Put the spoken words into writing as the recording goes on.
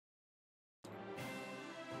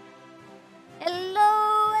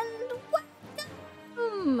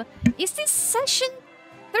Is this session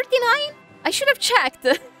 39? I should have checked.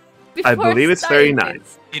 I believe it's 39.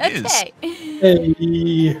 It is. Hey.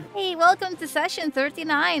 Hey, welcome to session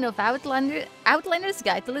 39 of Outlander's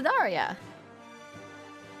Guide to Ledaria.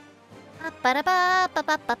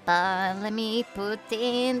 Let me put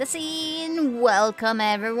in the scene. Welcome,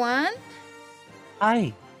 everyone.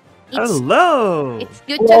 Hi. Hello. It's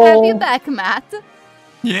good to have you back, Matt.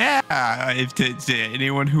 Yeah, if to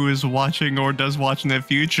anyone who is watching or does watch in the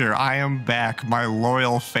future, I am back, my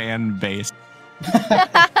loyal fan base. I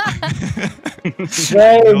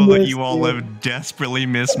know that you all have desperately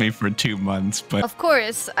missed me for 2 months, but Of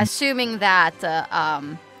course, assuming that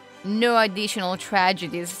no additional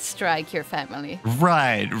tragedies strike your family.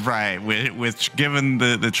 right. With given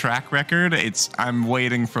the track record, I'm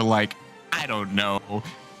waiting for I don't know,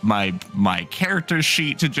 my character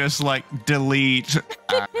sheet to just delete,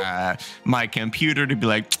 my computer to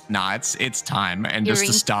be nah, it's time, and just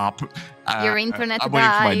to stop. Your internet I'm waiting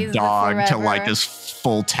for my dies dog forever. to just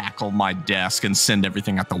full tackle my desk and send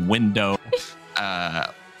everything out the window.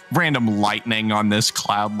 Random lightning on this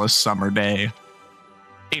cloudless summer day.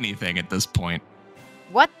 Anything at this point.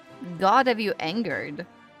 What god have you angered?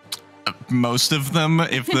 Most of them,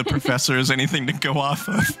 if the professor is anything to go off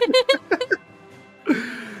of.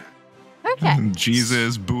 Okay.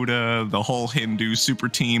 Jesus, Buddha, the whole Hindu super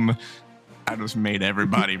team. I just made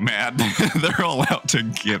everybody mad. They're all out to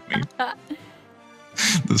get me.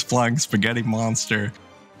 This flying spaghetti monster.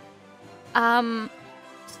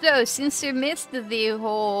 So, since you missed the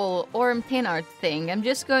whole Orm Pinart thing, I'm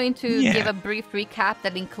just going to give a brief recap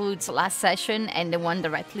that includes last session and the one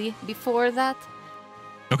directly before that.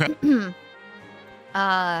 Okay.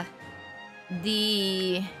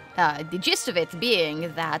 The gist of it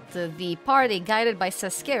being that the party, guided by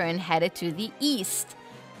Saskaren, headed to the east,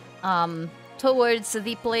 towards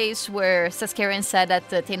the place where Saskaren said that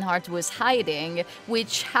Tinhart was hiding,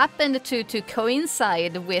 which happened to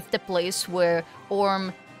coincide with the place where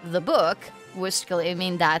Orm the Book was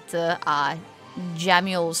claiming that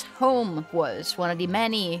Jamiel's home was, one of the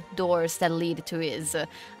many doors that lead to his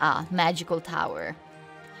magical tower.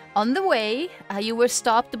 On the way, you were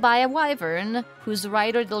stopped by a wyvern whose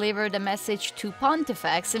rider delivered a message to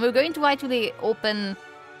Pontifex, and we're going to actually open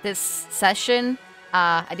this session.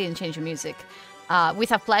 I didn't change the music.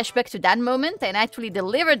 With a flashback to that moment, and actually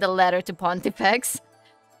delivered the letter to Pontifex.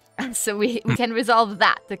 So we can resolve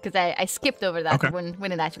that, because I skipped over that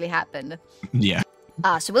when it actually happened. Yeah.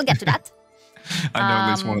 So we'll get to that. I know at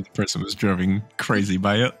least one of the person was driving crazy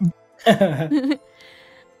by it.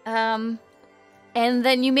 And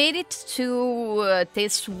then you made it to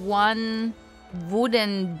this one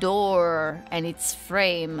wooden door and its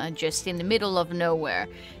frame just in the middle of nowhere.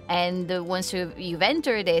 And once you've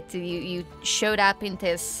entered it, you showed up in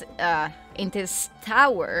this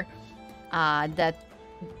tower that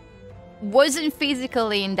wasn't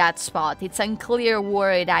physically in that spot. It's unclear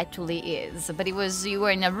where it actually is, but you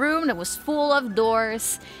were in a room that was full of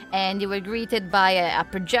doors, and you were greeted by a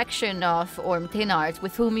projection of Orm Tinart,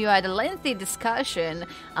 with whom you had a lengthy discussion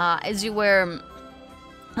as you were.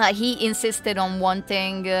 He insisted on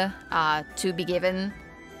wanting to be given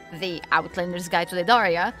the Outlander's Guide to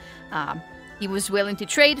Ledaria. He was willing to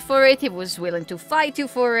trade for it. He was willing to fight you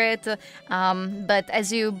for it. But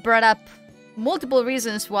as you brought up multiple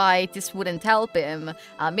reasons why this wouldn't help him,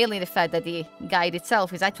 mainly the fact that the guide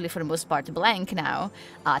itself is actually for the most part blank now,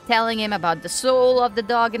 telling him about the soul of the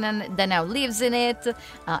dog that now lives in it,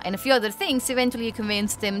 and a few other things, eventually you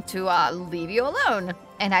convinced him to leave you alone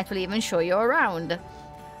and actually even show you around.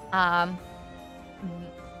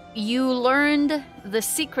 You learned the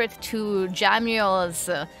secret to Jamiel's,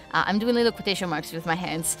 I'm doing little quotation marks with my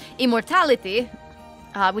hands, immortality,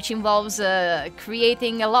 which involves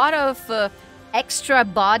creating a lot of extra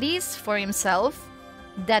bodies for himself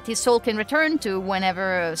that his soul can return to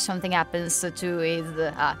whenever something happens to his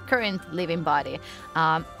current living body.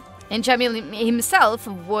 And Jamiel himself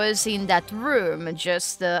was in that room,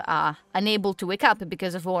 just unable to wake up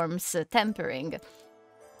because of Orm's tempering.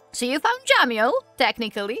 So you found Jamiel,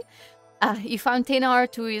 technically. You found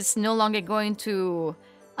Tinart, who is no longer going to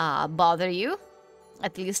bother you,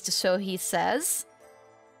 at least so he says.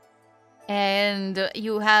 And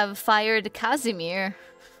you have fired Casimir.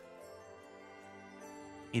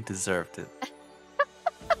 He deserved it.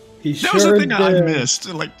 That was the thing I missed.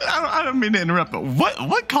 I don't mean to interrupt, but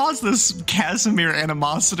what caused this Casimir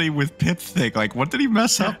animosity with Pip thing? What did he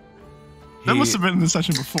mess up? That must have been in the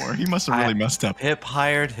session before. He must have really messed up. Pip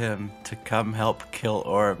hired him to come help kill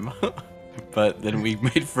Orm, but then we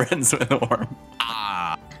made friends with Orm.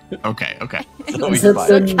 Okay. So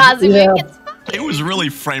So Casimir gets It was really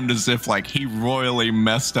framed as if like he royally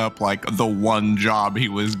messed up like the one job he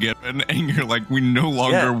was given, and you're like, we no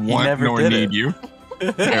longer want nor need you.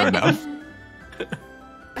 Fair enough.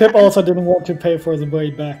 Pip also didn't want to pay for the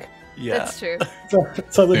braid back. Yeah. That's true.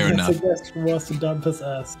 So the Fair enough. suggestion was to dump his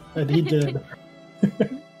ass, and he did.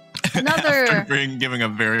 Another After giving a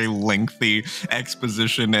very lengthy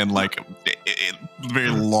exposition and like very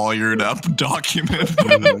lawyered up document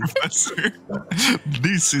from the professor.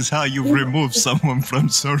 This is how you remove someone from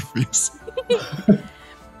surface.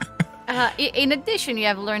 In addition, you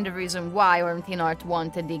have learned the reason why Ormthinart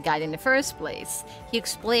wanted the guide in the first place. He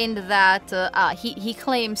explained that he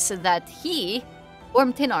claims that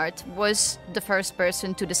Ormthinart, was the first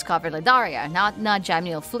person to discover Ledaria, not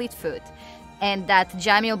Jamiel Fleetfoot. And that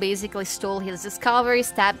Jamiel basically stole his discovery,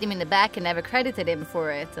 stabbed him in the back, and never credited him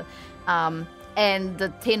for it. And the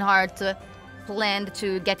Thinart planned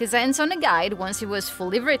to get his hands on the guide once it was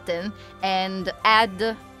fully written and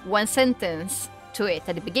add one sentence to it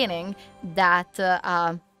at the beginning that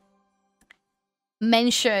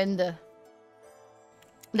mentioned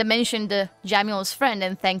Jamiel's friend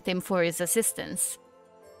and thanked him for his assistance.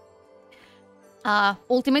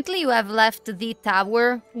 Ultimately, you have left the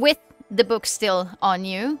tower with the book still on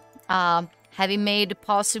you, having made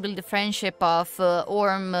possible the friendship of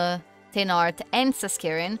Orm, Thinart, and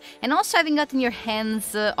Saskarian, and also having gotten your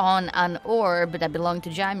hands on an orb that belonged to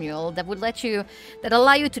Jamiel that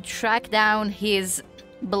allow you to track down his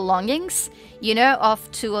belongings. You know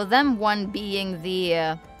of two of them, one being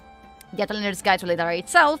the Outlander's Guide to Ledaria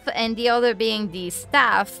itself, and the other being the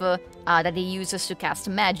staff that he uses to cast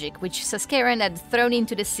magic, which Saskarian had thrown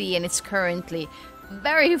into the sea, and it's currently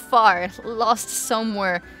very far, lost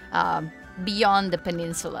somewhere beyond the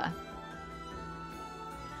peninsula.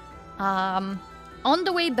 On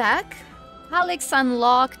the way back, Alex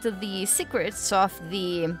unlocked the secrets of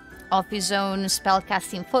his own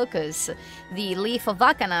spellcasting focus, the Leaf of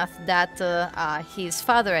Akanath that his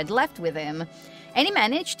father had left with him, and he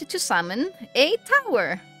managed to summon a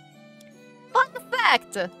tower. Fun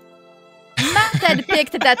fact! Matt had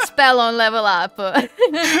picked that spell on level up. And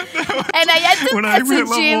I had to message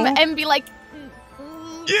him and be like,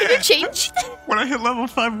 can you change? When I hit level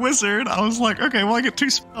 5 wizard, I was like, okay, well, I get 2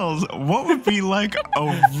 spells. What would be like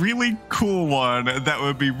a really cool one that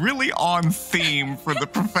would be really on theme for the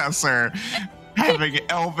professor? Having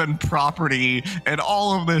elven property and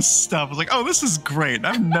all of this stuff. I was like, oh, this is great.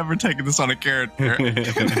 I've never taken this on a character.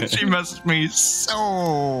 She messaged me,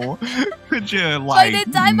 so could you like by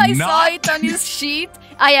the time I saw it on his sheet,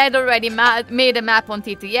 I had already made a map on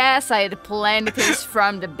TTS. I had planned this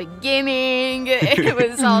from the beginning. It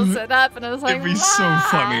was all set up, and I was like, it'd be so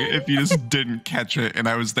funny if you just didn't catch it and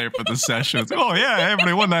I was there for the session. Like, oh yeah,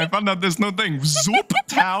 everyone, I found out there's no thing. Zoop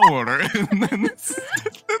tower. And then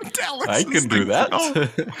I can do that.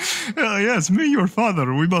 Oh, yes, me, your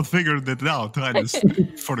father, we both figured it out. I just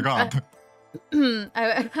forgot.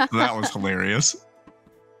 That was hilarious.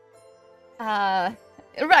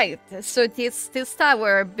 Right. So this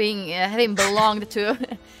tower having belonged to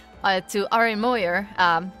Aaron Moyer,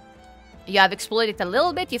 you have explored it a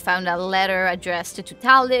little bit. You found a letter addressed to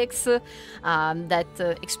Talix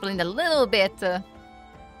that explained a little bit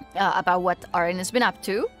about what Aaron has been up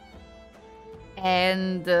to,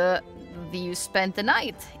 and you spent the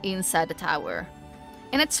night inside the tower.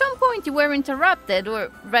 And at some point, you were interrupted, or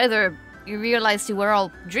rather, you realized you were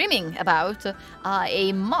all dreaming about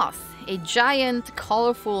a moth. A giant,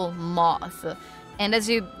 colorful moth. And as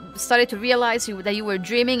you started to realize that you were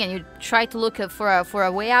dreaming and you tried to look for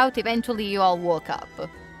a way out, eventually you all woke up.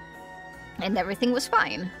 And everything was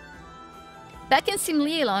fine. Back in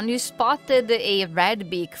Simleilon, you spotted a red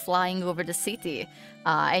beak flying over the city.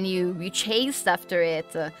 And you chased after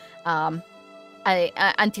it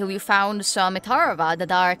until you found some Etarava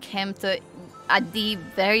that are camped at the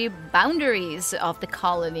very boundaries of the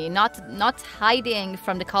colony, not hiding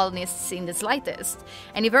from the colonists in the slightest.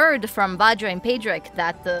 And you've heard from Vajra and Pedrick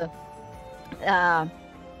that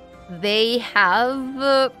they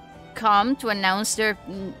have come to announce their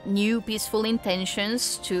new peaceful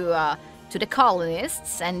intentions to the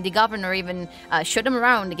colonists, and the governor even showed them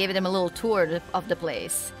around, gave them a little tour of the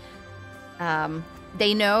place.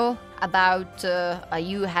 They know about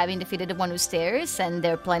you having defeated the one who stares, and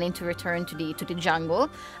they're planning to return to the jungle.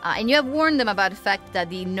 And you have warned them about the fact that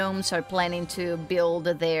the gnomes are planning to build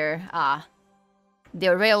their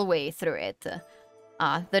railway through it.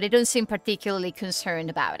 Though they don't seem particularly concerned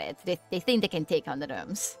about it. They think they can take on the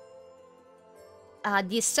gnomes.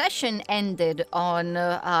 The session ended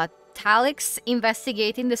on Talix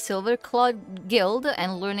investigating the Silver Clawed Guild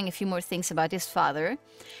and learning a few more things about his father.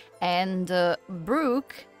 And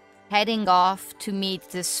Brooke heading off to meet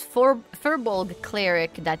this Furbolg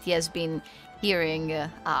cleric that he has been hearing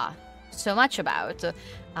so much about,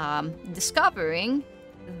 discovering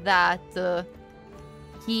that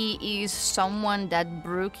he is someone that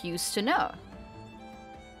Brooke used to know.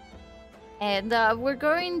 And we're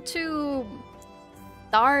going to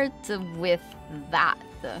start with that.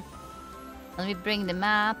 Let me bring the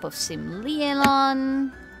map of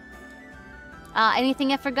Simleon.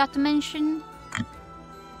 Anything I forgot to mention?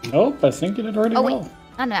 Nope, I think you did already Oh, well. wait.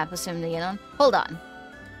 On the map of Simleon. Hold on.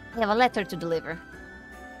 I have a letter to deliver.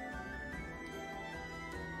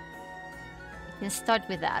 You can start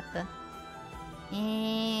with that.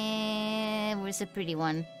 And where's the pretty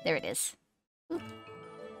one? There it is. Oop.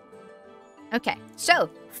 Okay, so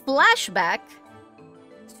flashback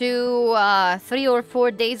to 3 or 4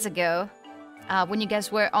 days ago, when you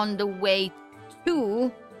guys were on the way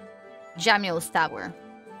to Jamil's tower,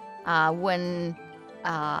 when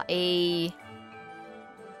a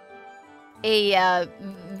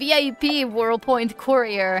VIP World Point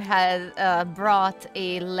courier had brought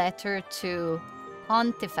a letter to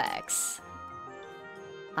Pontifex,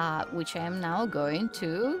 which I am now going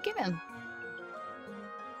to give him.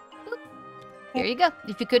 Here you go.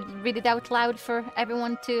 If you could read it out loud for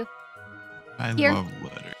everyone to hear. I love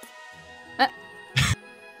letters.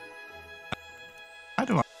 How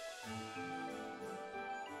do I?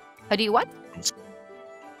 How do you what?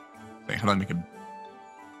 Wait, how do I make it?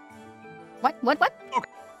 What? Okay.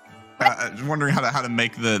 I was wondering how to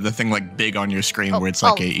make the thing like big on your screen where it's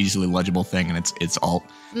like alt. a easily legible thing and it's alt.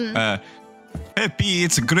 Mm. Hey P,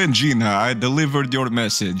 it's Grangina. I delivered your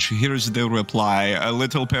message. Here's the reply. A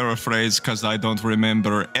little paraphrase because I don't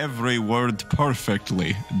remember every word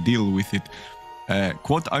perfectly. Deal with it.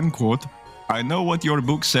 Quote unquote. I know what your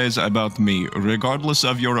book says about me. Regardless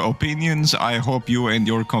of your opinions, I hope you and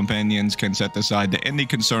your companions can set aside any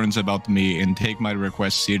concerns about me and take my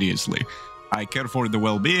request seriously. I care for the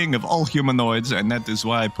well-being of all humanoids, and that is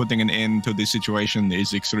why putting an end to this situation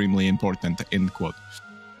is extremely important, end quote.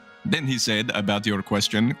 Then he said about your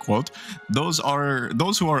question, quote, those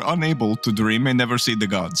who are unable to dream may never see the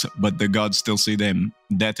gods, but the gods still see them.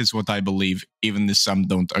 That is what I believe, even if some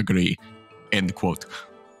don't agree, end quote.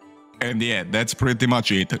 And yeah, that's pretty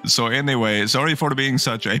much it. So anyway, sorry for being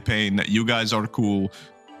such a pain. You guys are cool.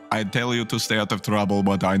 I tell you to stay out of trouble,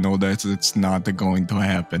 but I know that it's not going to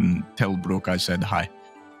happen. Tell Brooke I said hi.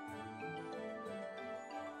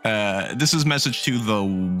 This is message to the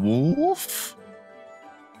wolf?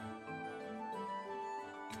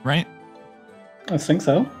 Right? I think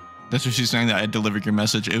so. That's what she's saying, that I delivered your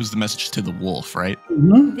message. It was the message to the wolf, right?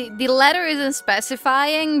 Mm-hmm. The letter isn't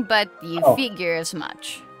specifying, but you figure as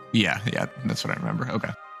much. Yeah, that's what I remember. Okay.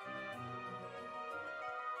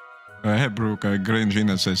 Hey, Brooke,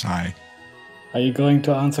 Grangina says hi. Are you going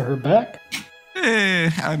to answer her back?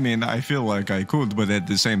 I mean, I feel like I could, but at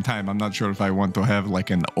the same time, I'm not sure if I want to have like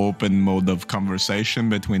an open mode of conversation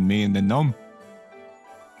between me and the gnome.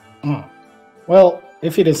 Oh. Well,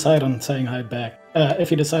 if you decide on saying hi back,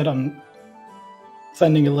 if you decide on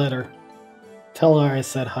sending a letter, tell her I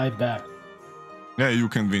said hi back. Yeah, you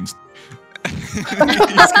convinced. He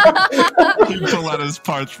pulled out his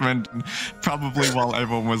parchment, probably while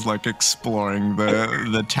everyone was like exploring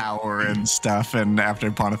the tower and stuff, and after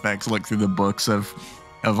Pontifex looked through the books of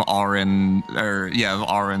Aren's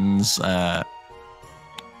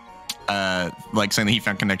like saying that he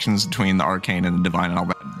found connections between the arcane and the divine and all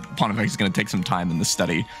that. Pontifex is going to take some time in the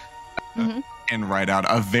study and write out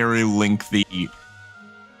a very lengthy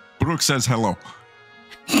Brooke says hello.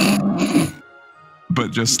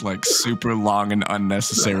 But just like super long and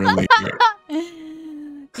unnecessarily.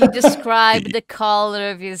 He described the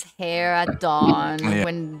color of his hair at dawn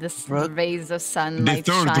when the rays of sunlight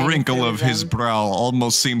The third shine wrinkle through of them. his brow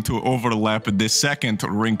almost seemed to overlap the second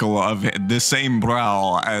wrinkle of the same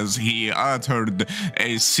brow as he uttered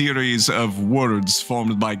a series of words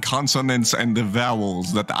formed by consonants and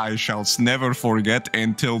vowels that I shall never forget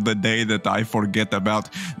until the day that I forget about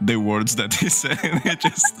the words that he said.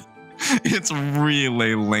 It's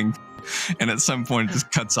really lengthy. And at some point it just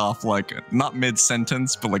cuts off like, not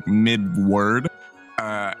mid-sentence, but like mid-word.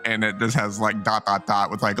 And it just has like ...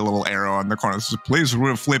 with like a little arrow on the corner. So please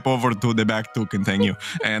flip over to the back to continue.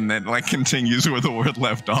 And then like continues where the word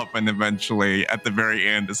left off. And eventually at the very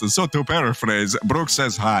end it says, so to paraphrase, Brooke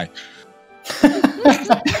says hi.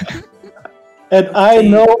 And I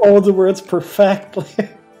know all the words perfectly.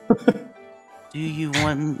 Do you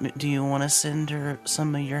want to send her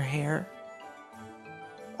some of your hair?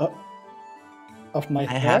 Of my I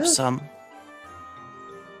hair? have some.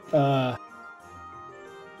 That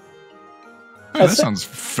sounds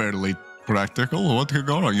fairly Practical? What could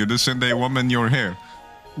go wrong? You just send a woman your hair.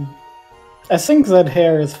 I think that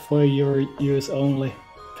hair is for your use only,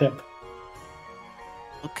 Pip.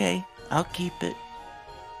 Okay, I'll keep it.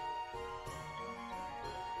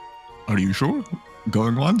 Are you sure?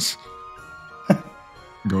 Going once?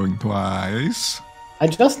 Going twice? I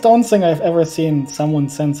just don't think I've ever seen someone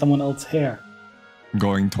send someone else hair.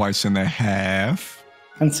 Going twice and a half?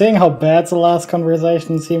 And seeing how bad the last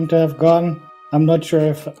conversation seemed to have gone, I'm not sure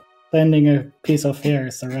if sending a piece of hair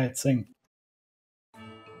is the right thing.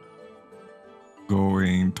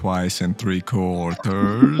 Going twice and 3/4.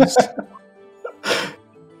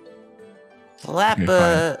 Slap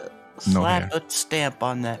Okay, slap a stamp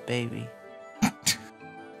on that baby.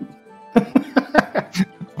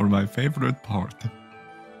 Or my favorite part.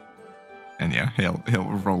 And yeah, he'll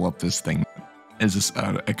roll up this thing. It's just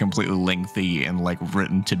a completely lengthy and like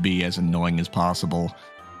written to be as annoying as possible,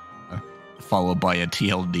 followed by a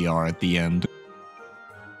TLDR at the end.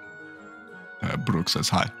 Brooke says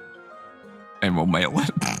hi, and we'll mail it.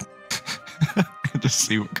 Just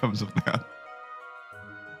see what comes of that.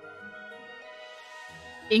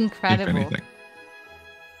 Incredible. If anything.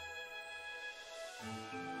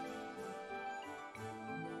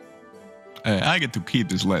 I get to keep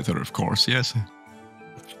this letter, of course. Yes.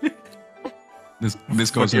 This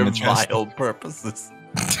goes For in your the chest. vile purposes.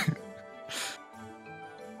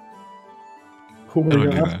 Who I were don't you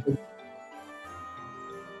do that. after?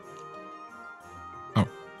 Oh,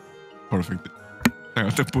 perfect. I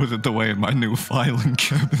have to put it away in my new filing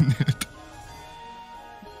cabinet.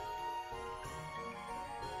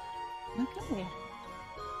 Okay.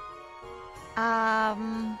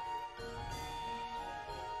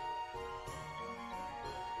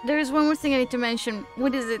 There's one more thing I need to mention.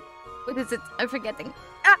 What is it? I'm forgetting.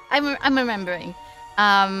 I'm remembering.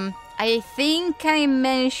 I think I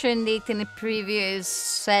mentioned it in a previous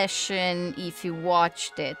session if you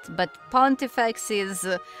watched it, but Pontifex is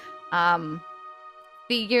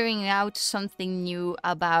figuring out something new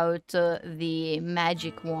about the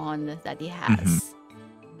magic wand that he has.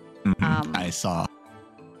 I saw.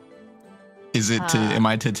 Is it am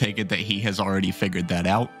I to take it that he has already figured that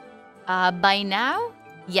out? By now,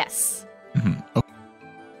 yes. Oh,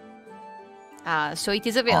 So it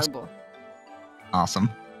is available. awesome.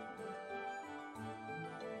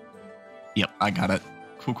 Yep, I got it.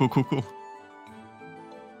 Cool.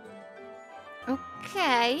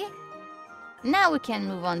 Okay. Now we can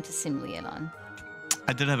move on to Simlielon.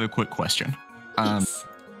 I did have a quick question. Yes.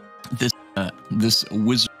 This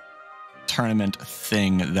wizard tournament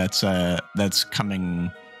thing that's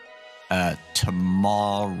coming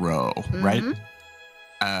tomorrow, right?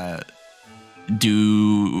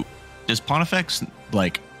 Does Pontifex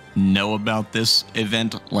like know about this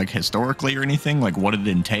event like historically or anything? Like what it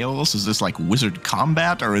entails? Is this like wizard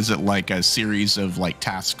combat, or is it like a series of like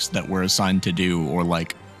tasks that we're assigned to do, or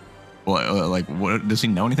like what does he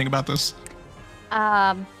know anything about this?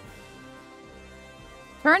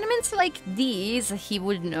 Tournaments like these, he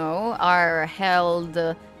would know, are held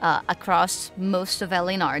across most of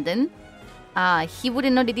Elinarden. He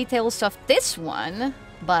wouldn't know the details of this one,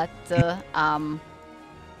 but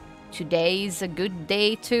today is a good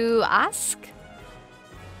day to ask.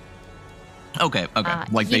 Okay.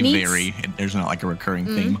 Like they vary. There's not like a recurring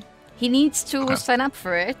theme. He needs to sign up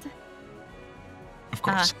for it. Of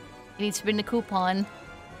course. He needs to bring the coupon.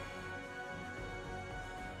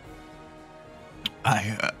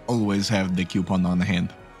 I always have the coupon on the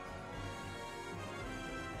hand.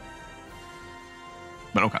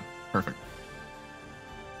 But okay, perfect.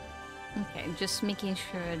 Okay, just making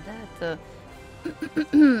sure that...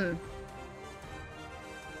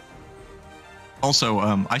 Also,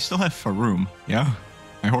 I still have Faroum, yeah?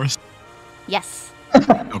 My horse? Yes.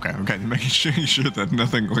 Okay, making sure that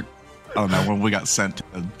nothing like... Oh no, when we got sent to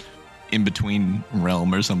an in-between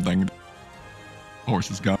realm or something,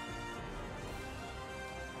 horse is gone.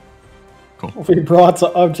 Cool. We brought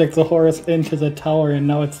the object, the horse, into the tower, and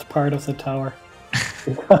now it's part of the tower.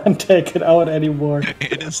 We can't take it out anymore.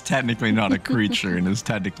 It is technically not a creature, and is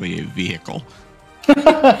technically a vehicle.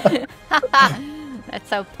 That's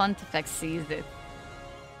how Pontifex sees it.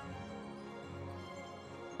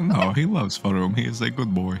 No, he loves Faroum. He is a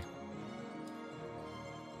good boy.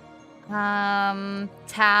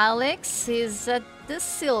 Talix is at the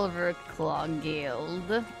Silver Claw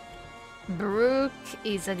Guild. Brooke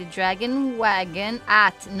is at the Dragon Wagon.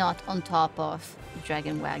 Not on top of the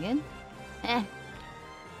Dragon Wagon.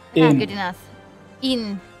 Good enough.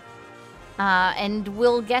 And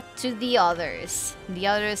we'll get to the others. The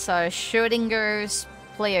others are Schrodinger's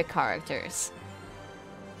player characters.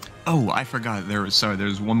 Oh, I forgot.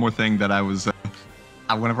 There's one more thing that I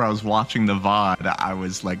whenever I was watching the VOD, I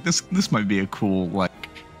was like, this might be a cool like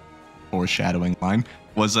foreshadowing line.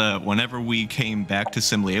 Was whenever we came back to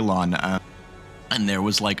Simlielon, and there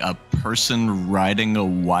was like a person riding a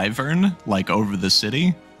wyvern like over the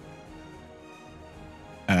city.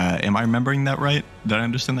 Am I remembering that right? Did I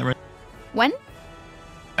understand that right?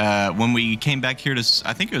 When we came back here to,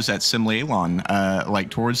 I think it was at Simlielon, like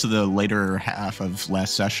towards the later half of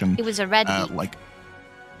last session. It was a red beak.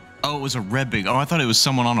 Oh, it was a red beak. Oh, I thought it was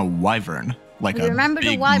someone on a wyvern, like I remember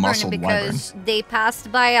big the wyvern muscled because wyvern. they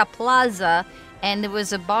passed by a plaza and there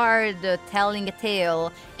was a bard telling a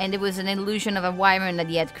tale, and it was an illusion of a wyvern that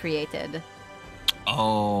he had created.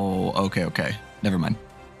 Oh, okay. Never mind.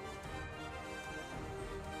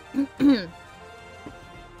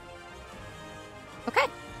 Okay.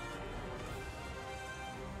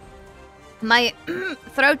 My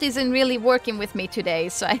throat isn't really working with me today,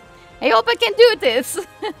 so I hope I can do this.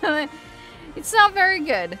 It's not very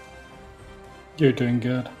good. You're doing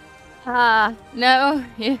good. No,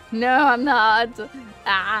 I'm not.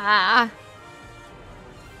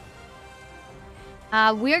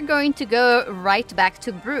 We're going to go right back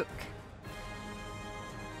to Brook.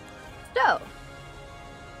 So.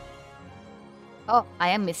 Oh, I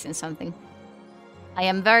am missing something. I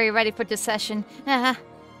am very ready for this session. Okay,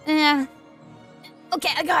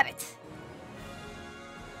 I got it.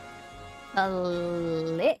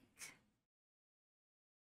 Click.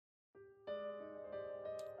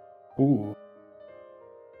 Ooh.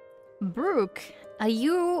 Brooke,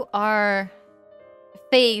 you are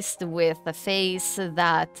faced with a face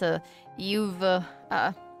that you've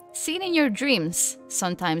seen in your dreams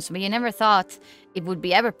sometimes, but you never thought it would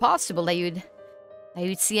be ever possible that you'd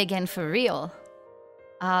see again for real.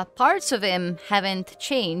 Parts of him haven't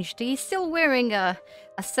changed. He's still wearing a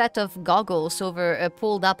set of goggles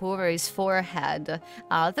pulled up over his forehead,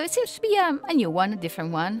 though it seems to be a new one, a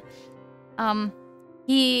different one.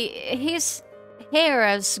 His hair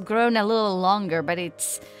has grown a little longer, but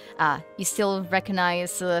it's you still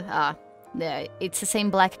recognize it's the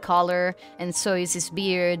same black color, and so is his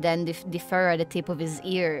beard and the fur at the tip of his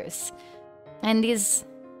ears, and his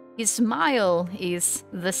smile is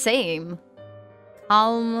the same,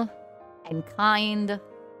 calm and kind.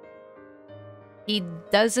 He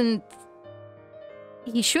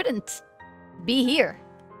shouldn't be here.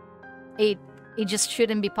 It just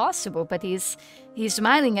shouldn't be possible, but he's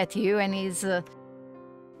smiling at you, and he's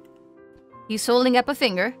holding up a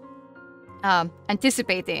finger,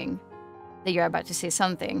 anticipating that you're about to say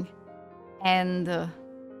something. And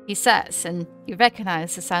he says, and you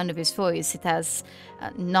recognize the sound of his voice. It has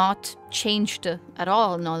not changed at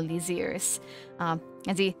all in all these years.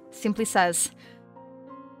 As he simply says,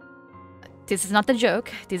 "This is not a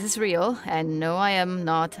joke, this is real, and no, I am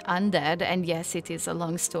not undead, and yes, it is a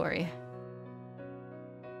long story."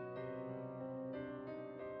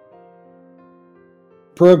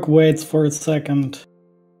 Brooke waits for a second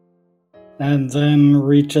and then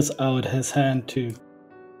reaches out his hand to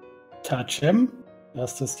touch him,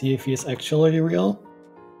 just to see if he's actually real.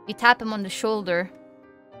 You tap him on the shoulder.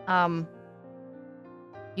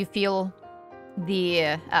 You feel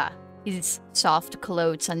his soft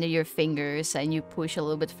clothes under your fingers, and you push a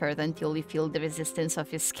little bit further until you feel the resistance of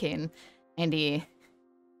his skin, and he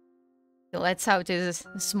lets out his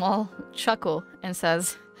small chuckle and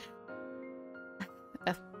says,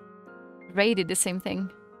 "Ray did the same thing.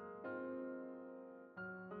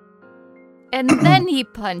 And then he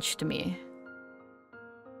punched me."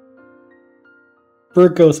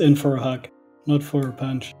 Brooke goes in for a hug, not for a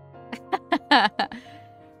punch.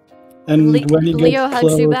 And when he Leo gets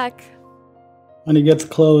hugs you back. When he gets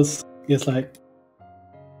close, he's like,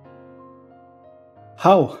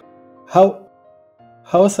 How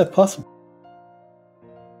is that possible?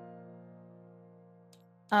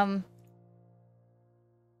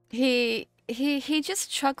 He just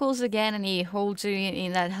chuckles again, and he holds you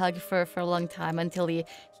in that hug for a long time until he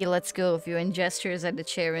lets go of you and gestures at the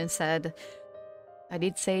chair and said, "I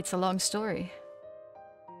did say it's a long story."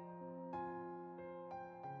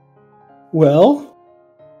 Well,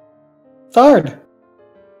 Thard,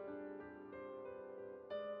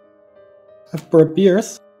 I've brought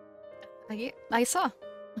beers. I saw.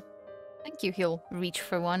 Thank you. He'll reach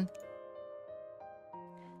for one.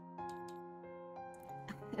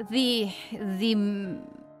 The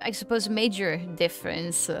I suppose major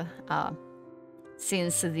difference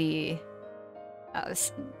since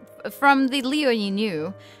from the Leo you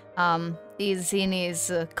knew is in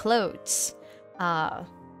his clothes.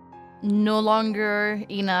 No longer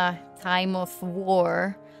in a time of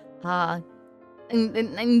war, and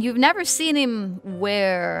you've never seen him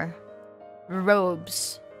wear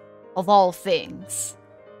robes, of all things.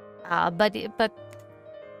 But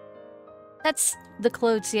that's the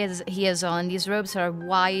clothes he has on. These robes are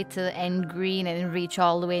white and green and reach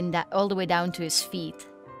all the way down to his feet.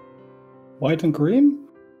 White and green?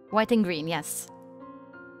 White and green, yes.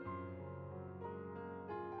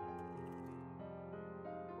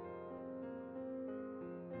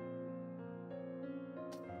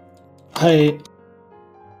 I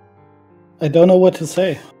don't know what to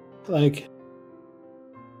say. Like,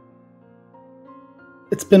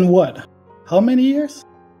 it's been what? How many years?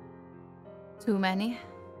 Too many.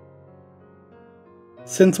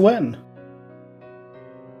 Since when?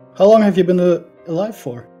 How long have you been alive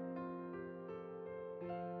for?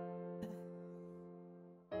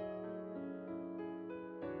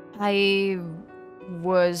 I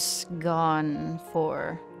was gone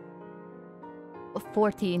for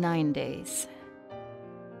 49 days.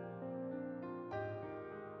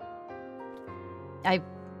 I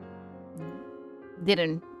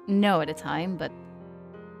didn't know at the time, but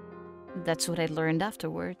that's what I learned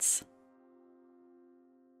afterwards.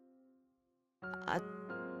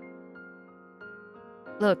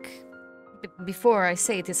 Look, before I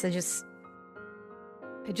say this, I just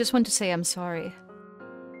want to say I'm sorry.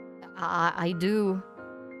 I do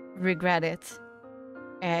regret it,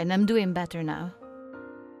 and I'm doing better now.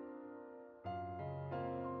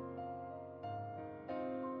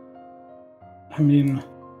 I mean,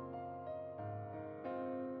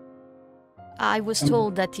 I was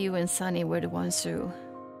told that you and Sunny were the ones who...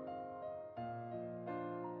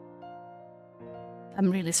 I'm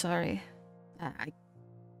really sorry. I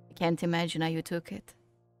can't imagine how you took it.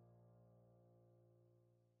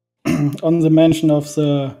 on the mention of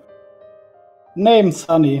the name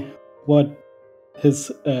Sunny, what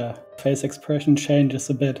his face expression changes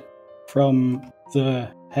a bit from the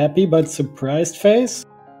happy but surprised face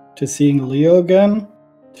to seeing Leo again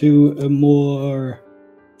to a more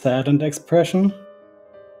saddened expression.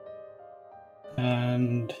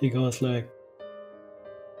 And he goes like,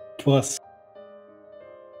 it was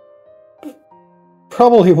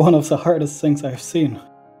probably one of the hardest things I've seen.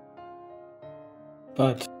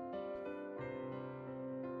 But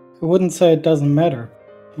I wouldn't say it doesn't matter.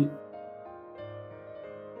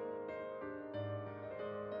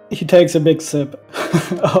 He takes a big sip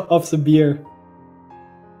of the beer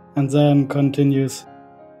and then continues.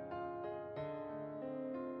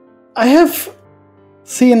 I have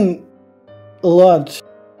seen a lot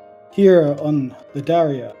here on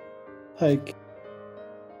Ledaria. Like,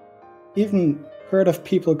 even heard of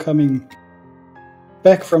people coming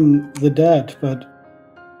back from the dead, but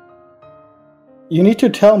you need to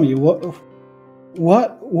tell me what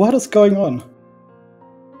is going on?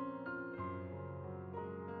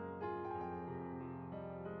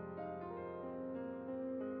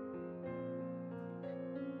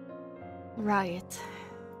 Right.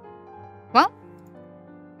 Well,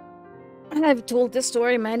 I've told this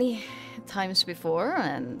story many times before,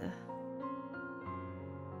 and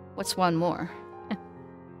what's one more?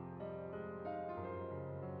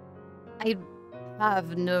 I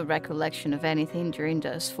have no recollection of anything during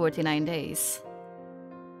those 49 days.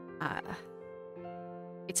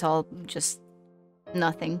 It's all just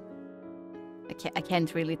nothing. I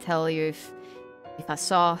can't really tell you if I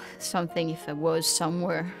saw something, if I was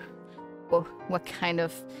somewhere, or what kind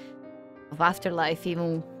of afterlife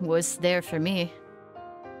even was there for me.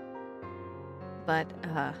 But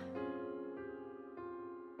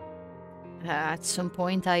at some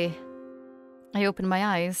point I opened my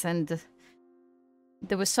eyes and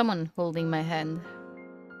there was someone holding my hand.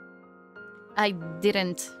 I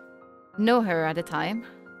didn't know her at the time.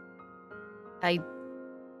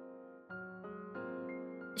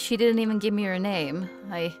 She didn't even give me her name.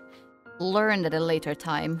 I learned at a later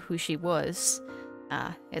time who she was,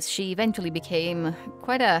 as she eventually became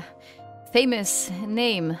quite a famous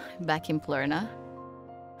name back in Plurna.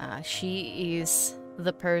 She is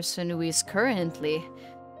the person who is currently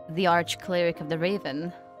the Archcleric of the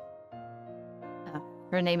Raven.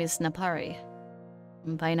 Her name is Napari.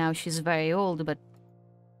 By now she's very old, but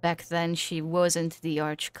back then she wasn't the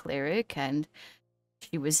Archcleric, and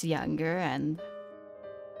she was younger, and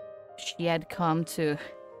she had come to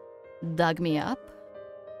dug me up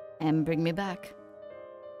and bring me back.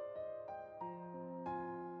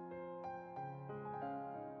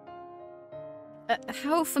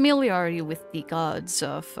 How familiar are you with the gods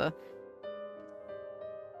of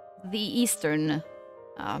the Eastern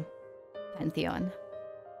Pantheon?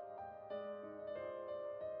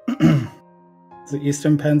 The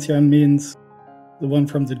Eastern Pantheon means the one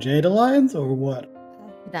from the Jade Alliance, or what?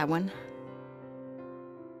 That one.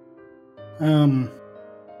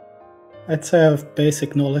 I'd say I have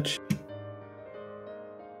basic knowledge.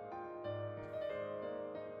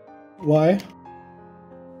 Why?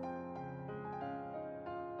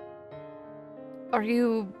 Are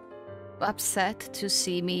you upset to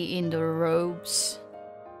see me in the robes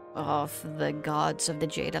of the gods of the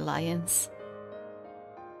Jade Alliance?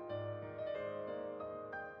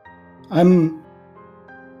 I'm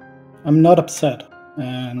not upset,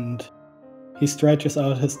 and he stretches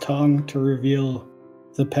out his tongue to reveal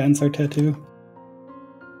the Panzer tattoo.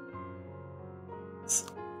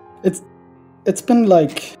 It's been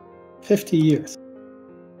like 50 years.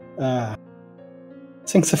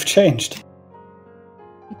 Things have changed.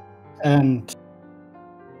 And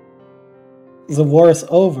the war is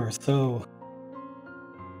over, so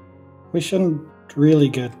we shouldn't really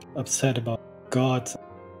get upset about gods,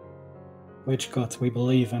 which gods we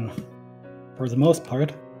believe in, for the most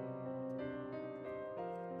part.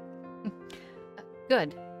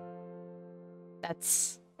 Good.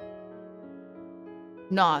 That's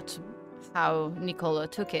not how Nicola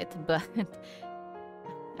took it, but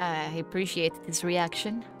I appreciate his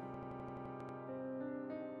reaction.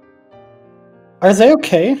 Are they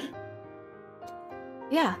okay?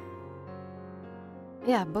 Yeah.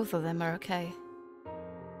 Yeah, both of them are okay.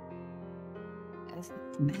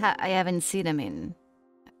 I haven't seen them in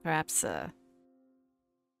perhaps a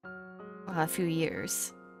few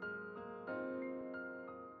years.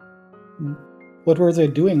 What were they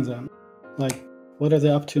doing then? Like, what are they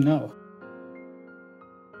up to now?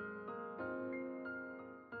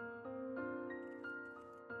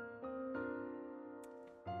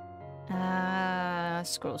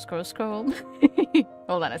 Scroll.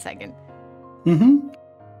 Hold on a second. Mm-hmm.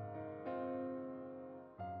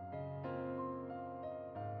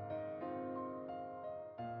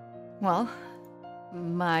 Well,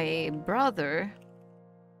 my brother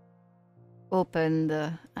opened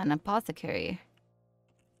an apothecary.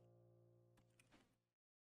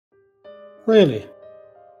 Really?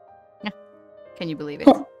 Can you believe it?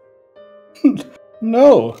 Huh.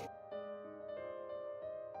 No!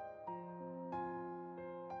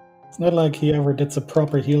 It's not like he ever did some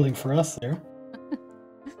proper healing for us there.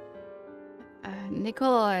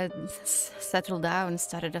 Nicola had settled down,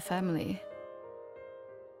 started a family.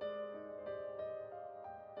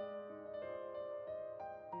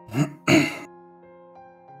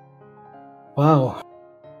 Wow.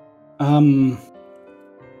 I'm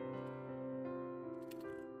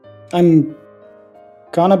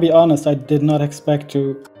gonna be honest, I did not expect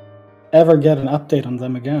to ever get an update on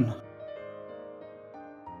them again.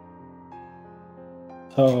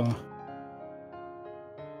 So...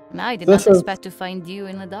 And I did This not is- expect to find you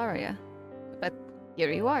in Ledaria. But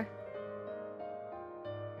here you are.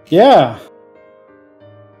 Yeah.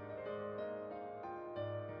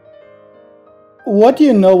 What do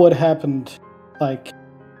you know what happened, like,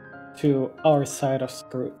 to our side of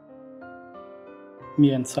Screw?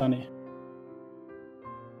 Me and Sonny.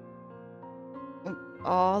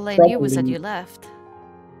 All I knew was that Probably. you left.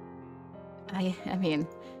 I mean,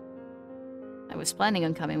 I was planning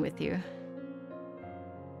on coming with you.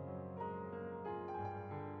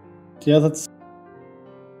 Yeah,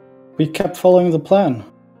 we kept following the plan.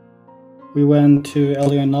 We went to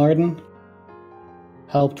Eleonarden,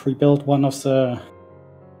 helped rebuild one of the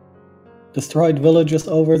destroyed villages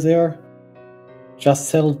over there, just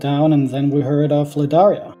settled down, and then we heard of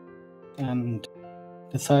Ledaria, and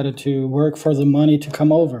decided to work for the money to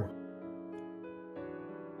come over.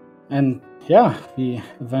 And yeah, we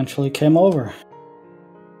eventually came over.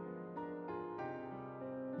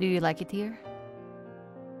 Do you like it here?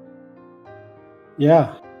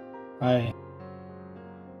 Yeah, I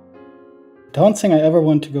don't think I ever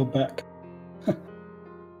want to go back.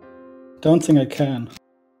 Don't think I can.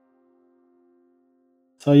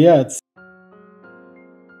 So yeah, it's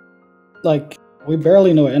like we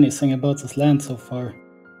barely know anything about this land so far.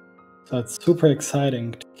 So it's super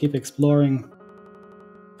exciting to keep exploring,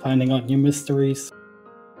 finding out new mysteries.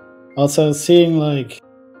 Also seeing like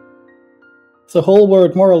the whole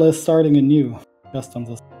world more or less starting anew just on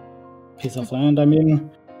this piece of land. I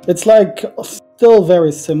mean, it's like still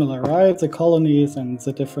very similar, right? The colonies and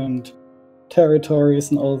the different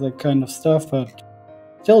territories and all that kind of stuff, but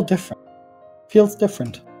still different. Feels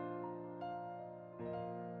different.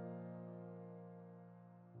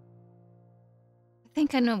 I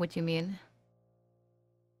think I know what you mean.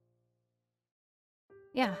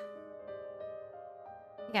 Yeah.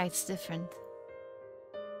 Yeah, it's different.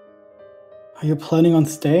 Are you planning on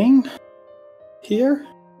staying here?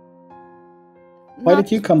 Why Not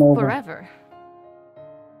did you come over? forever.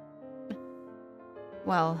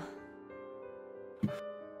 Well...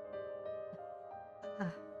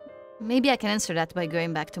 maybe I can answer that by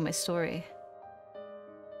going back to my story.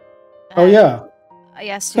 Oh yeah. I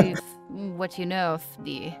asked you what you know of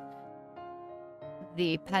the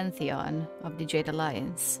pantheon of the Jade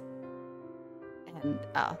Alliance, and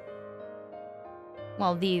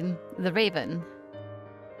well, the Raven.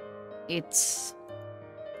 He's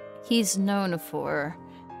known for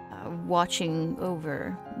watching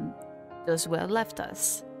over those who have left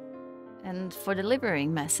us, and for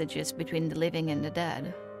delivering messages between the living and the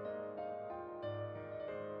dead.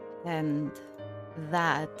 And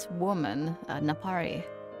that woman, Napari,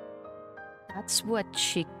 that's what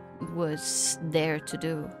she was there to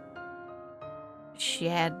do. She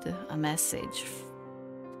had a message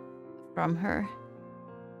from her.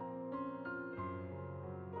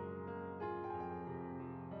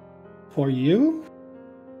 For you?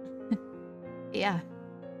 Yeah.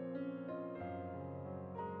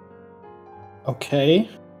 Okay.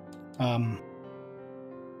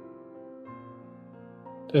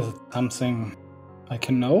 Is it something I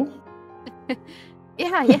can know?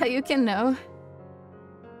 Yeah, you can know.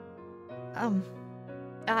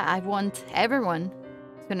 I want everyone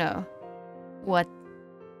to know what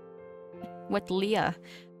Leah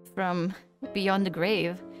from Beyond the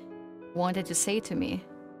Grave wanted to say to me.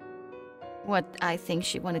 What I think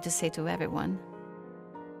she wanted to say to everyone.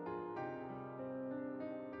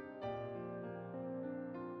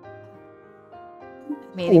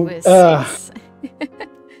 I mean, it was...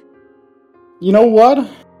 You know what?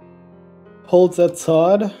 Hold that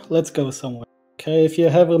thought. Let's go somewhere. Okay, if you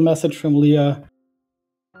have a message from Leah,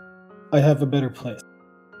 I have a better place.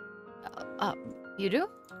 You do?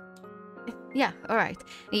 Yeah, alright.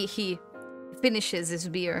 He finishes his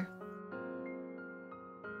beer.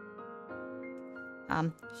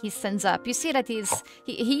 He stands up. You see that he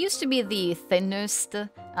used to be the thinnest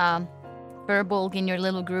furbolg in your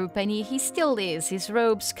little group, and he still is. His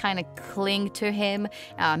robes kind of cling to him,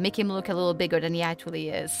 make him look a little bigger than he actually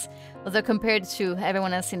is. Although compared to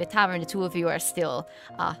everyone else in the tavern, the two of you are still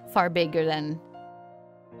far bigger than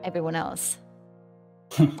everyone else.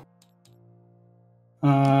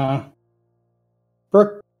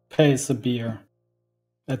 Brooke pays a beer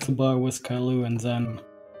at the bar with Kalu and then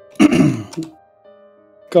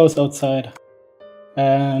goes outside.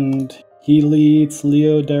 And he leads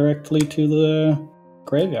Leo directly to the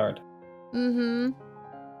graveyard. Mm-hmm.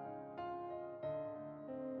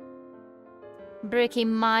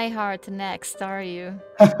 Breaking my heart next, are you?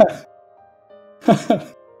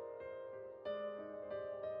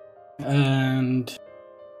 And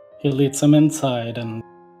he leads him inside and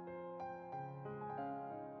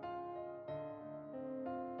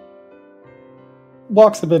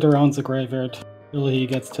walks a bit around the graveyard till he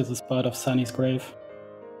gets to the spot of Sunny's grave.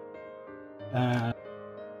 And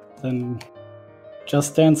then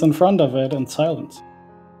just stands in front of it in silence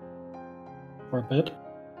for a bit.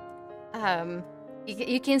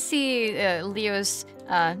 You can see Leo's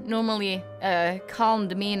normally calm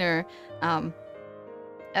demeanor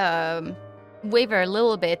waver a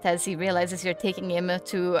little bit as he realizes you're taking him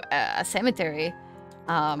to a cemetery.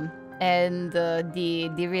 And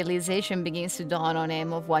the realization begins to dawn on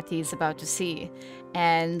him of what he's about to see.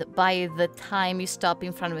 And by the time you stop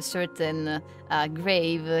in front of a certain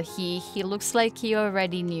grave, he looks like he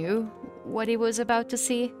already knew what he was about to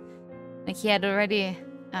see. Like he had already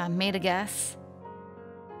made a guess.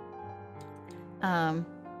 And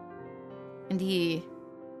he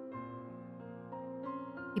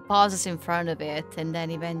pauses in front of it and then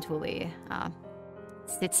eventually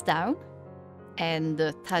sits down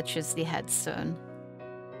and touches the headstone.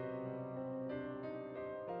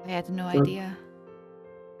 I had no idea.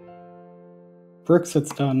 Brooke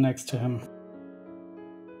sits down next to him.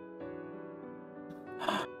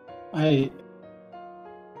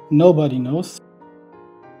 Nobody knows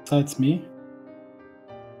besides me.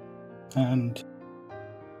 And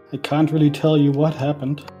I can't really tell you what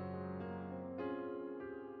happened.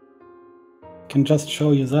 I can just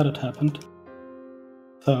show you that it happened.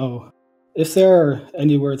 So, if there are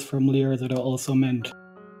any words from Lear that are also meant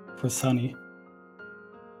for Sunny,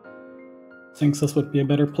 thinks this would be a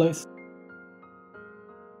better place?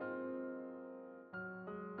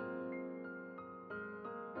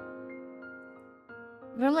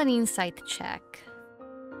 Roll an insight check.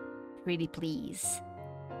 Pretty please.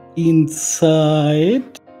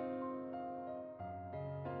 Inside.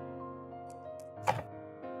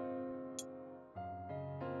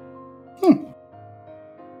 Hmm.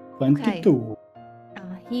 22. Okay.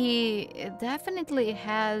 He definitely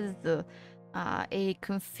has a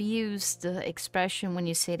confused expression when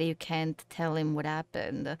you say that you can't tell him what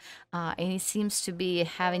happened. And he seems to be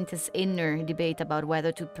having this inner debate about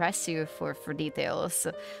whether to press you for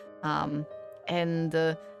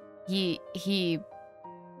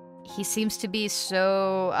he seems to be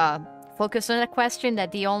so focused on a question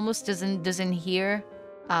that he almost doesn't hear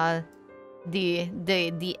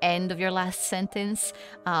the end of your last sentence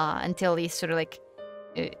until he sort of like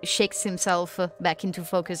shakes himself back into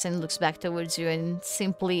focus and looks back towards you and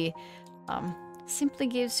simply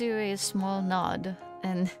gives you a small nod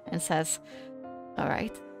and says, "All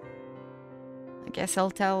right, I guess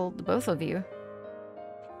I'll tell the both of you."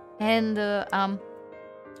 And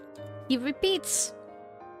he repeats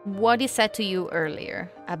what he said to you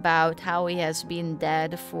earlier about how he has been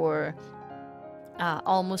dead for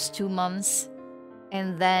almost 2 months,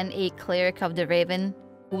 and then a cleric of the Raven,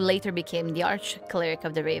 who later became the arch cleric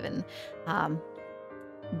of the Raven,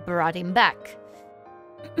 brought him back.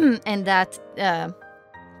 And that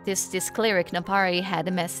this cleric Napari had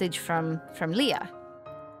a message from Leah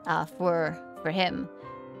for him,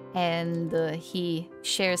 and he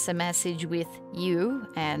shares a message with you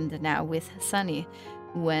and now with Sunny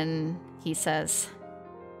when he says,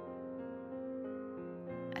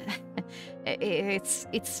 it's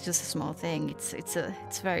just a small thing.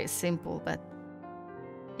 It's very simple, but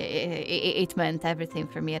it meant everything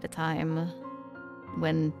for me at the time.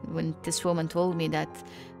 When this woman told me that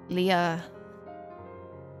Leah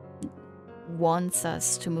wants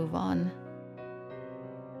us to move on.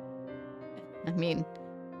 I mean,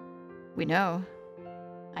 we know.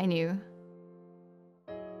 I knew.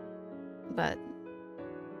 But...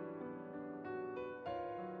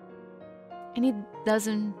 And he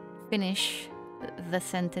doesn't finish the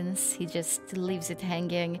sentence, he just leaves it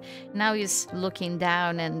hanging. Now he's looking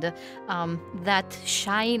down, and that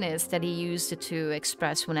shyness that he used to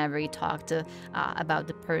express whenever he talked about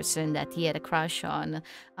the person that he had a crush on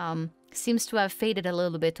seems to have faded a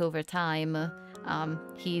little bit over time.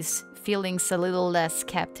 His feelings a little less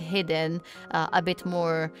kept hidden, a bit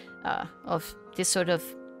more of this sort of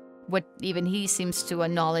what even he seems to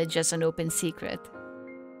acknowledge as an open secret.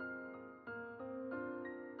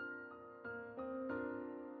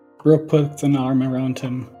 Rook puts an arm around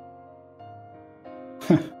him.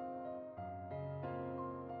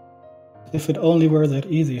 If it only were that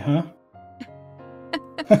easy, huh?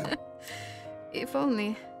 If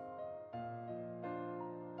only.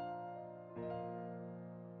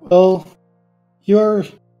 Well, you're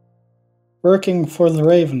working for the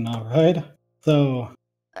Raven now, right? So...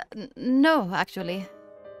 No, actually.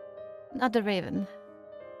 Not the Raven.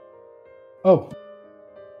 Oh.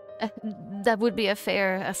 That would be a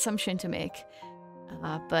fair assumption to make.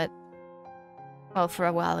 But, well, for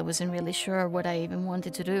a while I wasn't really sure what I even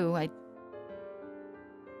wanted to do. I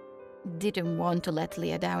didn't want to let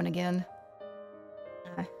Leah down again.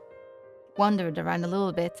 I wandered around a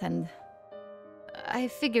little bit, and I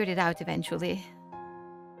figured it out eventually.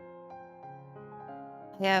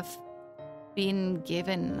 I have been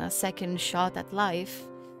given a second shot at life,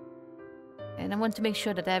 and I want to make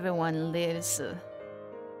sure that everyone lives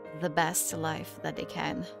the best life that they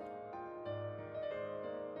can.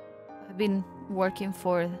 I've been working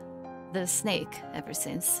for the snake ever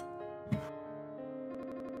since.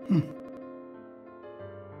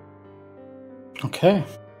 Okay.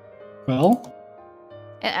 Well...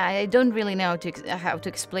 I don't really know how to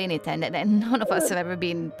explain it, and none of us have ever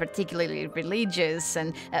been particularly religious,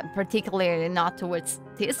 and particularly not towards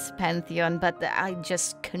this pantheon, but I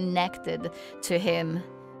just connected to him,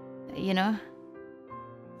 you know?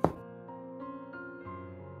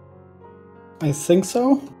 I think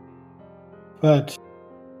so. But,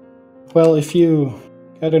 well, if you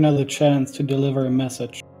get another chance to deliver a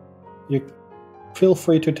message, you feel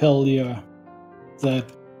free to tell Leah that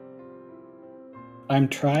I'm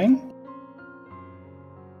trying,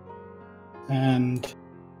 and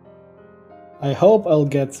I hope I'll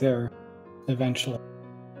get there eventually.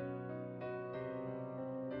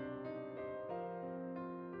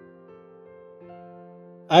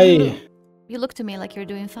 You look to me like you're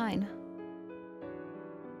doing fine.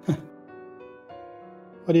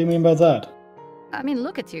 What do you mean by that? I mean,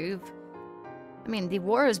 look at you. I mean, the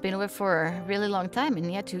war has been over for a really long time, and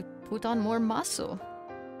you had to put on more muscle.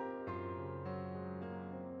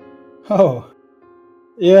 Oh,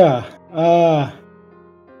 yeah, I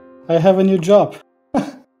have a new job.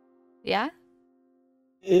 Yeah?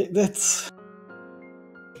 It's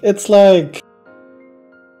like...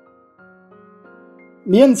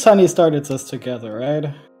 Me and Sunny started this together,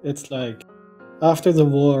 right? It's like, after the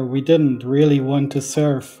war, we didn't really want to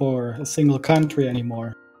serve for a single country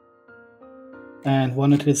anymore. And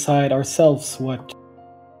wanted to decide ourselves what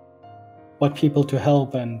people to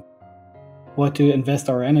help and what to invest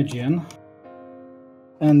our energy in.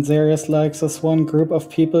 And there is like this one group of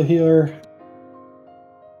people here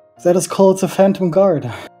that is called the Phantom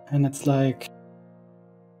Guard. And it's like,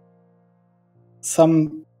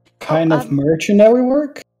 some kind of mercenary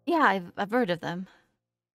work? Yeah, I've heard of them.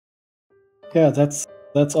 Yeah,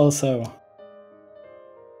 that's also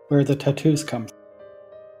where the tattoos come from.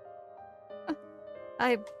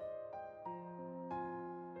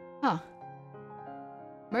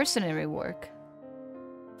 Mercenary work.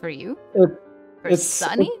 For you? For It's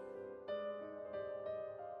Sunny?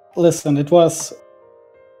 Listen, it was...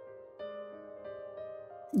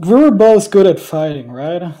 We were both good at fighting,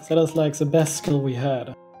 right? That is like the best skill we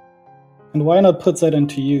had. And why not put that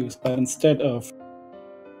into use, but instead of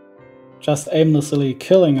just aimlessly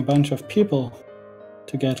killing a bunch of people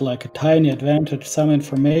to get like a tiny advantage, some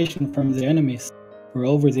information from the enemies, or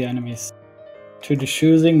over the enemies, to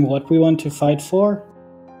choosing what we want to fight for,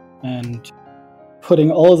 and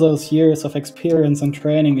putting all those years of experience and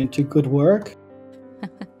training into good work.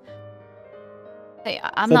 Hey,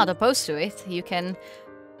 I'm not opposed to it. You can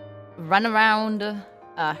run around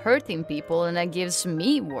hurting people, and that gives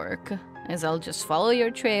me work, as I'll just follow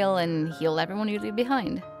your trail and heal everyone you leave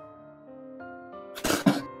behind.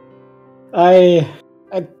 I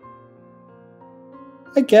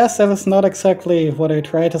guess that was not exactly what I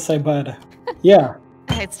tried to say, but yeah.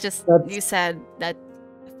 It's just, you said that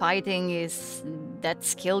fighting is that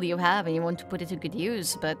skill you have and you want to put it to good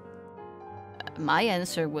use, but my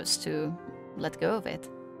answer was to let go of it.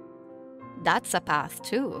 That's a path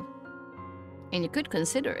too, and you could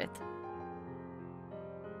consider it.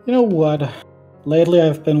 You know what? Lately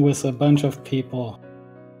I've been with a bunch of people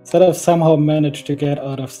that have somehow managed to get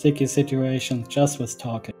out of sticky situations just with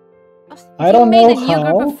talking. I don't know how. You made a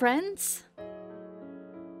new group of friends?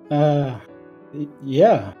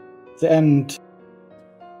 Yeah. And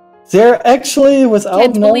they're actually, without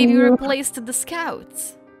knowing... Can't believe you replaced the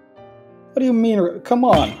scouts. What do you mean? Come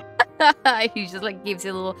on. He just like gives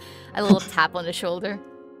you a little tap on the shoulder.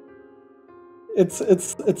 It's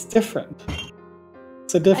different.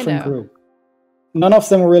 It's a different group. None of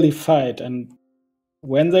them really fight, and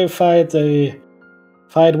when they fight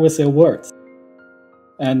with their words.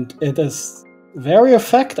 And it is very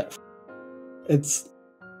effective. It's...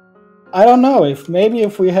 I don't know, if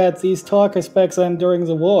we had these talkers back then during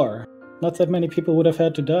the war, not that many people would have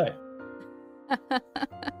had to die.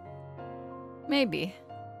 Maybe.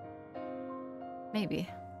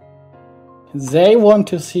 They want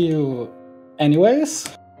to see you anyways.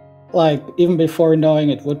 Like, even before knowing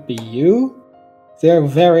it would be you, they're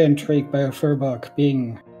very intrigued by a Furbok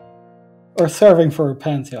being... or serving for a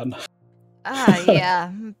pantheon.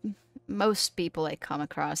 Yeah. Most people I come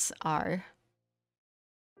across are.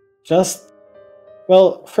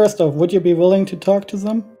 Well, first off, would you be willing to talk to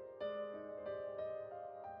them?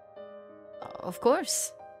 Of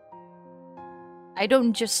course. I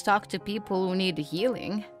don't just talk to people who need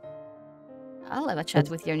healing. I'll have a chat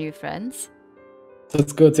with your new friends.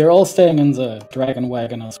 That's good. They're all staying in the dragon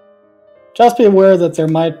wagon as well. Just be aware that there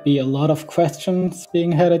might be a lot of questions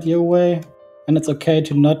being headed your way, and it's okay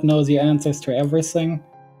to not know the answers to everything.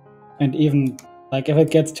 And even, like, if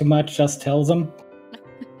it gets too much, just tell them.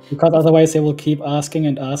 Because otherwise they will keep asking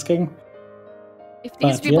and asking. If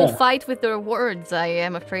these people fight with their words, I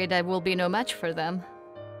am afraid I will be no match for them.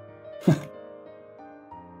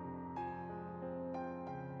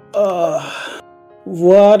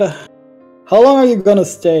 What? How long are you gonna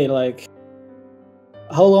stay? Like,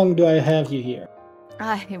 how long do I have you here?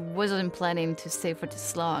 I wasn't planning to stay for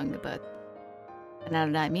this long, but now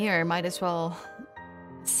that I'm here, I might as well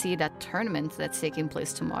see that tournament that's taking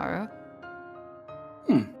place tomorrow.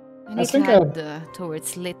 I need to head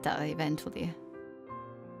towards Lita eventually.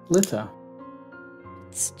 Lita?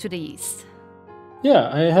 It's to the east. Yeah,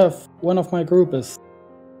 I have one of my group is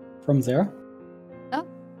from there. Oh,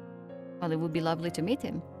 well, it would be lovely to meet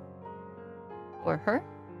him. Or her?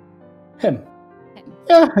 Him.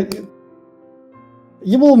 Yeah,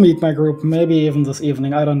 you will meet my group, maybe even this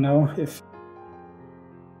evening, I don't know. If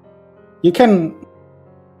you can...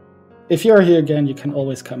 If you're here again, you can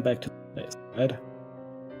always come back to the place, right?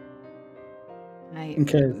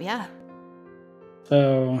 Okay. Yeah.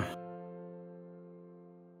 So...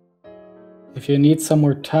 If you need some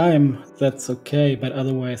more time, that's okay, but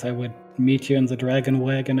otherwise I would meet you in the dragon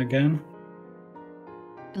wagon again.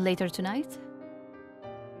 Later tonight?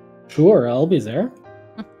 Sure, I'll be there.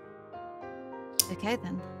 Okay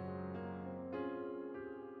then.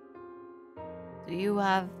 Do you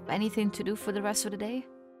have anything to do for the rest of the day?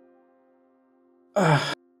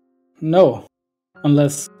 No.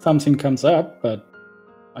 Unless something comes up, but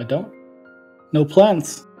I don't. No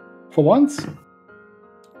plans. For once.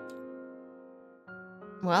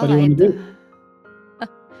 Well, what do you want to do?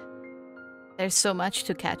 There's so much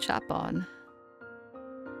to catch up on.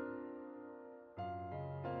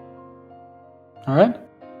 All right,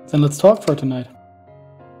 then let's talk for tonight.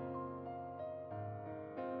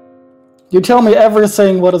 You tell me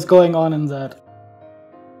everything what is going on in that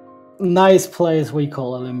nice place we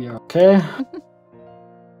call Olympia, okay?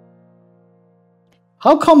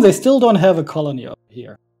 How come they still don't have a colony up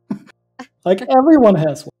here? Like everyone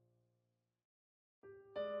has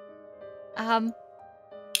one.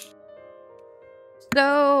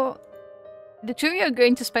 So the two of you are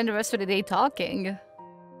going to spend the rest of the day talking.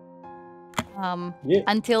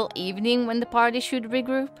 Until evening when the party should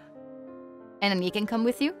regroup. And then he can come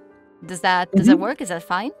with you. Does that work? Is that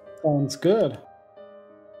fine? Sounds good.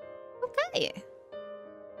 Okay.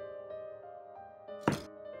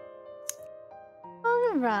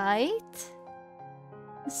 All right.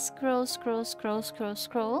 Scroll.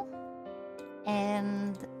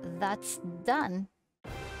 And that's done.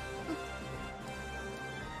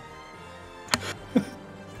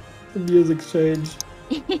 The music changed.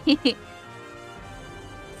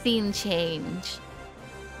 Scene change.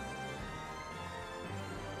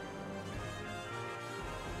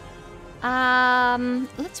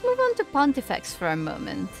 Let's move on to Pontifex for a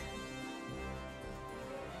moment.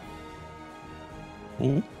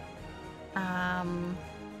 Oh.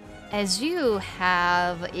 As you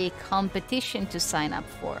have a competition to sign up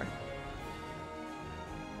for.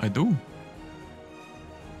 I do.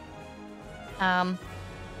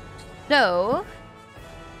 So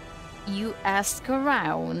you ask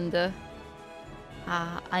around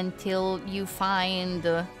until you find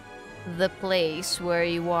the place where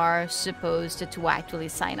you are supposed to actually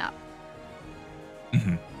sign up.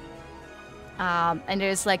 Mm-hmm. And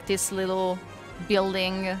there's like this little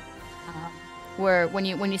building where when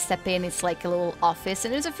you step in, it's like a little office,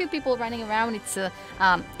 and there's a few people running around. It's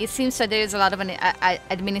it seems that there's a lot of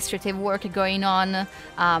administrative work going on.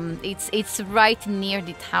 It's right near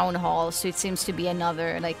the town hall, so it seems to be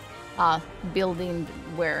another like building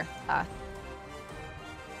where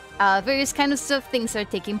various kinds of things are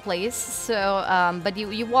taking place. So, but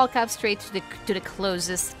you walk up straight to the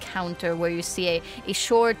closest counter where you see a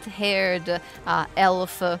short-haired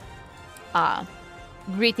elf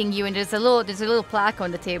greeting you, and there's a little plaque on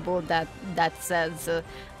the table that says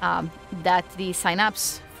that the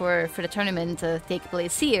sign-ups for the tournament take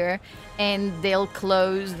place here, and they'll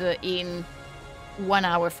close in 1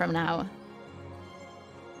 hour from now.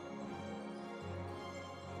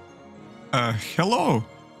 Hello.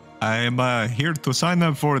 I'm here to sign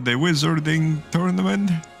up for the wizarding tournament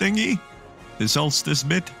thingy. The solstice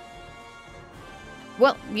bit.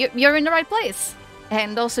 Well, you're in the right place,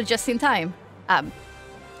 and also just in time.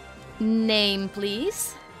 Name,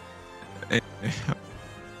 please.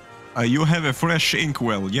 You have a fresh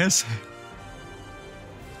inkwell, yes?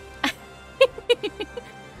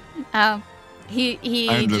 He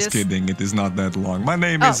I'm just kidding. It is not that long. My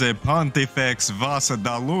name is Pontifex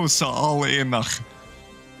Vasadalusa Al-Inach.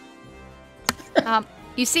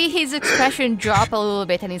 You see his expression drop a little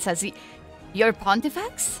bit, and he says, "You're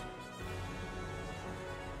Pontifex?"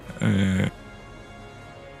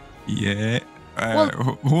 Yeah.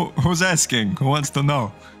 Who's asking? Who wants to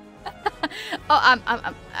know?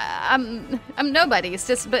 I'm nobody. It's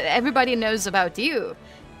just, but everybody knows about you.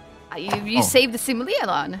 You saved the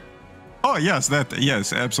Simlielon. Oh yes,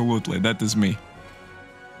 yes, absolutely, that is me.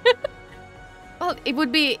 Well, it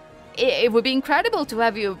would be incredible to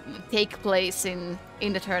have you take place in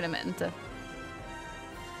the tournament.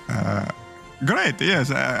 Great,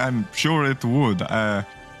 yes, I'm sure it would.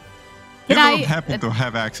 You don't happen to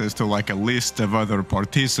have access to like a list of other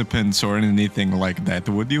participants or anything like that,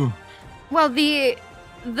 would you? Well, the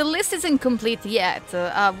list isn't complete yet.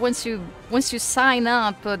 Once you sign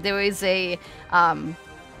up, there is a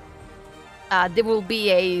there will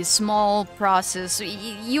be a small process.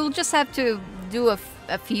 You'll just have to do a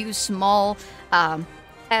few small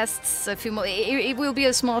tests. A few more. It will be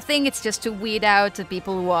a small thing. It's just to weed out the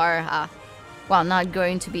people who are, not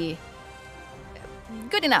going to be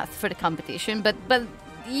good enough for the competition. But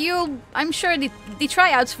I'm sure the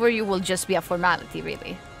tryouts for you will just be a formality,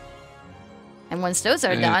 really. And once those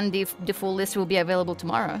are done, the full list will be available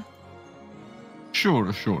tomorrow.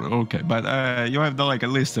 Sure, okay. But you have a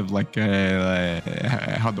list of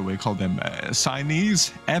how do we call them?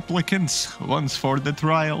 Signees, applicants, ones for the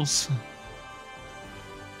trials.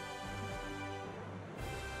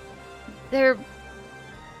 They're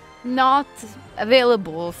not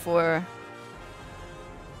available for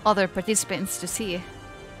other participants to see.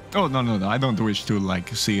 Oh no! I don't wish to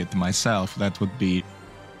see it myself. That would be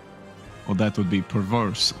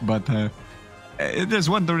perverse. But just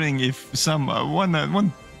wondering if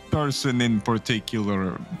one person in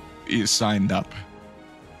particular is signed up.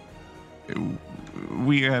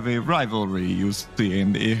 we have a rivalry, you see,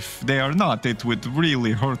 and if they are not, it would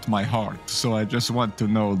really hurt my heart. So I just want to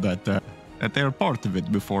know that that they're part of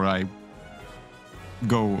it before I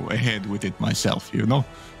go ahead with it myself, you know?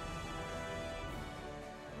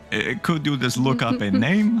 Could you just look up a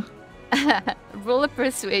name? Roll a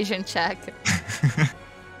persuasion check.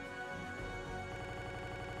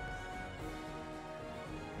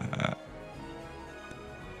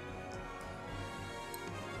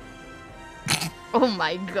 Oh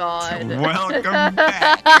my god. Welcome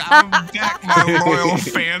back. I'm back, my loyal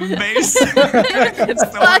fan base. So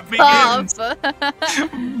it begins.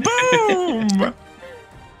 Boom!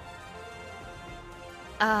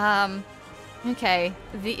 Okay.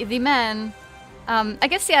 The man, I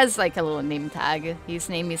guess he has like a little name tag. His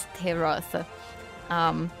name is Terrorize.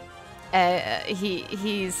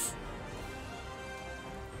 He's...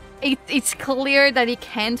 It's clear that he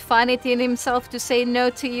can't find it in himself to say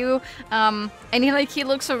no to you, and he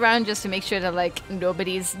looks around just to make sure that like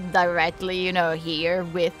nobody's directly here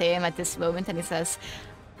with him at this moment, and he says,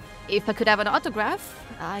 "If I could have an autograph,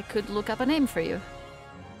 I could look up a name for you."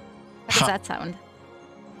 How does that sound?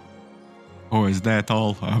 Oh, is that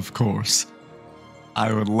all? Of course.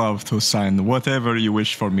 I would love to sign whatever you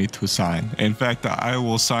wish for me to sign. In fact, I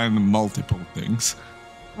will sign multiple things.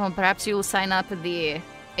 Well, perhaps you'll sign up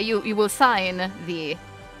You will sign the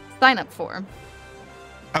sign-up form.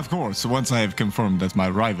 Of course, once I have confirmed that my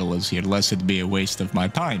rival is here, lest it be a waste of my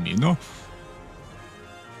time, you know?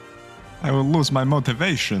 I will lose my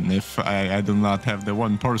motivation if I do not have the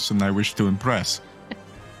one person I wish to impress.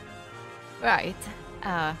 Right.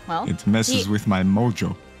 Well... It messes with my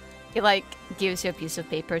mojo. He, gives you a piece of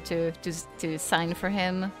paper to sign for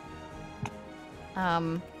him.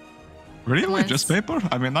 Really? Just paper?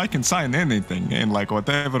 I mean, I can sign anything in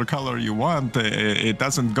whatever color you want. It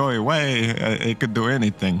doesn't go away. It could do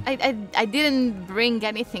anything. I didn't bring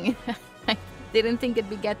anything. I didn't think I'd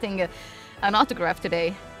be getting an autograph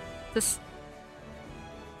today. Just...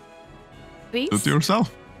 Please? Do it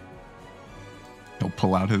yourself. He'll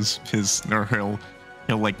pull out he'll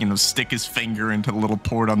stick his finger into the little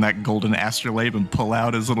port on that golden astrolabe and pull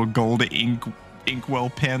out his little gold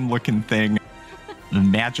inkwell pen looking thing.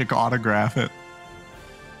 Magic autograph it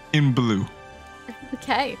in blue.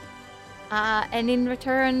 Okay. And in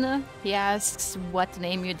return, he asks what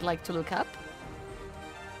name you'd like to look up.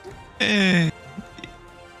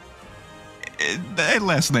 That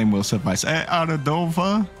last name will suffice.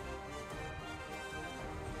 Aradova.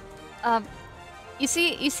 You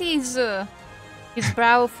see his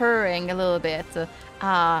brow furrowing a little bit,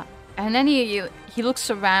 and then he looks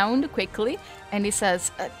around quickly and he says.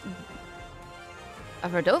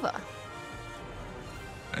 Aradova?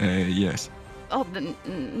 Yes. Oh,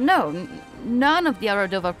 no. None of the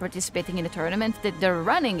Aradova are participating in the tournament. They're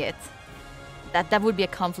running it. That would be a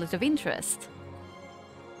conflict of interest.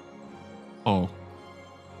 Oh.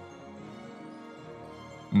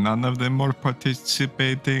 None of them are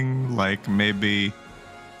participating? Maybe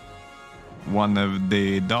one of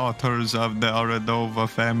the daughters of the Aradova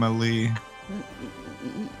family?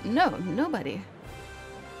 No, nobody.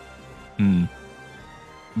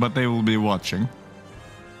 But they will be watching.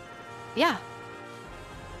 Yeah.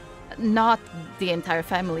 Not the entire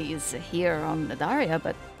family is here on Ledaria,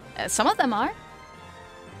 but some of them are.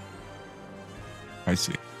 I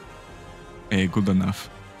see. Good enough.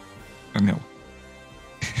 And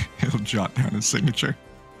he'll jot down his signature.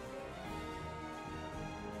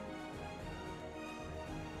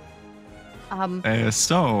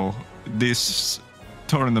 So, this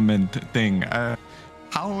tournament thing,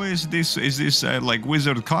 how is this? Is this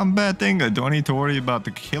wizard combat thing? Do I need to worry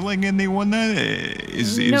about killing anyone?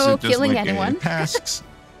 Is it just killing anyone. Tasks?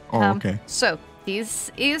 Oh, okay. So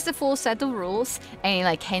this is the full set of rules, and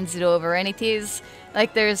he hands it over, and it is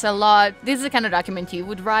there's a lot. This is the kind of document you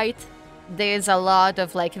would write. There's a lot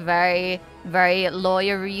of very, very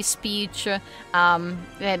lawyery speech, and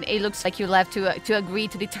it looks like you'll have to agree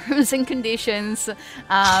to the terms and conditions.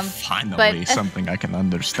 Finally, something I can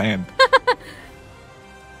understand.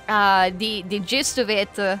 The gist of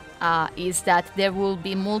it is that there will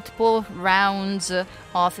be multiple rounds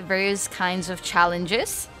of various kinds of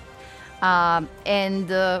challenges, and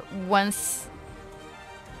once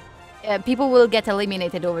people will get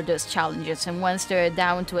eliminated over those challenges, and once they're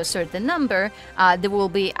down to a certain number, there will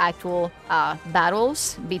be actual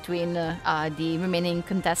battles between the remaining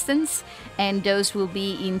contestants, and those will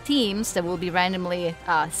be in teams that will be randomly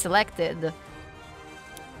selected.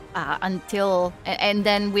 And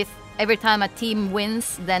then with every time a team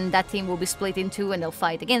wins, then that team will be split in two and they'll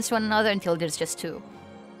fight against one another until there's just two.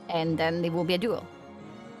 And then it will be a duel.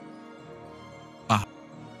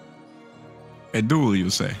 A duel, you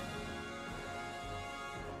say?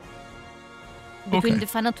 Between Okay. the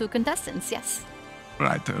final two contestants, yes.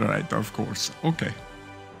 Right, of course. Okay.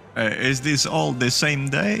 Is this all the same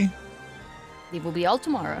day? It will be all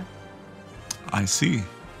tomorrow. I see.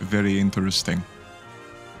 Very interesting.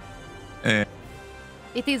 It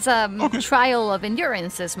is a Okay. trial of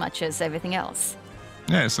endurance as much as everything else.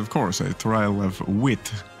 Yes, of course. A trial of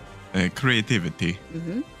wit, creativity.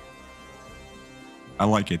 Hmm. I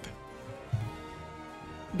like it.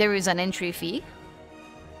 There is an entry fee.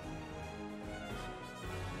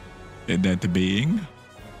 That being?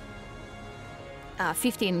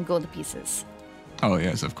 15 gold pieces. Oh,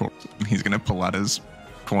 yes, of course. He's going to pull out his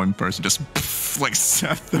coin purse and just like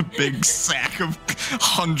set the big sack of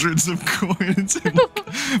hundreds of coins and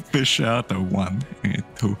fish out a 1, a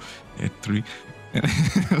 2, a 3. And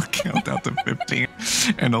he'll count out to 15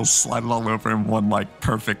 and he'll slide it all over in one like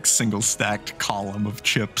perfect single stacked column of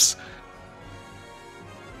chips.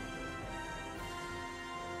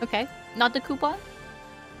 Okay. Not the coupon?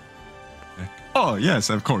 Oh, yes,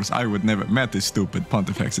 of course. I would never met this stupid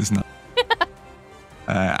Pontifex is not.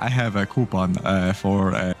 I have a coupon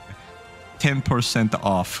for 10%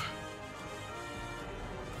 off.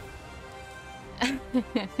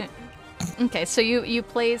 Okay, so you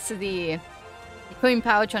place the coin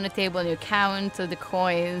pouch on the table and you count the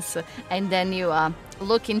coins, and then you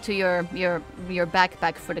look into your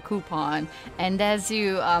backpack for the coupon, and as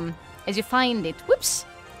you find it,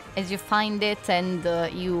 as you find it and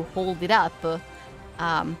you hold it up,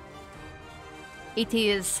 it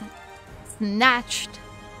is snatched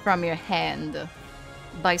from your hand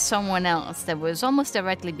by someone else that was almost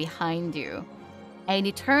directly behind you. And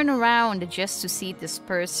you turn around just to see this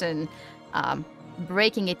person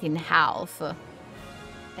breaking it in half.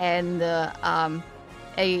 And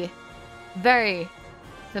a very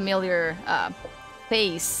familiar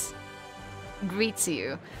face greets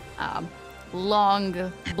you.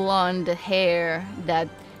 Long blonde hair that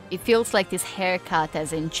it feels like this haircut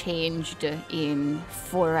hasn't changed in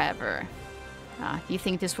forever. You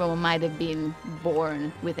think this woman might have been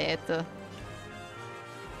born with it.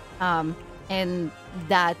 And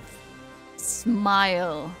that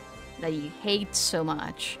smile that you hate so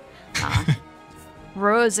much,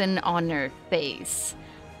 frozen on her face,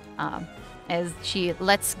 as she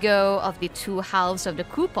lets go of the two halves of the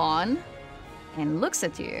coupon and looks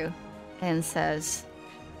at you and says,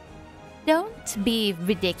 "Don't be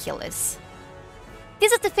ridiculous.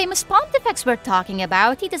 This is the famous Pontifex we're talking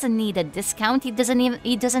about. He doesn't need a discount. He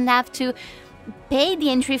doesn't have to pay the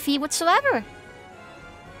entry fee whatsoever.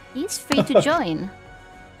 He's free to join."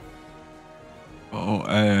 Oh,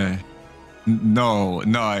 no,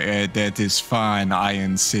 that is fine. I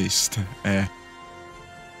insist.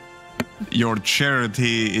 Your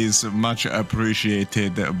charity is much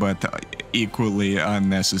appreciated, but equally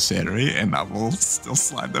unnecessary, and I will still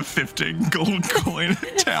slide the 15 gold coin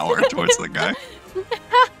tower towards the guy.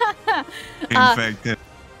 In fact,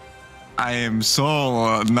 I am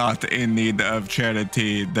so not in need of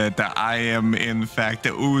charity that I am, in fact,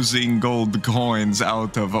 oozing gold coins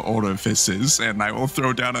out of orifices, and I will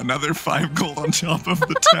throw down another 5 gold on top of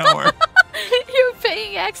the tower. You're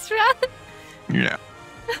paying extra? Yeah.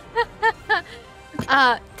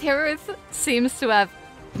 Terrorize seems to have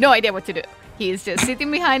no idea what to do. He's just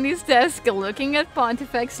sitting behind his desk, looking at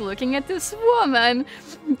Pontifex, looking at this woman,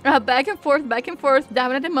 back and forth,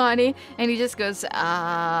 down at the money, and he just goes,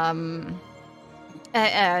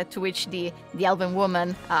 to which the elven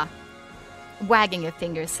woman, wagging her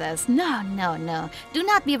finger, says, No, do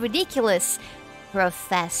not be ridiculous,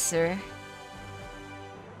 Professor.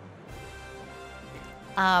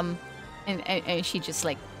 And she just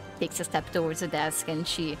like takes a step towards the desk and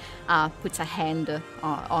she puts a hand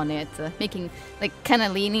on it, making like kind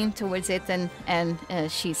of leaning towards it, and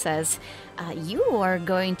she says, "You are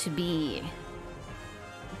going to be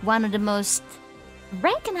one of the most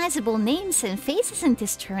recognizable names and faces in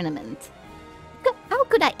this tournament. How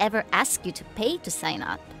could I ever ask you to pay to sign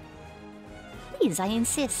up? Please, I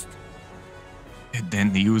insist." And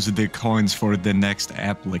then use the coins for the next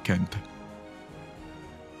applicant.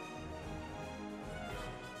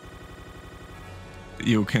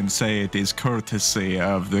 You can say it is courtesy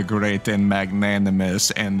of the great and magnanimous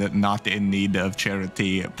and not in need of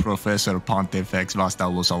charity, Professor Pontifex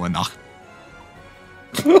Vastalusolenach.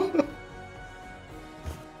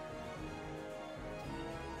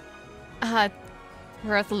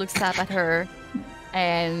 Roth looks up at her,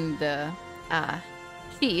 and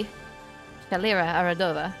she, Shalira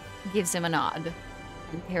Aradova, gives him a nod.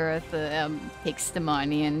 And Heroth takes the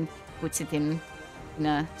money and puts it in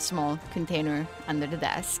a small container under the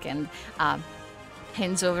desk, and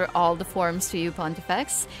hands over all the forms to you,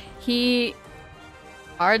 Pontifex. He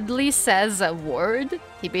hardly says a word.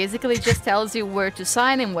 He basically just tells you where to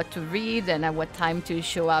sign and what to read and at what time to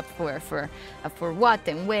show up for what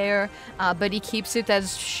and where. But he keeps it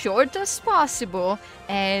as short as possible,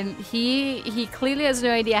 and he clearly has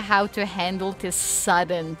no idea how to handle this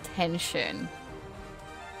sudden tension.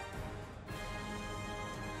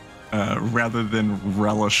 Rather than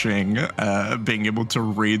relishing being able to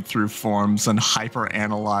read through forms and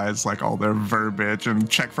hyper-analyze like all their verbiage and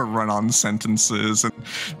check for run-on sentences and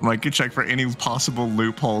like check for any possible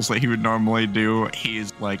loopholes that he would normally do,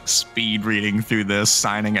 he's like speed reading through this,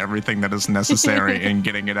 signing everything that is necessary and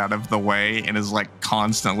getting it out of the way, and is like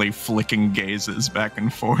constantly flicking gazes back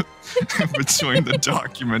and forth between the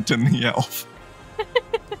document and the elf.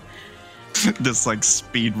 Just like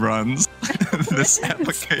speed runs this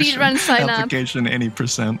application. Speed run sign application up. any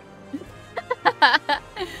 %.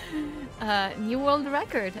 New world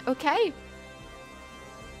record. Okay.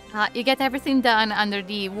 You get everything done under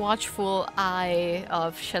the watchful eye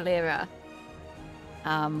of Shalera,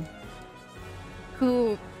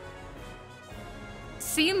 who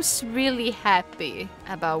seems really happy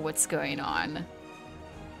about what's going on.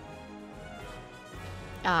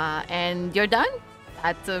 And you're done?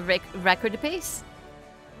 At the record pace.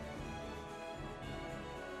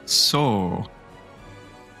 So,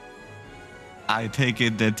 I take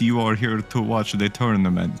it that you are here to watch the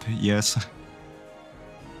tournament, yes?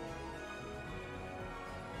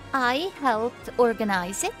 I helped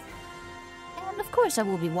organize it, and of course I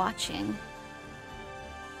will be watching.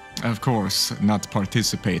 Of course, not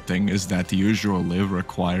participating is that usually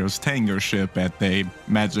requires tenureship at a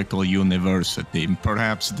magical university,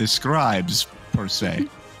 perhaps describes per se.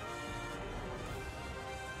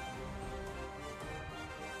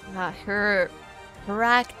 Her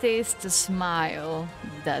practiced smile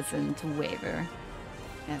doesn't waver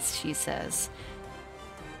as she says,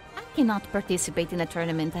 I cannot participate in a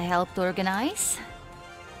tournament I helped organize.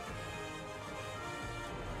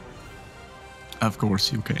 Of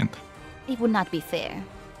course you can't. It would not be fair.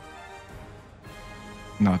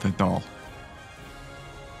 Not at all.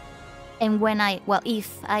 And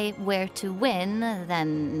if I were to win,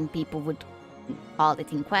 then people would call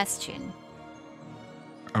it in question.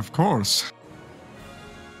 Of course.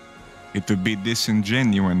 It would be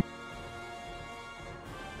disingenuous.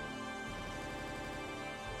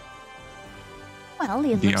 Well,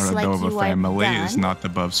 it The looks like Aradova you are family done. is not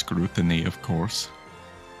above scrutiny, of course.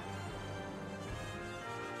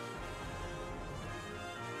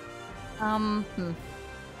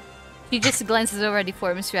 She just glances over the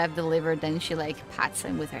forms you have delivered, and she like pats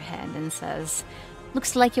them with her hand and says,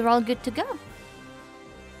 looks like you're all good to go.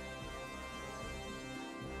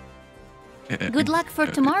 Good luck for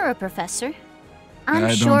tomorrow, Professor.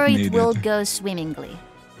 I'm sure it will go swimmingly.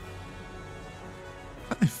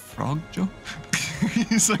 A frog joke?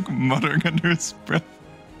 He's like muttering under his breath.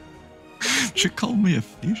 She called me a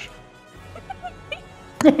fish?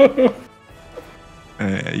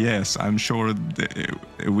 Yes, I'm sure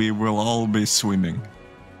we will all be swimming.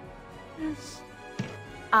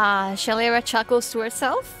 Shalera chuckles to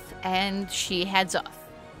herself, and she heads off.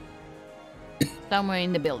 Somewhere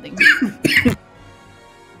in the building.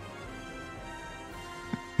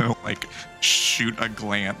 Like shoot a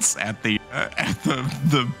glance at the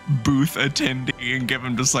booth attendee and give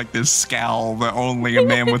him just like this scowl that only a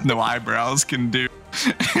man with no eyebrows can do,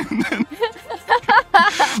 and then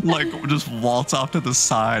like just waltz off to the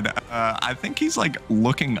side. I think he's like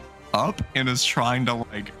looking up and is trying to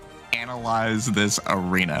like analyze this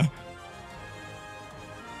arena.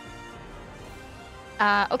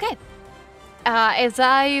 Okay. As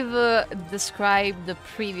I've described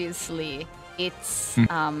previously, it's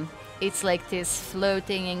like this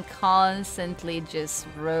floating and constantly just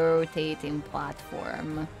rotating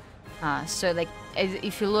platform. So like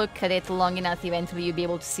if you look at it long enough, eventually you'll be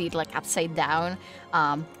able to see it like upside down,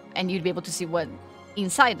 and you'd be able to see what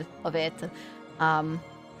inside of it.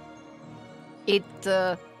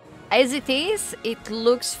 As it is, it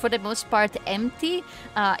looks for the most part empty,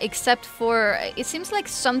 except for it seems like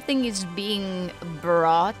something is being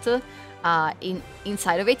brought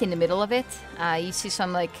inside of it, in the middle of it. You see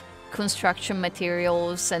some like construction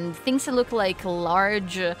materials and things that look like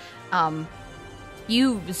large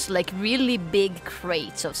cubes, like really big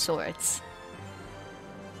crates of sorts.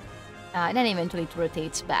 And then eventually it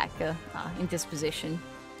rotates back in this position.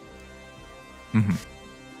 Mm-hmm.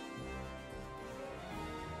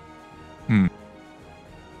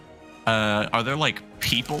 Are there like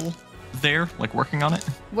people there, like working on it?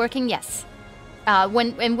 Working, yes.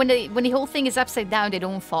 When the whole thing is upside down, they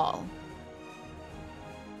don't fall.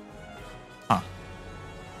 Huh.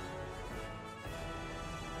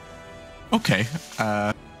 Okay.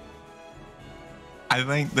 I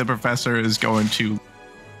think the professor is going to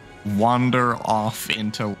wander off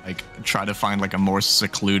into like try to find like a more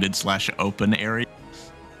secluded / open area,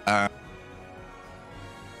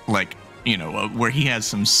 like where he has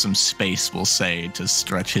some space, we'll say, to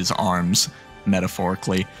stretch his arms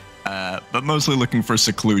metaphorically, but mostly looking for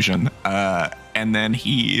seclusion. And then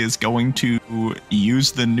he is going to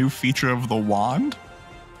use the new feature of the wand.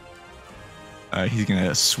 He's going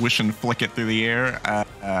to swish and flick it through the air,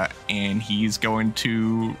 and he's going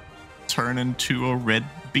to turn into a red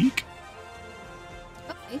beak.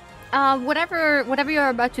 Okay. Whatever you're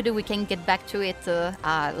about to do, we can get back to it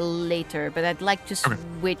later, but I'd like to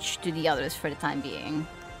switch to the others for the time being.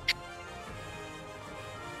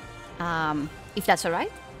 If that's all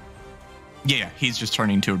right? Yeah, he's just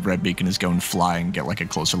turning into a red beak and is going fly and get like a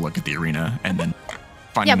closer look at the arena, and then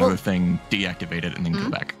find another thing, deactivate it, and then go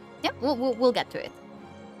back. Yep, we'll get to it.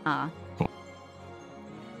 Cool.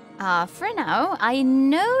 For now, I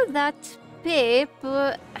know that Pip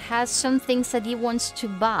has some things that he wants to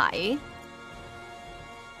buy.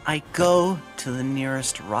 I go to the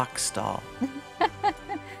nearest rock stall.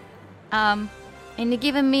 And you're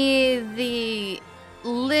giving me the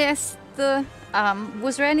list.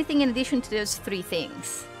 Was there anything in addition to those 3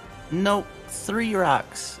 things? Nope, 3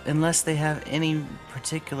 rocks, unless they have any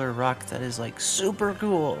particular rock that is like super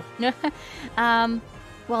cool.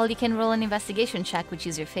 Well, you can roll an investigation check, which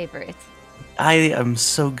is your favorite. I am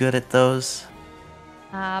so good at those.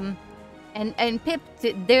 And Pip,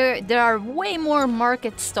 there are way more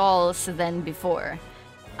market stalls than before.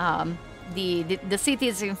 The city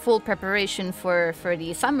is in full preparation for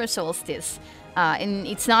the summer solstice. And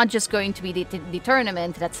it's not just going to be the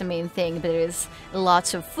tournament, that's the main thing, but there's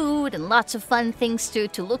lots of food and lots of fun things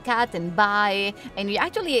to look at and buy. And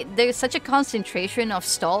there's such a concentration of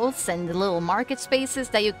stalls and little market spaces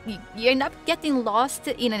that you end up getting lost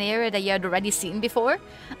in an area that you had already seen before.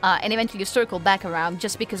 And eventually you circle back around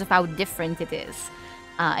just because of how different it is.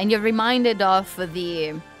 And you're reminded of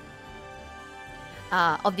the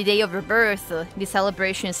Day of Rebirth, the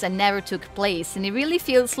celebrations that never took place, and it really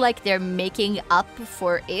feels like they're making up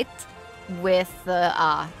for it with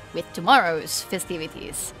tomorrow's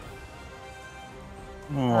festivities.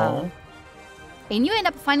 And you end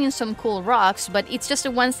up finding some cool rocks, but it's just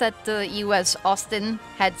the ones that you as Austin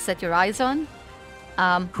had set your eyes on.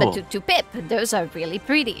 Cool. But to Pip, those are really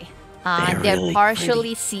pretty. They're really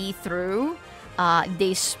partially see-through.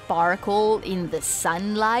 They sparkle in the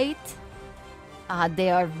sunlight. They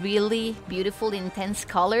are really beautiful, intense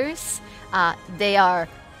colors. They are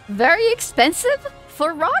very expensive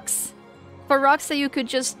for rocks that you could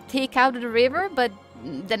just take out of the river. But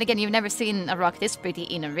then again, you've never seen a rock this pretty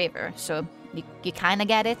in a river, so you kind of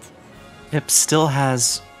get it. Pip still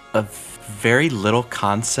has a very little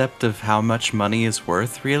concept of how much money is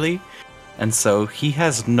worth, really. And so he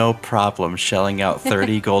has no problem shelling out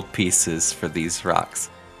 30 gold pieces for these rocks.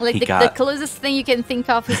 Like the closest thing you can think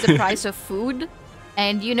of is the price of food.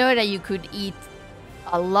 And you know that you could eat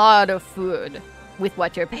a lot of food with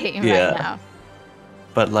what you're paying right now.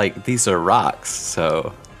 But, like, these are rocks,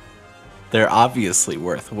 so they're obviously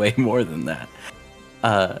worth way more than that.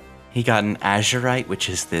 He got an azurite, which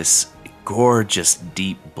is this gorgeous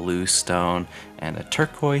deep blue stone, and a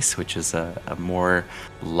turquoise, which is a more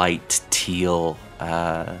light teal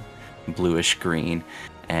bluish green,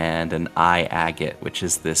 and an eye agate, which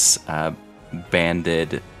is this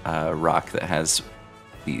banded rock that has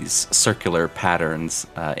these circular patterns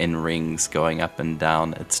in rings going up and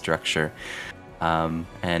down its structure.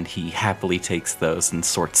 And he happily takes those and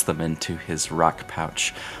sorts them into his rock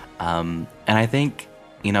pouch. And I think,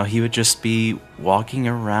 he would just be walking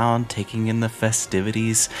around, taking in the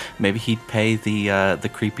festivities. Maybe he'd pay the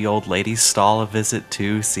creepy old lady's stall a visit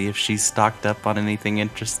too, see if she's stocked up on anything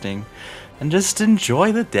interesting, and just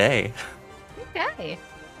enjoy the day. Okay.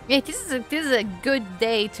 Yeah, this is a good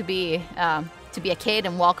day to be a kid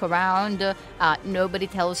and walk around. Nobody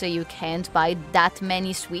tells you can't buy that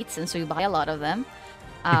many sweets, and so you buy a lot of them.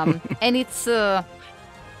 And it's there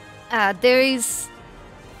is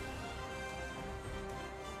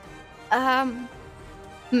no,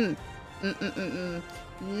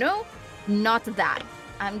 not that.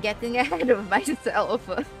 I'm getting ahead of myself.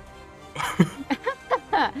 What?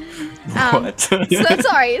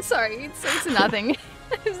 sorry. It's nothing.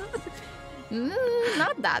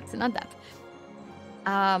 Not that.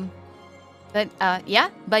 But yeah,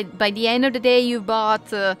 by the end of the day, you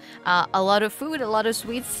bought a lot of food, a lot of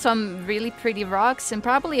sweets, some really pretty rocks, and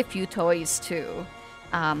probably a few toys too.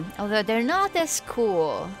 Although they're not as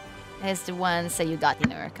cool as the ones that you got in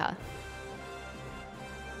Urka.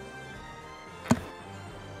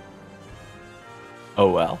 Oh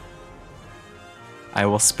well. I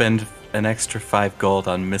will spend an extra 5 gold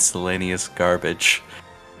on miscellaneous garbage.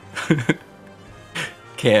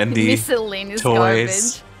 Candy, Miscellaneous toys,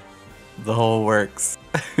 garbage. the whole works.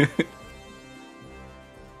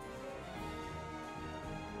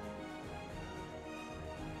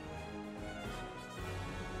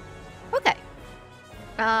 Okay.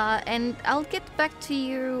 And I'll get back to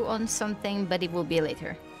you on something, but it will be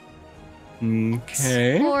later.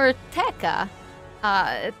 Okay. For Tekka,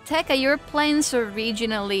 Tekka, your plans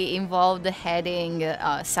originally involved heading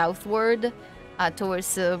southward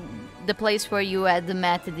towards the place where you had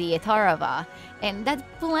met the Etarava, and that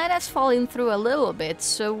plan has fallen through a little bit.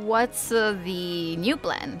 So what's the new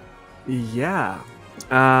plan? Yeah.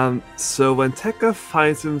 So when Tekka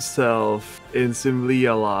finds himself in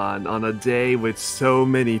Simlialan on a day with so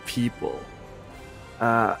many people,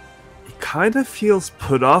 he kind of feels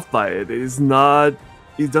put off by it.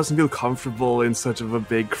 He doesn't feel comfortable in such of a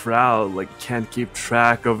big crowd, like can't keep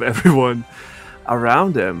track of everyone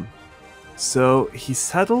around him. So he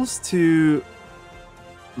settles to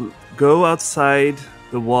go outside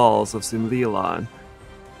the walls of Simlialan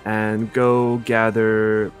and go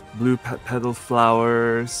gather blue petal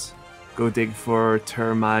flowers, go dig for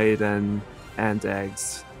termite and ant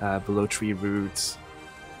eggs below tree roots.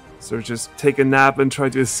 So just take a nap and try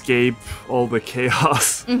to escape all the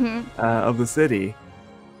chaos of the city.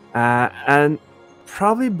 And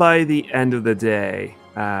probably by the end of the day,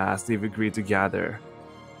 as they've agreed to gather,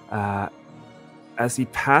 as he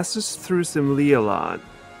passes through Simlialan,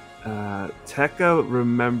 Tekka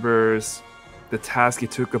remembers the task he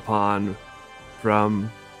took upon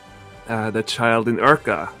from the child in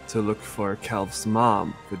Urka to look for Kelv's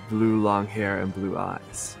mom with blue long hair and blue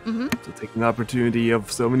eyes. So taking the opportunity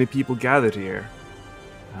of so many people gathered here,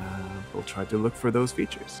 we'll try to look for those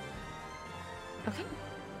features. Okay.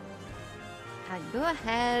 Go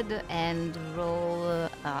ahead and roll,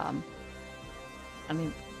 an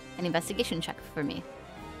investigation check for me.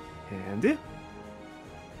 Handy.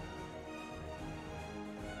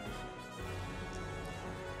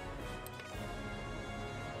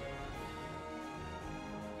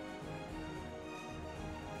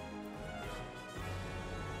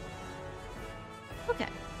 Okay.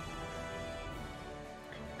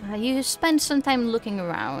 You spent some time looking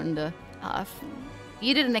around.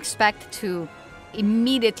 You didn't expect to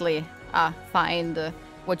immediately find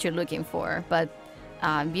what you're looking for, but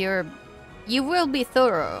you will be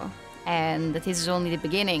thorough, and this is only the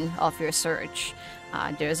beginning of your search.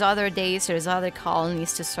 There's other days, there's other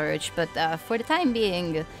colonies to search, but for the time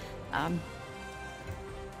being,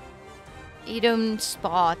 you don't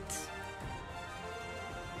spot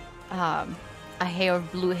a hair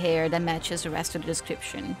of blue hair that matches the rest of the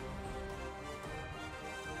description.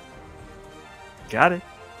 Got it.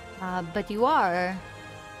 But you are,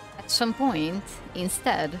 at some point,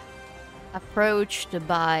 instead, approached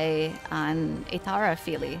by an Itara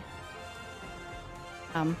Fili.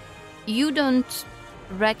 You don't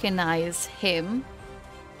recognize him,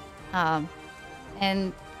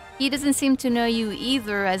 and he doesn't seem to know you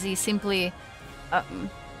either, as he simply...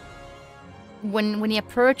 When he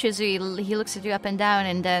approaches you, he looks at you up and down,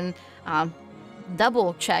 and then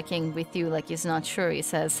double-checking with you like he's not sure, he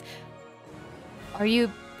says, "Are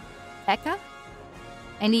you Tekka?"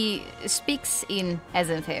 And he speaks in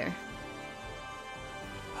Ezenfair.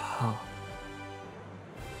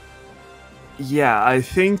 Yeah, I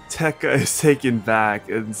think Tekka is taken back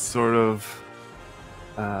and sort of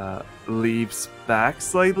leaps back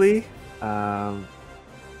slightly.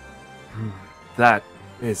 That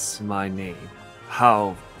is my name.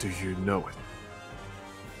 How do you know it?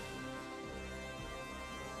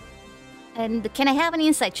 And can I have an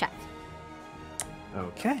insight check?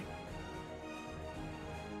 Okay.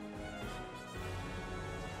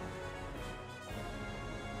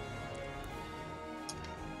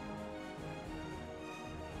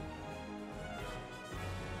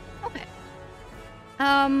 Okay.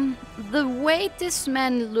 The way this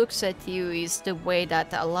man looks at you is the way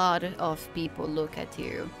that a lot of people look at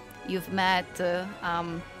you. You've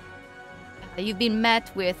been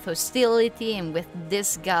met with hostility and with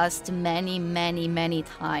disgust many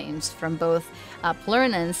times from both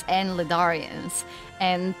Plurnans and Ledarians.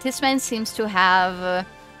 And this man seems to have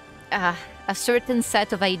a certain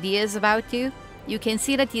set of ideas about you. You can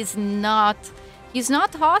see that he's not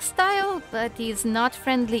hostile, but he's not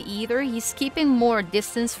friendly either. He's keeping more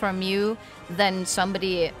distance from you than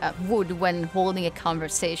somebody would when holding a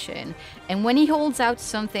conversation. And when he holds out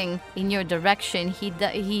something in your direction,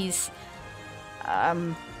 he's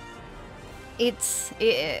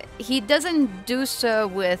he doesn't do so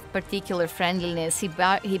with particular friendliness. He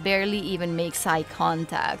barely even makes eye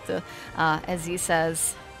contact as he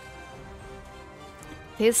says,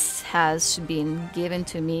 "This has been given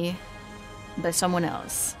to me by someone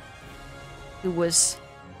else, who was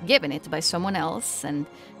given it by someone else, and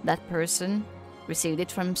that person received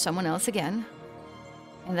it from someone else again,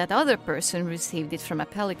 and that other person received it from a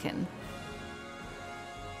pelican."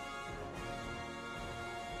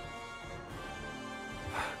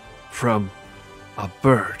 From a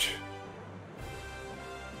bird.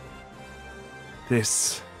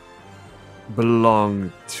 This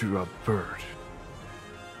belonged to a bird.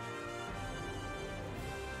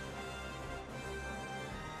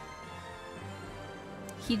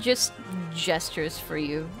 He just gestures for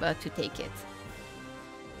you to take it.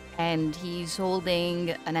 And he's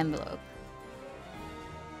holding an envelope.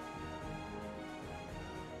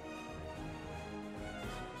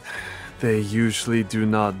 They usually do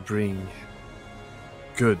not bring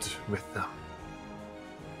good with them.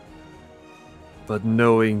 But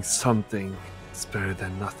knowing something is better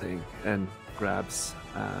than nothing, and grabs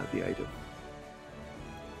the item.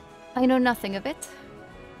 I know nothing of it.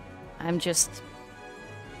 I'm just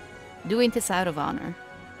doing this out of honor.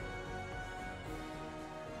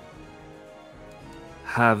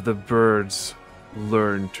 Have the birds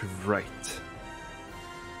learn to write.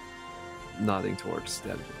 Nodding towards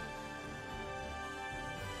the envelope.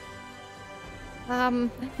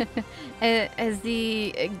 As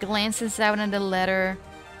he glances out on the letter,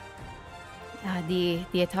 the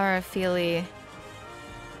Atara Philly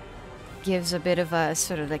gives a bit of a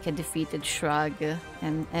sort of like a defeated shrug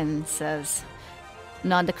and says,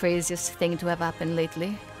 "Not the craziest thing to have happened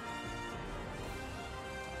lately."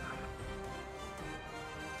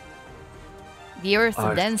 The earth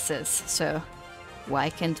dances, so why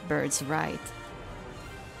can't birds write?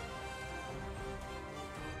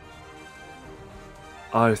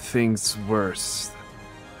 Are things worse?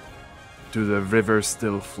 Do the rivers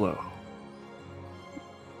still flow?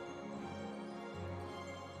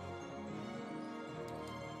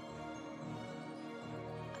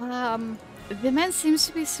 The man seems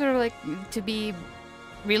to be sort of like to be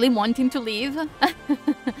really wanting to leave,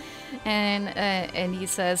 and he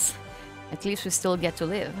says, "At least we still get to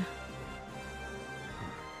live."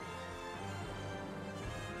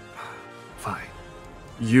 Fine.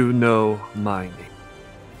 You know my name.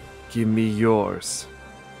 Give me yours,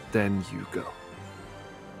 then you go.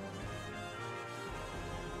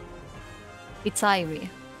 It's Irie.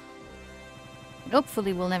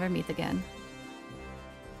 Hopefully we'll never meet again.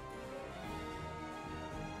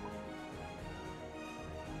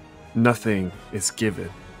 Nothing is given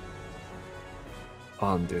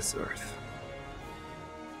on this earth.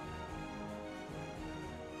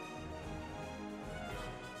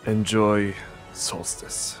 Enjoy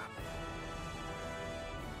solstice.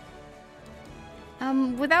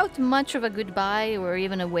 Without much of a goodbye or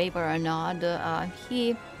even a wave or a nod,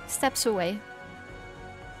 he steps away.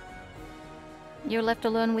 You're left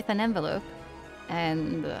alone with an envelope,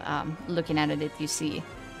 and looking at it, you see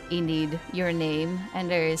indeed your name, and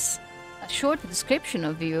there is a short description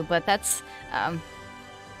of you, but that's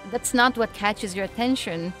not what catches your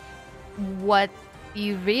attention. What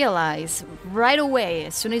you realize right away,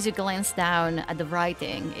 as soon as you glance down at the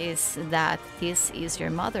writing, is that this is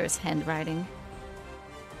your mother's handwriting.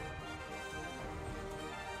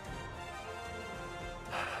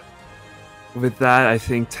 With that, I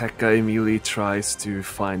think Tekka immediately tries to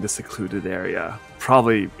find a secluded area.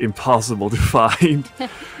 Probably impossible to find.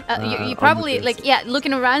 You probably,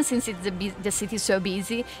 looking around, since the city's so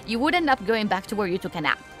busy, you would end up going back to where you took a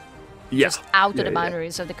nap. Yeah. Just out of the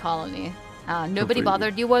boundaries of the colony. Nobody Completely.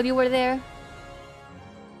 bothered you while you were there.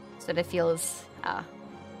 So that feels,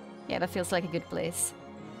 that feels like a good place.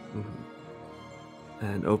 Mm-hmm.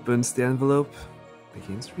 And opens the envelope,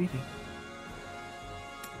 begins reading.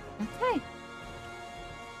 Okay.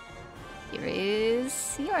 Here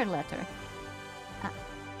is your letter.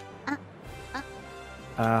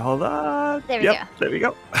 Hold on. There we go. There we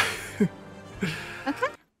go. Okay.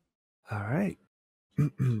 All right.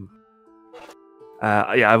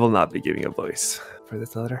 I will not be giving a voice for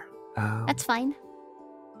this letter. That's fine.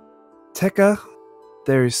 Tekka,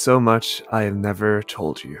 there is so much I have never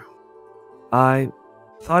told you. I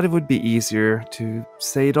thought it would be easier to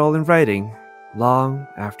say it all in writing long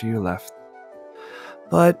after you left.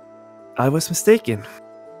 But I was mistaken.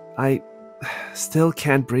 I still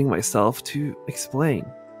can't bring myself to explain.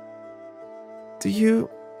 Do you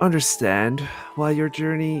understand why your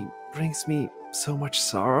journey brings me so much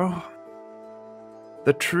sorrow?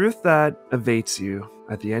 The truth that awaits you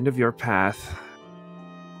at the end of your path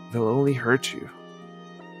will only hurt you.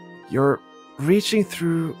 You're reaching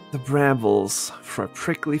through the brambles for a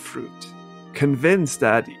prickly fruit, convinced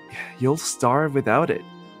that you'll starve without it,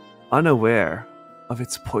 unaware of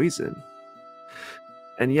its poison.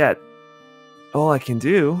 And yet, all I can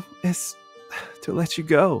do is to let you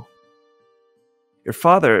go. Your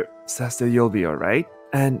father says that you'll be alright,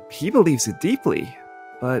 and he believes it deeply,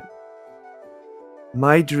 but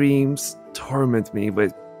my dreams torment me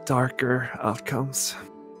with darker outcomes.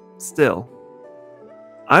 Still,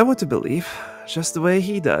 I want to believe just the way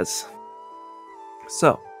he does.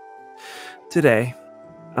 So, today,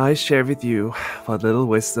 I share with you what little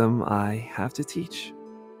wisdom I have to teach.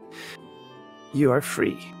 You are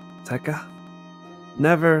free, Tekka.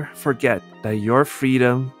 Never forget that your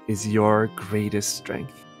freedom is your greatest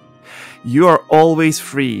strength. You are always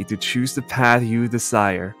free to choose the path you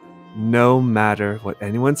desire, no matter what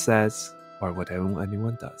anyone says or what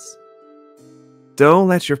anyone does. Don't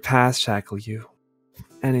let your past shackle you,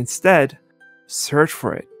 and instead, search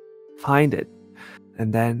for it, find it,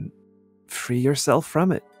 and then free yourself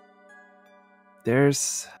from it.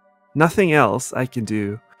 There's nothing else I can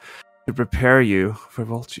do to prepare you for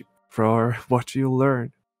what you'll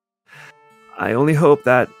learn. I only hope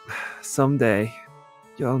that someday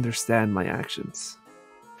you'll understand my actions.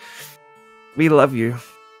 We love you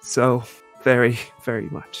so very, very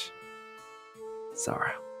much.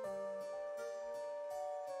 Sarah.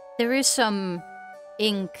 There is some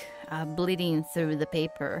ink bleeding through the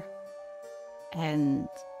paper, and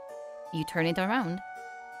you turn it around.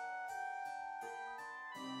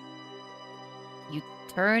 You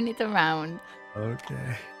turn it around.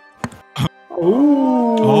 Okay.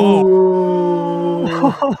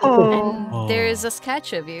 And there is a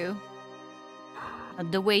sketch of you.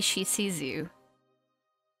 The way she sees you.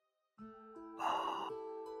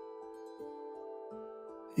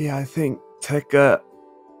 Yeah, I think Tekka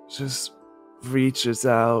just reaches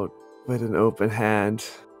out with an open hand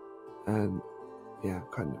and,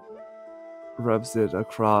 kind of rubs it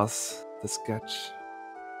across the sketch.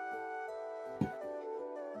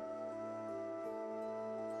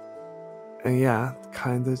 And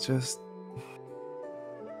kind of just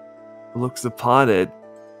looks upon it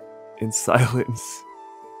in silence.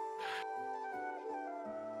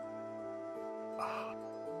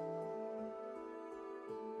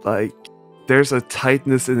 Like, there's a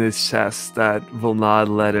tightness in his chest that will not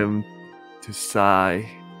let him to sigh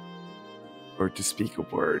or to speak a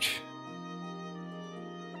word.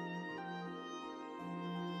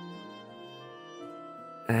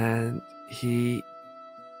 And he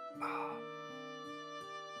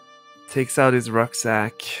takes out his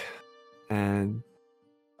rucksack and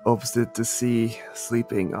opens it to see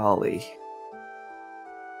sleeping Ollie.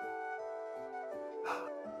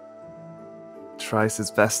 Tries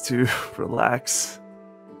his best to relax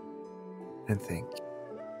and think.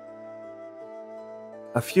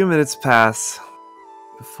 A few minutes pass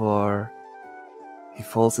before he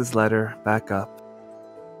folds his letter back up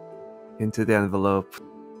into the envelope,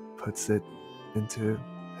 puts it into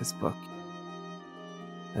his book,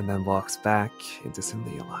 and then walks back into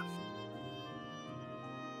Simleolan.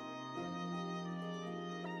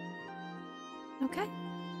 Okay.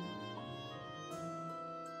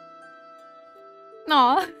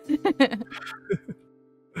 Aw.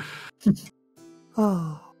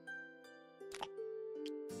 Oh.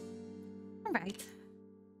 All right.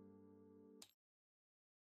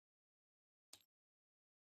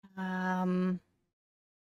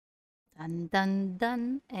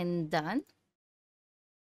 Done, and done.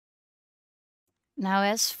 Now,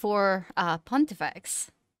 as for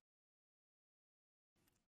Pontifex,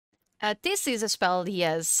 this is a spell he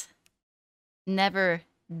has never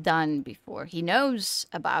done before. He knows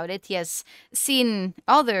about it. He has seen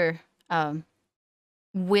other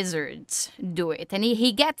wizards do it, and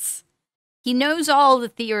he knows all the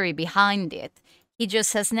theory behind it. He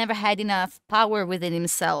just has never had enough power within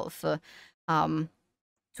himself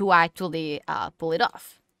to actually pull it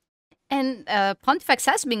off. And Pontifex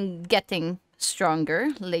has been getting stronger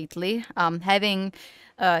lately, having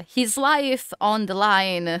his life on the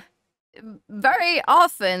line very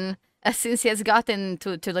often. Since he has gotten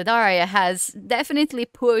to Ledaria, has definitely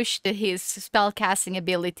pushed his spellcasting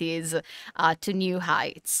abilities to new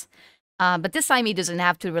heights. But this time he doesn't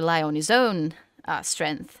have to rely on his own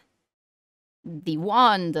strength. The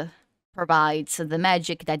wand provides the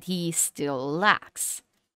magic that he still lacks.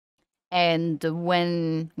 And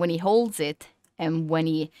when he holds it, and when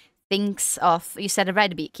he thinks of, you said a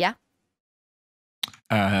red beak, yeah?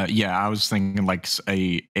 I was thinking like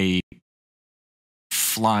a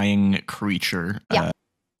flying creature. Yeah.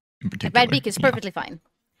 In particular. Red beak is perfectly fine.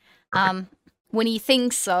 when he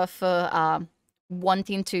thinks of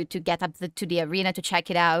wanting to get up to the arena to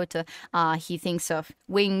check it out, he thinks of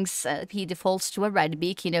wings. He defaults to a red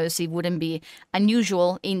beak. He knows it wouldn't be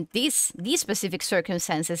unusual in these specific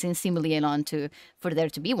circumstances in Simulation for there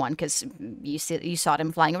to be one, because you saw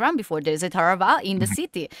them flying around before. There's a Tarava in the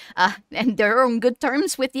city, and they're on good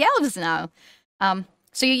terms with the elves now.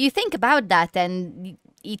 So you think about that, and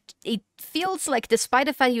it feels like, despite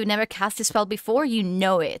the fact you never cast a spell before, you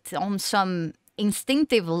know it on some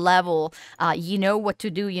instinctive level. You know what to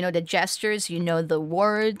do, you know the gestures, you know the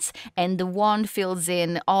words, and the wand fills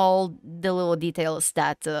in all the little details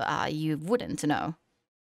that you wouldn't know.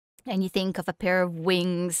 And you think of a pair of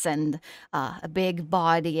wings and a big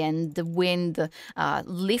body and the wind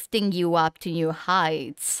lifting you up to new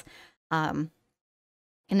heights.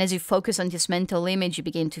 And as you focus on this mental image, you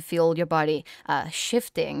begin to feel your body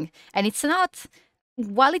shifting. And it's not,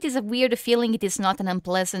 while it is a weird feeling, it is not an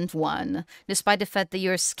unpleasant one. Despite the fact that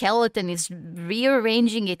your skeleton is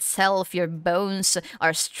rearranging itself, your bones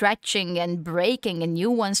are stretching and breaking, and new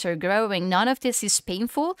ones are growing, none of this is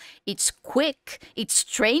painful. It's quick, it's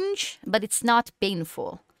strange, but it's not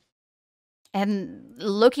painful. And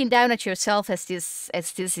looking down at yourself as this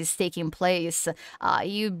is taking place,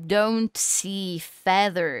 you don't see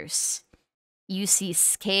feathers. You see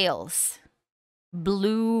scales,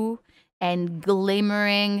 blue and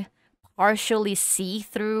glimmering, partially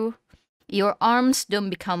see-through. Your arms don't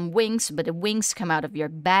become wings, but the wings come out of your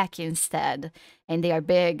back instead, and they are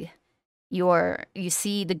big. You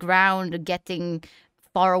see the ground getting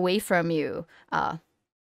far away from you.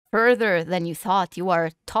 Further than you thought. You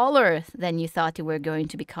are taller than you thought you were going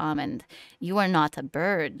to become, and you are not a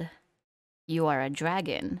bird. You are a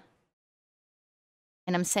dragon.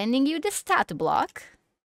 And I'm sending you the stat block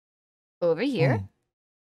over here.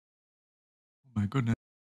 Oh my goodness.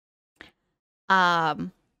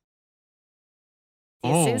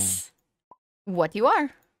 This is what you are.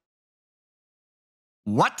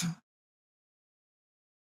 What?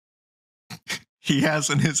 He has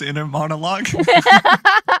in his inner monologue.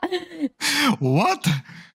 What?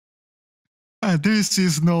 This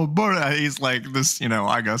is no bird. He's like this,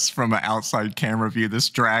 I guess from an outside camera view, this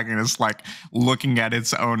dragon is like looking at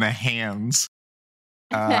its own hands.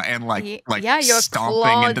 And your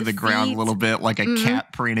stomping into the clawed ground feet. a little bit like a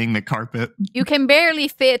cat preening the carpet. You can barely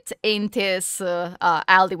fit in this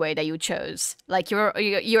alleyway that you chose. Like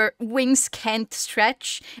your wings can't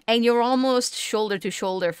stretch, and you're almost shoulder to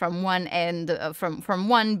shoulder from one end, from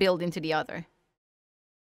one building to the other.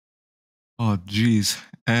 Oh, geez.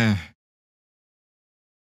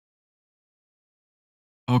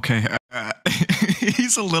 Okay.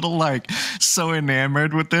 He's a little so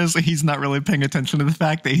enamored with this. He's not really paying attention to the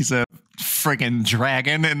fact that he's a friggin'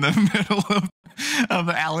 dragon in the middle of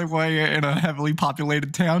the alleyway in a heavily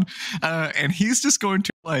populated town. And he's just going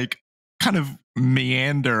to kind of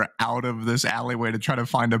meander out of this alleyway to try to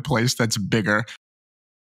find a place that's bigger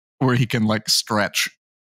where he can stretch.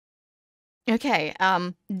 Okay.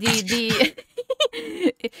 The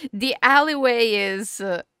the alleyway is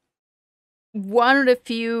one of the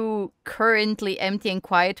few currently empty and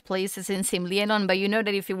quiet places in Simleanon, but you know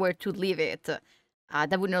that if you were to leave it,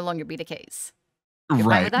 that would no longer be the case. You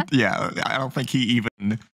fine with that? Yeah, I don't think he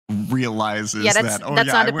even realizes that.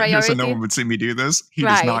 That's not a priority. So no one would see me do this. He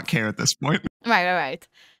does not care at this point. Right.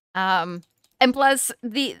 And plus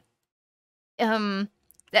as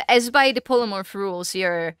by the polymorph rules,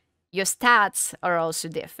 your stats are also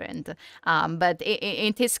different. But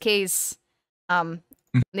in this case,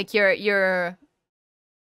 like your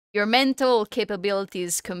mental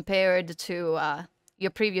capabilities compared to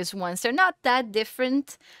your previous ones, they're not that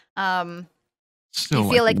different. Still,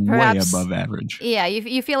 you feel like perhaps, way above average. Yeah,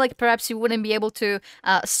 you feel like perhaps you wouldn't be able to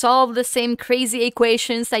solve the same crazy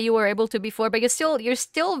equations that you were able to before, but you're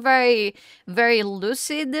still very, very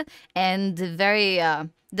lucid and very.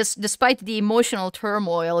 Despite the emotional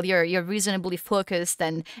turmoil, you're reasonably focused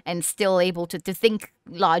and still able to think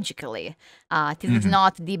logically. This is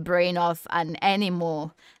not the brain of an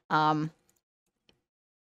animal.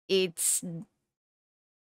 It's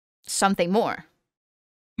something more.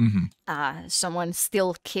 Someone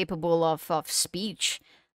still capable of speech.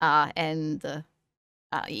 In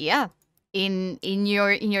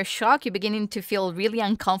your shock, you're beginning to feel really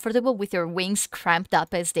uncomfortable with your wings cramped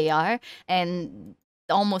up as they are, and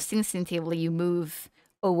almost instinctively you move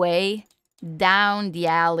away down the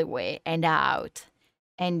alleyway and out,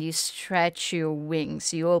 and you stretch your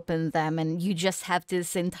wings, you open them, and you just have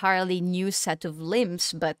this entirely new set of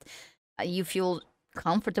limbs, but you feel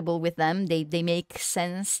comfortable with them. They make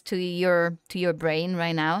sense to your brain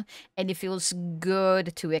right now, and it feels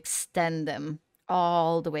good to extend them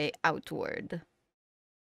all the way outward.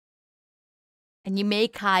 And you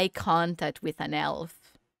make eye contact with an elf.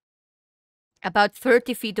 About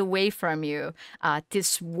 30 feet away from you,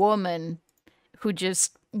 this woman who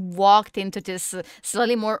just walked into this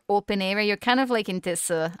slightly more open area. You're kind of like in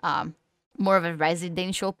this more of a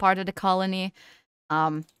residential part of the colony.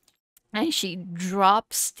 And she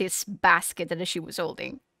drops this basket that she was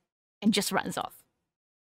holding and just runs off.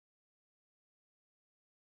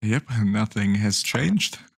 Yep, nothing has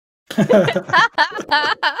changed.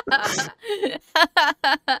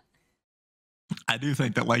 I do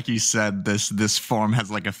think that, like you said, this form has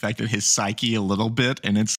like affected his psyche a little bit,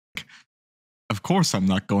 and it's like, of course I'm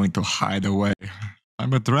not going to hide away.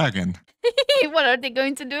 I'm a dragon. What are they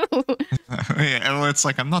going to do? Yeah, well, it's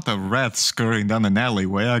like I'm not a rat scurrying down an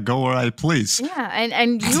alleyway. I go where I please. Yeah,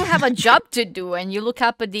 and you have a job to do, and you look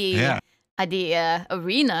up at the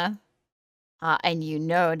arena, and you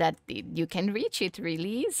know that you can reach it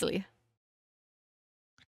really easily.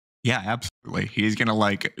 Yeah, absolutely. He's gonna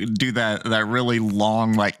like do that really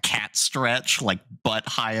long like cat stretch, like butt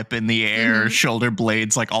high up in the air, shoulder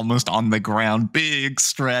blades like almost on the ground, big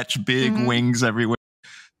stretch, big wings everywhere,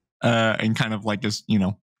 and kind of like just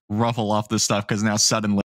ruffle off this stuff because now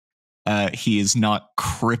suddenly he is not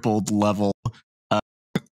crippled level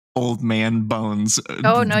old man bones.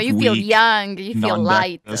 Oh no, you feel young, you feel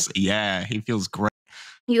light. Yeah, he feels great.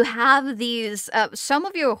 You have these, some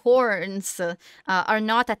of your horns are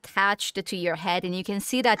not attached to your head, and you can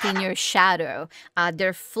see that in your shadow.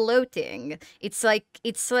 They're floating. It's like,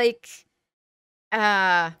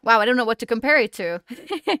 wow, I don't know what to compare it to.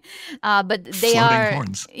 But they floating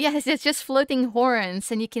horns. Yes, it's just floating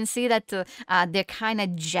horns, and you can see that they're kind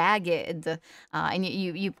of jagged, and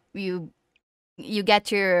you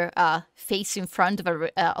get your face in front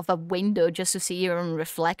of a window just to see your own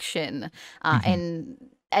reflection, and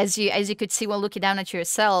as you could see while looking down at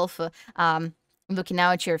yourself, looking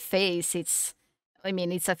now at your face, it's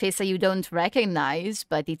a face that you don't recognize,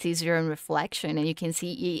 but it is your own reflection, and you can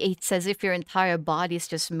see it's as if your entire body is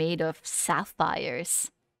just made of sapphires.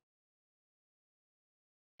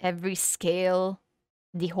 Every scale,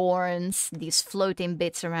 the horns, these floating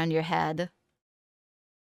bits around your head.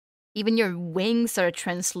 Even your wings are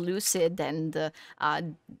translucent and,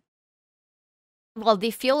 well,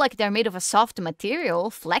 they feel like they're made of a soft material,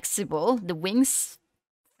 flexible. The wings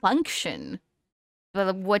function.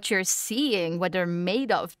 But what you're seeing, what they're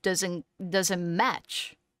made of, doesn't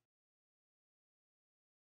match.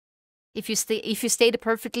 If you stayed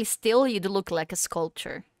perfectly still, you'd look like a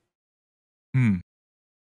sculpture.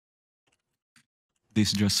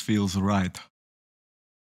 This just feels right.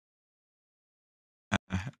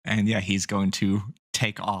 And yeah, he's going to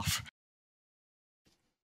take off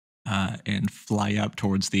and fly up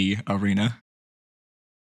towards the arena.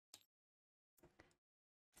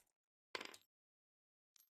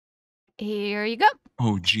 Here you go.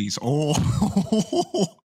 Oh, geez. Oh.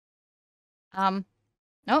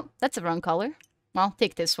 No, that's the wrong color. Well,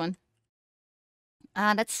 take this one.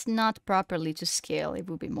 That's not properly to scale. It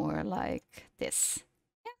would be more like this.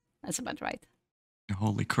 Yeah, that's about right.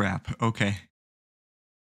 Holy crap. Okay.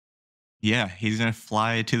 Yeah, he's gonna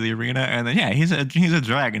fly to the arena, and then yeah, he's a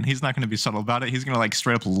dragon. He's not gonna be subtle about it. He's gonna like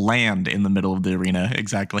straight up land in the middle of the arena,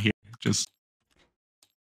 exactly here, just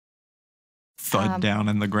thud down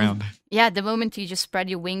in the ground. Yeah, the moment you just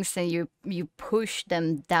spread your wings and you push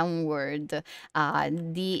them downward,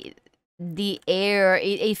 the air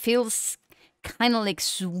it feels kind of like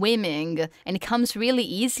swimming, and it comes really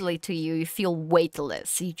easily to you. You feel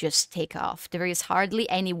weightless. You just take off. There is hardly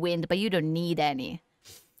any wind, but you don't need any.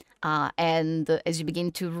 And as you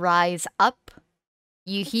begin to rise up,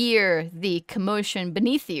 you hear the commotion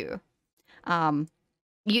beneath you.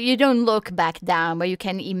 You don't look back down, but you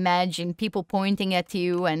can imagine people pointing at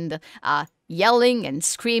you and yelling and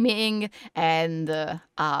screaming. And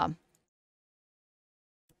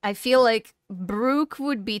I feel like Brooke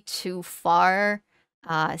would be too far,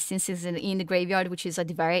 since it's in the graveyard, which is at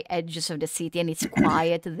the very edges of the city, and it's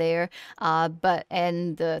quiet there. But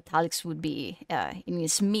Talix would be in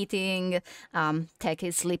his meeting. Tech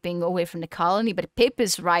is sleeping away from the colony, but Pip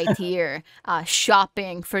is right here,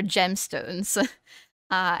 shopping for gemstones.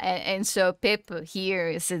 And so Pip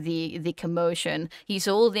hears the commotion. He's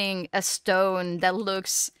holding a stone that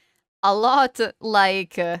looks a lot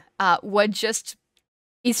like what just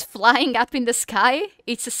is flying up in the sky.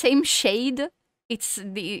 It's the same shade. It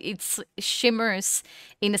shimmers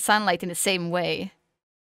in the sunlight in the same way.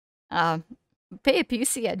 Pip, you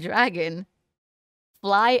see a dragon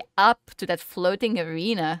fly up to that floating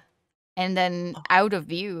arena and then out of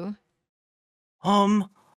view.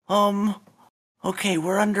 Okay,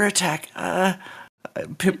 we're under attack.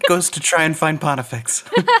 Pip goes to try and find Pontifex.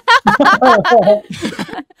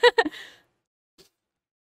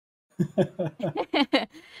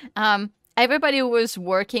 Everybody who was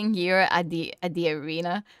working here at the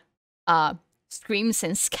arena screams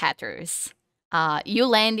and scatters. You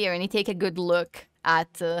land here and you take a good look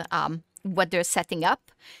at what they're setting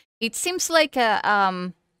up. It seems like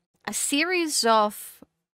a series of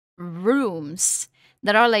rooms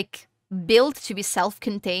that are like built to be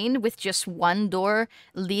self-contained with just one door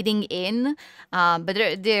leading in, but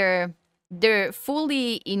they're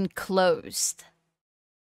fully enclosed.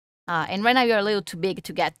 And right now you're a little too big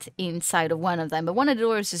to get inside of one of them, but one of the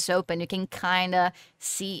doors is open. You can kind of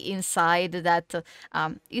see inside that.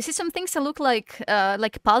 You see some things that look like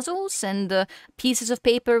puzzles and pieces of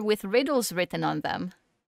paper with riddles written on them.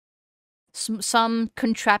 Some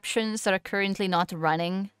contraptions that are currently not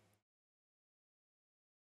running.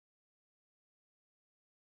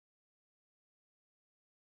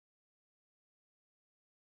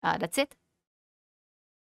 That's it.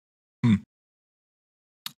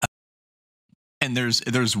 And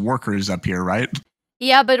there's workers up here, right?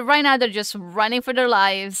 Yeah, but right now they're just running for their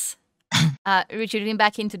lives, retreating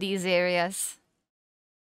back into these areas.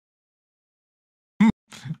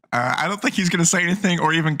 I don't think he's going to say anything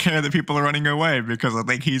or even care that people are running away, because I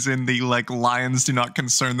think he's in the like lions do not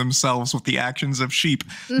concern themselves with the actions of sheep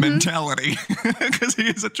mentality, because he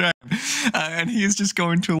is a dragon, and he is just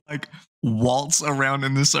going to like waltz around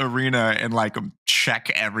in this arena and like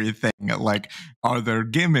check everything. Like, are there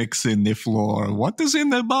gimmicks in the floor? What is in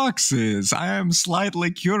the boxes? I am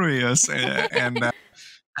slightly curious, and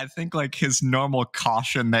I think like his normal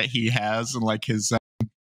caution that he has, and like his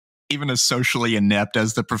even as socially inept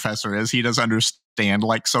as the professor is, he does understand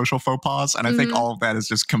like social faux pas, and I think all of that is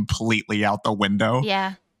just completely out the window.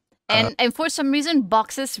 Yeah, and for some reason,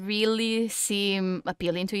 boxes really seem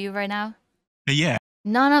appealing to you right now. Yeah.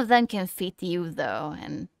 None of them can fit you though,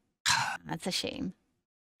 and that's a shame.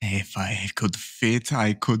 If I could fit,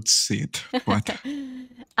 I could sit. But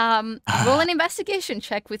roll an investigation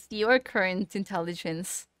check with your current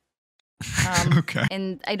intelligence. Okay.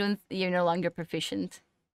 And you're no longer proficient.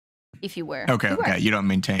 If you were. Okay. You don't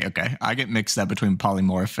maintain. Okay. I get mixed up between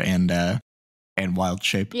polymorph and wild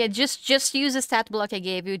shape. Yeah, just use the stat block I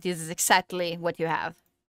gave you. This is exactly what you have.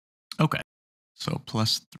 Okay. So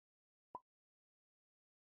plus 3.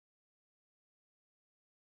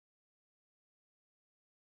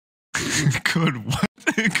 Good what?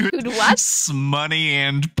 Good what? Smoney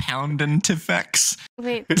and Pontifex.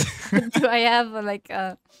 Wait, do I have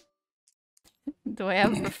do I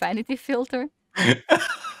have a profanity filter?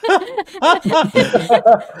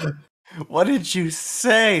 What did you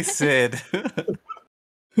say, Sid?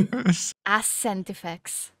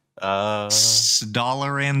 Ascentifex.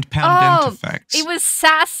 Dollar and Pontifex. It was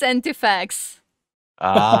Sacentifex.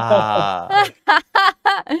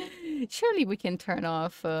 Surely we can turn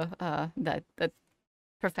off that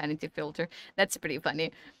profanity filter. That's pretty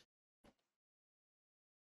funny.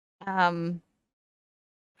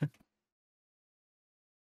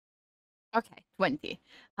 Okay, 20.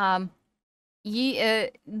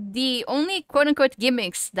 The only quote-unquote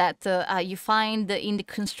gimmicks that you find in the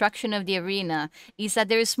construction of the arena is that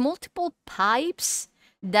there's multiple pipes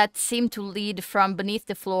that seem to lead from beneath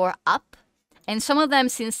the floor up. And some of them,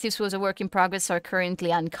 since this was a work in progress, are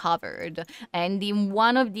currently uncovered. And in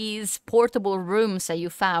one of these portable rooms that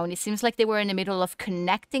you found, it seems like they were in the middle of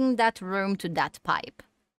connecting that room to that pipe.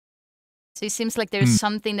 So it seems like there's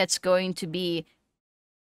something that's going to be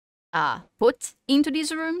put into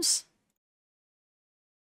these rooms.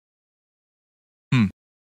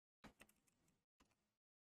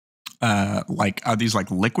 Like, are these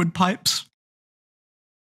like liquid pipes?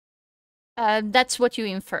 That's what you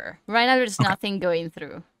infer. Right now, there's nothing going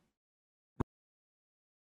through.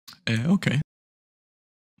 Okay.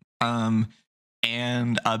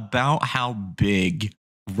 And about how big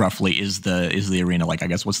roughly is the arena? Like, I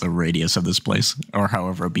guess what's the radius of this place, or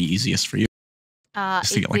however it'd be easiest for you?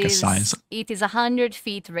 Just to get like a size. It is 100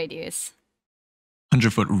 feet radius.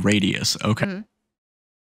 100-foot radius. Okay. Mm-hmm.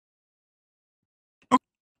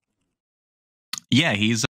 Yeah,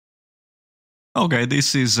 he's okay.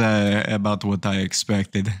 This is about what I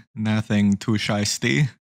expected. Nothing too shisty.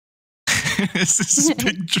 It's this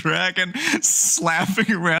big dragon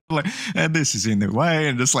slapping around like, and this is in the way,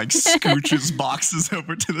 and just like scooches boxes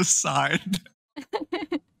over to the side.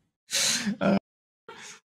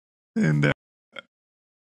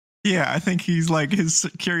 Yeah, I think he's like,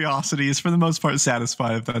 his curiosity is for the most part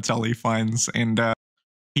satisfied if that's all he finds, and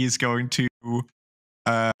he's going to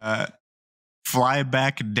fly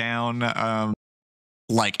back down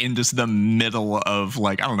like into the middle of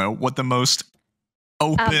like, I don't know what the most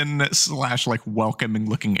open slash like welcoming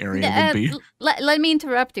looking area would be. Let me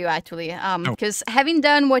interrupt you, actually, because having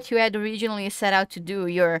done what you had originally set out to do,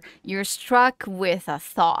 you're struck with a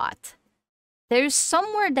thought. There's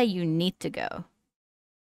somewhere that you need to go,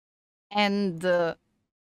 and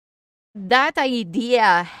that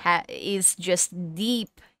idea is just deep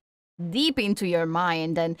into your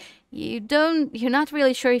mind, and you're not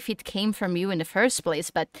really sure if it came from you in the first place,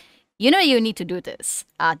 but you know you need to do this.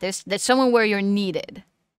 There's somewhere where you're needed.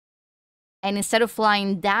 And instead of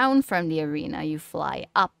flying down from the arena, you fly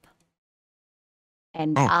up.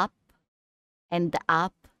 And up. And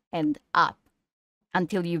up. And up.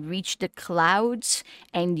 Until you reach the clouds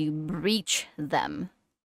and you breach them.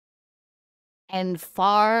 And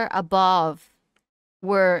far above,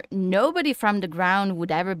 where nobody from the ground would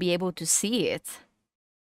ever be able to see it,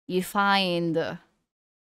 you find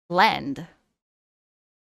land.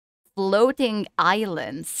 Floating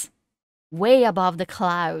islands way above the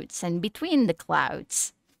clouds and between the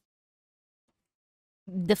clouds,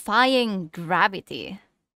 defying gravity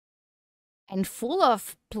and full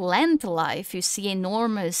of plant life. You see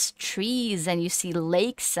enormous trees and you see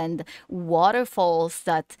lakes and waterfalls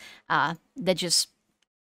that just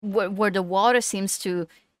where the water seems to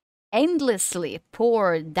endlessly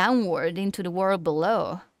pour downward into the world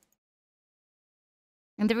below.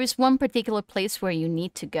 And there is one particular place where you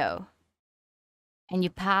need to go. And you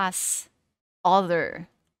pass other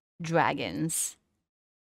dragons.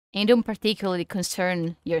 And you don't particularly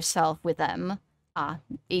concern yourself with them.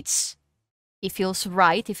 It feels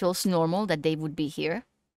right, it feels normal that they would be here.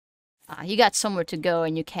 You got somewhere to go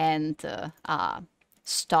and you can't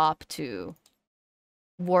stop to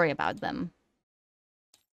worry about them.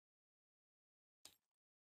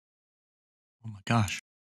 Oh my gosh.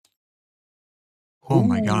 Oh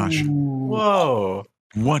my gosh. Whoa.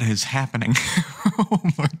 What is happening? Oh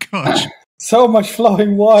my gosh. So much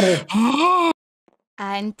flowing water.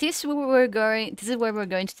 And this is where we're going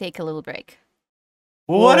to take a little break.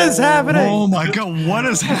 What is happening? Oh my god, what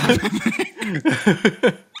is happening?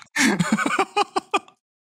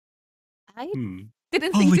 I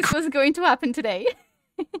didn't think this was going to happen today.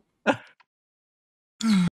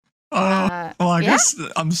 Well, I guess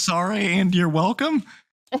I'm sorry and you're welcome.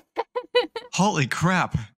 Holy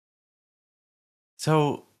crap.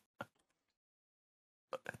 So,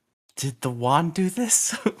 did the wand do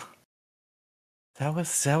this? That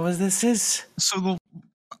was this is? So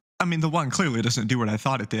the wand clearly doesn't do what I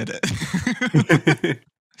thought it did.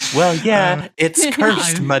 Well, yeah, it's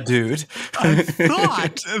cursed, my dude. I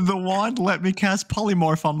thought the wand let me cast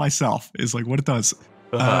Polymorph on myself, is like what it does.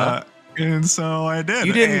 And so I did.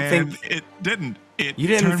 You didn't think it didn't. You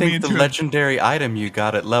didn't think the legendary item you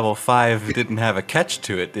got at level 5 didn't have a catch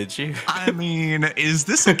to it, did you? I mean, is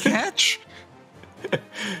this a catch?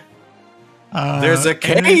 There's a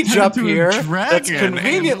cage up here that's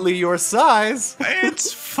conveniently your size.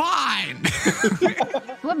 It's fine.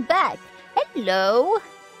 We're back. Hello.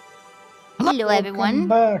 Hello, everyone.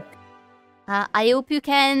 Back. I hope you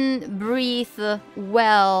can breathe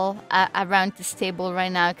well around this table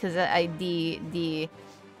right now, because I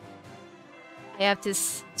have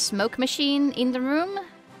this smoke machine in the room.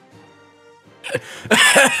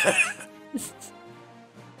 It's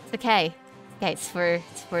okay. Okay, it's for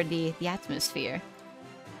the atmosphere.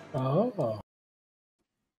 Oh.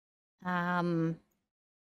 Can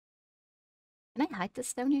I hide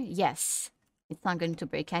this down here? Yes. It's not going to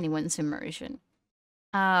break anyone's immersion.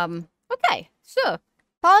 Okay, so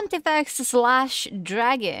Pontifex /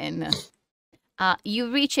 dragon.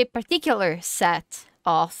 You reach a particular set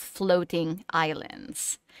of floating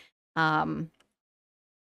islands. And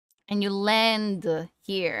you land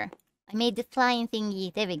here. I made the flying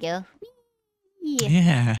thingy. There we go. Whee!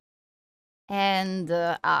 Yeah. And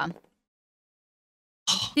this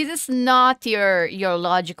is not your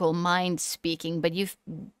logical mind speaking, but you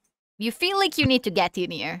feel like you need to get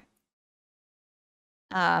in here.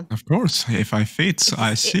 Of course, if I fit,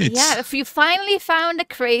 I sit. Yeah, if you finally found a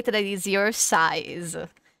crate that is your size.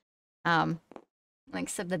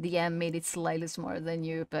 Except that the DM made it slightly smaller than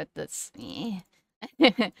you, but that's and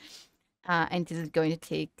this is going to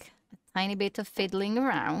take a tiny bit of fiddling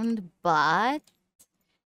around, but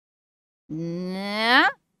nah,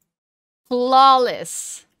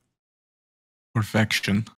 flawless.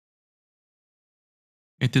 Perfection.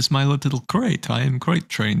 It is my little crate. I am crate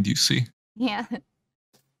trained, you see. Yeah.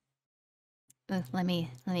 Let me.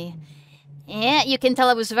 Yeah, you can tell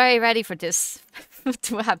I was very ready for this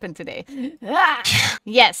to happen today. Ah!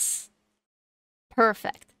 Yes.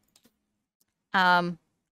 Perfect. And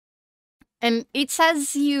it's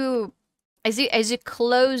as you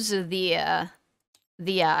close the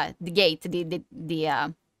the gate,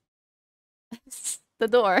 the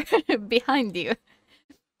door behind you.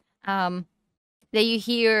 That you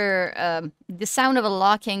hear the sound of a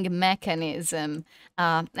locking mechanism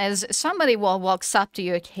as somebody walks up to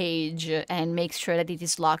your cage and makes sure that it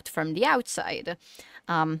is locked from the outside.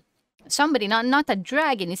 Somebody, not a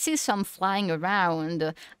dragon. You see some flying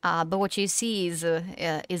around, but what you see is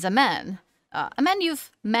a man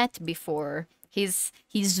you've met before. He's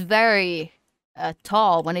very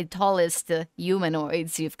tall, one of the tallest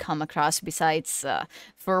humanoids you've come across besides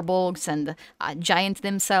furbolgs and giant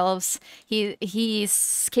themselves. His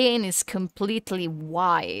skin is completely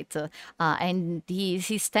white, and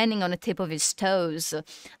he's standing on the tip of his toes,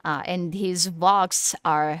 and his walks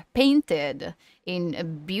are painted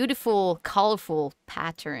in beautiful, colorful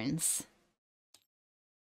patterns.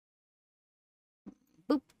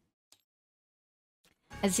 Boop.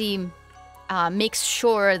 As he makes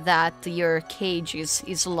sure that your cage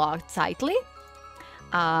is locked tightly.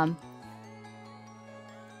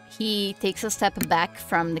 He takes a step back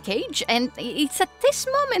from the cage, and it's at this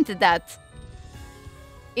moment that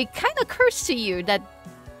it kind of occurs to you that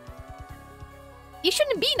you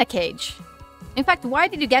shouldn't be in a cage. In fact, why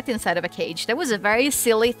did you get inside of a cage? That was a very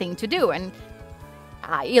silly thing to do, and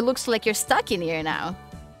it looks like you're stuck in here now.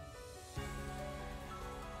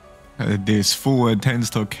 This fool intends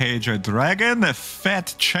to cage a dragon, a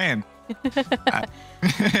fat champ.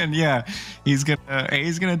 And yeah, he's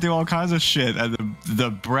gonna do all kinds of shit. The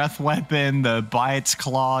breath weapon, the bites,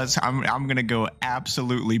 claws. I'm gonna go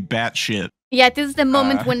absolutely batshit. Yeah, this is the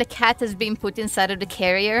moment when the cat has been put inside of the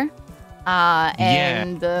carrier.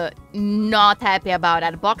 And not happy about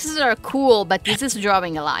that. Boxes are cool, but this is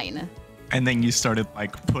drawing a line. And then you started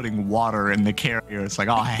like putting water in the carrier. It's like,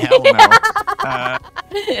 oh hell no.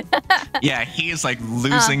 Yeah, he's like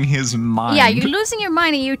losing his mind. Yeah, you're losing your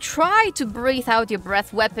mind, and you try to breathe out your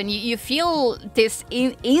breath weapon. You feel this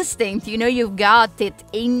instinct, you know, you've got it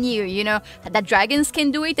in you, you know, that dragons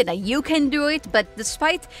can do it and that you can do it, but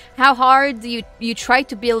despite how hard you try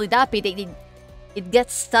to build it up, it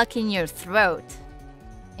gets stuck in your throat.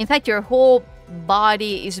 In fact, your whole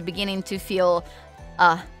body is beginning to feel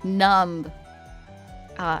numb.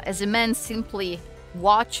 As a man simply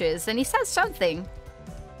watches, and he says something.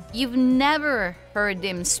 You've never heard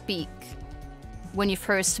him speak when you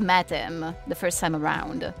first met him the first time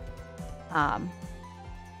around.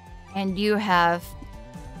 And you have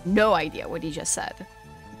no idea what he just said.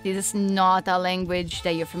 This is not a language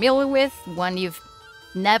that you're familiar with, one you've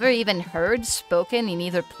never even heard spoken in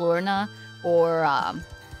either Plurna or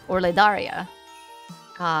Ledaria.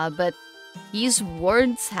 But these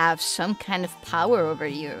words have some kind of power over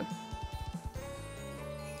you.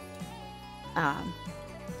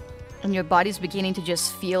 And your body's beginning to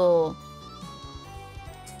just feel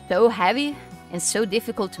so heavy and so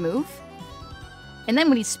difficult to move. And then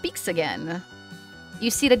when he speaks again, you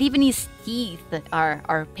see that even his teeth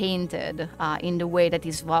are painted in the way that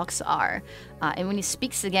his walks are. And when he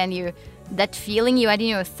speaks again, that feeling you had in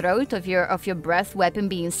your throat of your breath weapon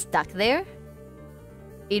being stuck there,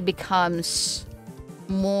 it becomes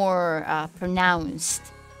more pronounced.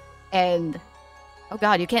 And oh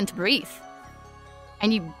god, you can't breathe.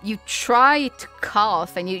 And you try to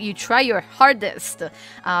cough, and you try your hardest.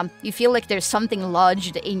 You feel like there's something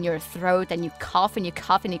lodged in your throat, and you cough and you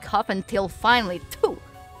cough and you cough until finally,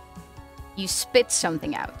 you spit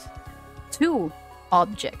something out. 2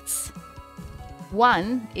 objects.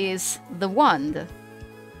 One is the wand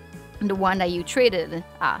that you traded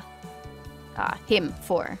him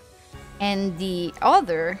for. And the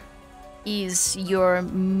other is your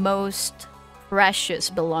most precious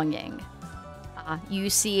belonging. You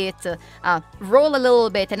see it roll a little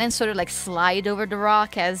bit and then sort of like slide over the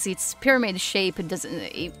rock, as its pyramid shape it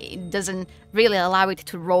doesn't really allow it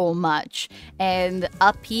to roll much. And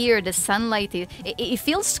up here, the sunlight, it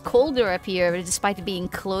feels colder up here despite being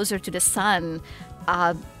closer to the sun.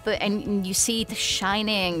 And you see it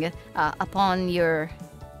shining upon your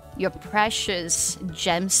precious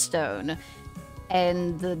gemstone,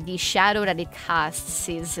 and the shadow that it casts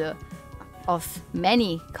is of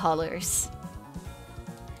many colors.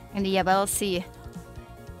 And the Yabelsi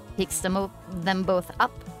picks them both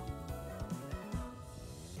up.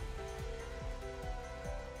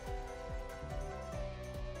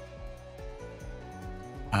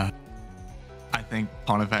 I think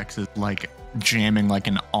Pontifex is like jamming like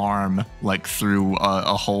an arm like through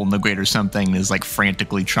a hole in the grate or something, is like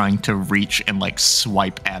frantically trying to reach and like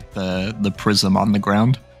swipe at the prism on the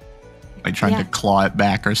ground, like trying to claw it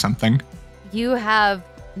back or something. You have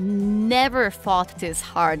never fought this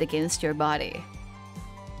hard against your body,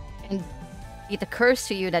 and it occurs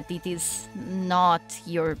to you that it is not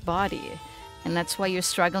your body, and that's why you're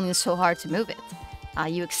struggling so hard to move it.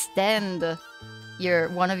 You extend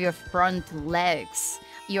one of your front legs,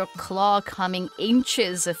 your claw coming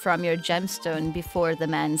inches from your gemstone before the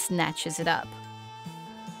man snatches it up.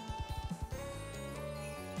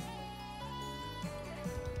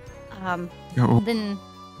 Then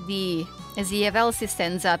as the Yavelsi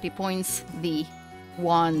stands up, he points the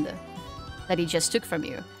wand that he just took from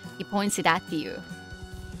you. He points it at you.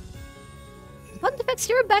 Pontifex,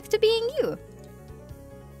 you're back to being you.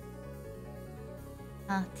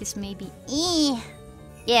 This may be...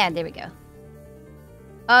 Yeah, there we go.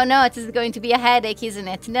 Oh no, it is going to be a headache, isn't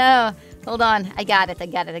it? No, hold on. I got it.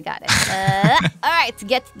 Alright,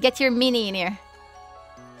 get your mini in here.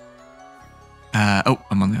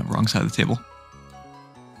 I'm on the wrong side of the table.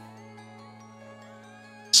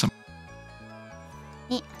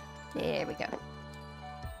 There we go.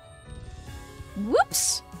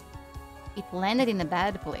 Whoops! It landed in a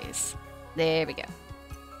bad place. There we go.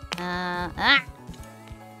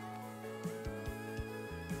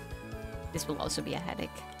 This will also be a headache.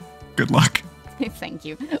 Good luck. Thank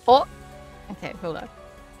you. Oh! Okay, hold on.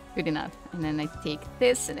 Good enough. And then I take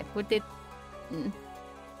this and I put it...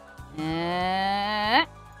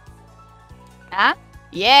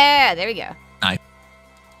 Yeah, there we go. Nice.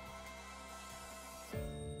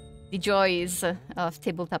 The joys of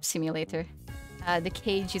Tabletop Simulator. The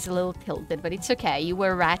cage is a little tilted, but it's okay. You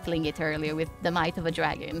were rattling it earlier with the might of a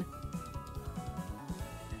dragon.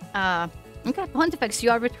 Okay, Pontifex, you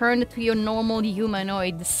are returned to your normal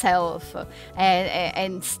humanoid self,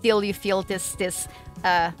 and still you feel this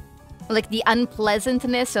like the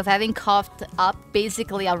unpleasantness of having coughed up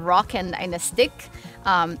basically a rock and a stick.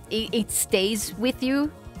 It stays with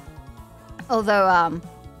you, although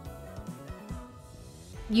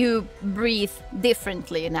you breathe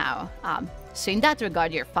differently now. So in that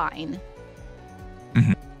regard, you're fine.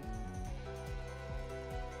 Mm-hmm.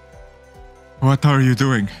 What are you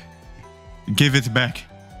doing? Give it back.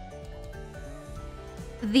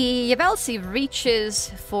 The Yavelsi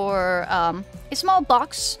reaches for a small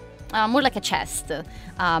box, more like a chest,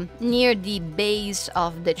 near the base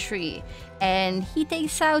of the tree. And he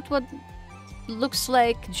takes out what looks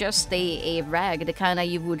like just a rag, the kind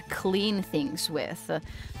you would clean things with.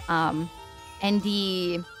 And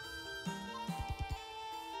he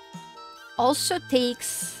also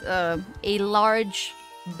takes a large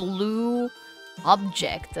blue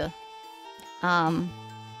object.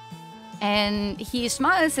 And he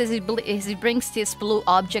smiles as he brings this blue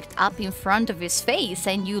object up in front of his face,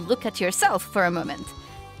 and you look at yourself for a moment.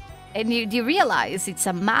 And you realize it's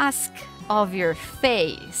a mask of your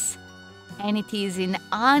face, and it is an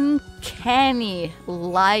uncanny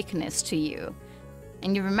likeness to you.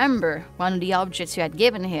 And you remember one of the objects you had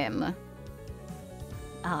given him.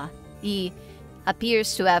 He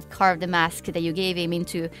appears to have carved the mask that you gave him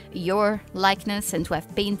into your likeness and to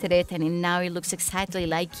have painted it, and now it looks exactly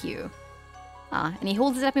like you. And he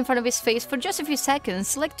holds it up in front of his face for just a few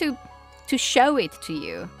seconds, like to show it to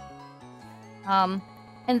you.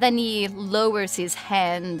 And then he lowers his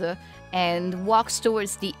hand and walks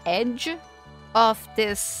towards the edge of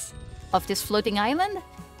this floating island,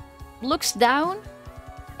 looks down,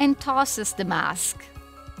 and tosses the mask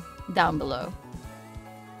down below.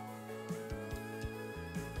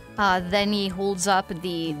 Then he holds up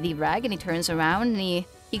the rag and he turns around and he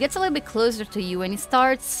gets a little bit closer to you and he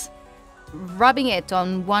starts rubbing it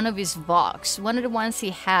on one of his vox, one of the ones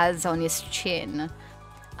he has on his chin.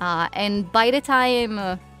 And by the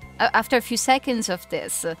time, after a few seconds of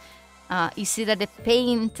this, you see that the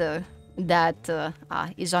paint that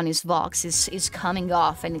is on his vox is coming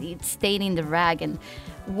off and it's staining the rag. And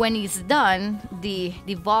when he's done, the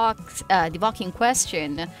vox in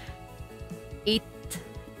question, it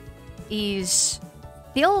is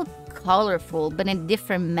still colorful, but in a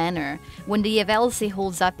different manner. When the Yavelsi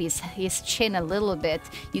holds up his chin a little bit,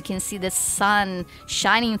 you can see the sun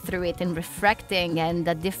shining through it and refracting, and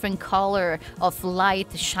a different color of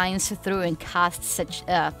light shines through and casts such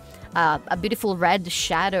a beautiful red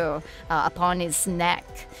shadow upon his neck.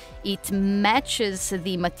 It matches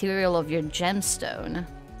the material of your gemstone.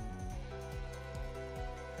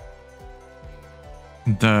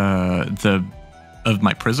 The of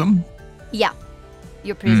my prism? Yeah,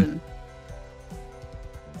 your prism.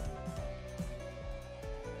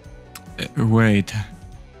 Wait.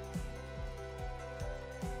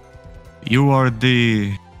 You are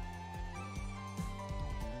the...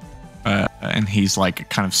 and he's like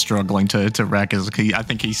kind of struggling to rack his... I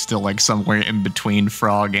think he's still like somewhere in between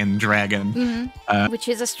frog and dragon. Mm-hmm. Which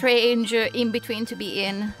is a strange in-between to be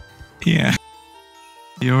in. Yeah.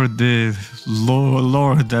 You're the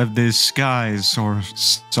lord of the skies, or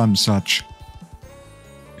some such.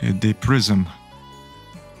 The prism.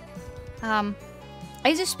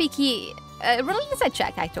 As you speak, he release a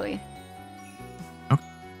check, actually. Okay.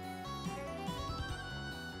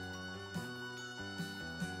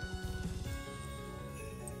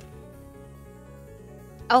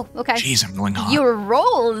 Oh, okay. Jeez, I'm going hot. Your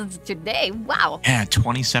rolls today, wow. Yeah,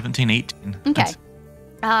 2017, 18. Okay.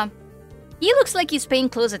 He looks like he's paying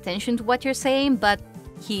close attention to what you're saying, but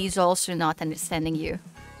he's also not understanding you.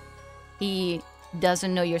 He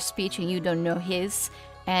doesn't know your speech and you don't know his,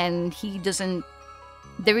 and he doesn't...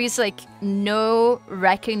 There is, like, no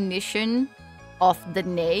recognition of the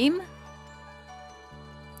name,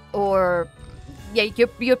 or... Yeah,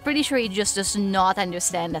 you're pretty sure he just does not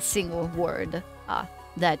understand a single word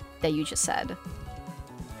that you just said.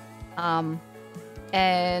 And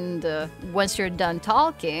once you're done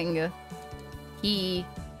talking, he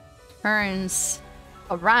turns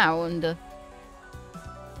around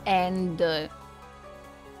and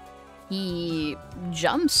he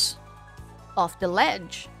jumps off the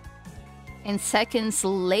ledge. And seconds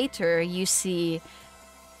later, you see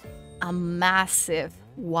a massive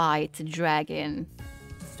white dragon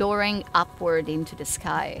soaring upward into the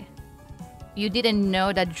sky. You didn't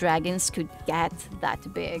know that dragons could get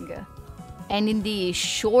that big. And in the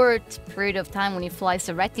short period of time when it flies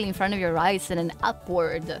directly in front of your eyes and then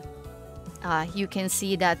upward, you can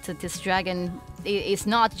see that this dragon is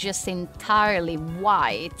not just entirely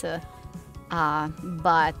white,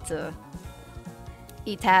 but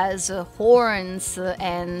it has horns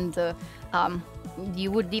and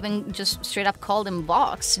you would even just straight up call them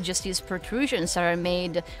box, just these protrusions that are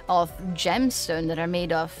made of gemstone, that are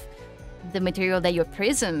made of the material that your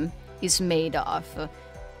prism is made of.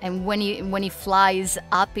 And when he flies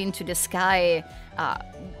up into the sky,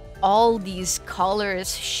 all these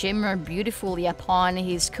colors shimmer beautifully upon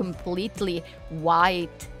his completely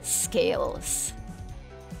white scales.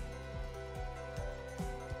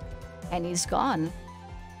 And he's gone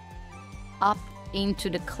up into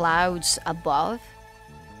the clouds above,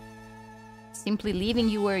 simply leaving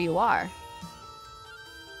you where you are.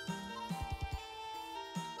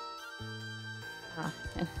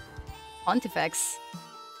 Pontifex,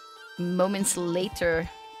 moments later,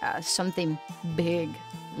 something big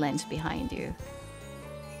lands behind you.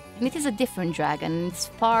 And it is a different dragon. It's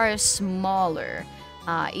far smaller.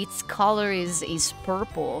 Its color is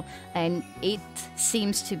purple, and it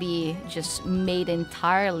seems to be just made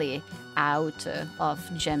entirely out of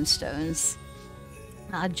gemstones,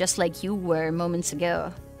 just like you were moments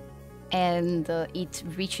ago. And it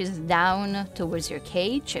reaches down towards your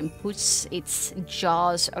cage and puts its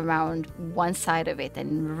jaws around one side of it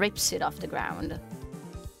and rips it off the ground.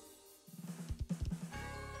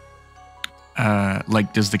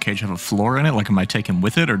 Like, does the cage have a floor in it? Like, am I taking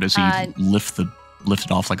with it, or does he lift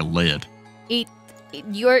it off like a lid?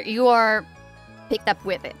 You are picked up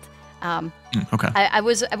with it. Okay. I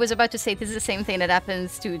was about to say this is the same thing that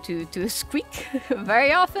happens to Squeak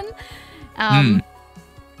very often.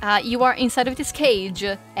 You are inside of this cage,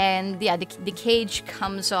 and yeah, the cage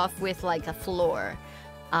comes off with like a floor,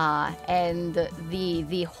 and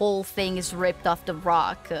the whole thing is ripped off the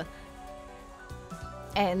rock,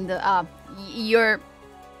 and you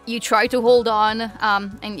try to hold on,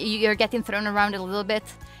 and you're getting thrown around a little bit,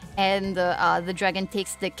 and the dragon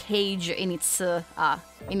takes the cage in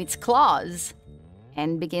its claws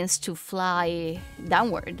and begins to fly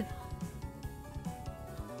downward.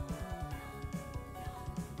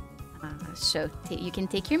 So you can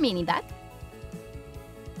take your mini back.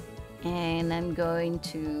 And I'm going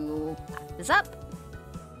to pack this up.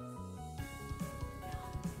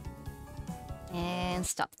 And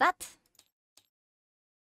stop that.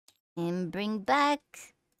 And bring back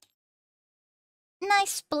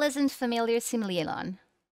nice, pleasant, familiar Simlielon.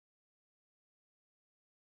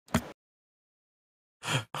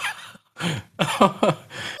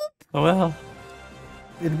 Well,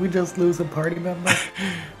 Did we just lose a party member?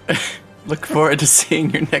 look forward to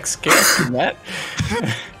seeing your next character, Matt.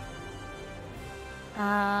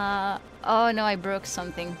 Oh no, I broke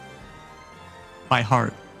something. My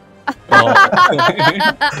heart.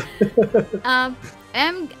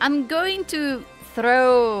 I'm going to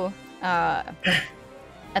throw a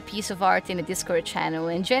piece of art in the Discord channel,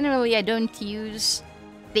 and generally I don't use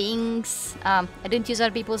things. I don't use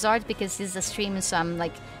other people's art because this is a stream, so I'm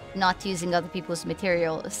like not using other people's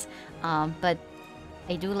materials. But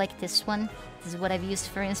I do like this one. This is what I've used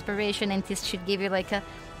for inspiration, and this should give you like a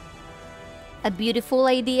beautiful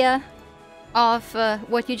idea of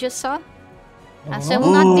what you just saw. So I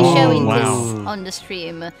will not be showing wow. this on the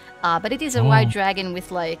stream, but it is a white dragon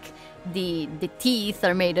with like the teeth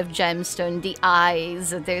are made of gemstone, the eyes.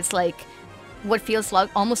 There's like what feels like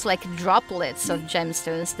almost like droplets of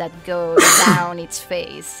gemstones that go down its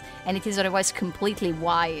face, and it is otherwise completely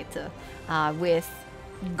white with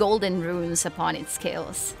golden runes upon its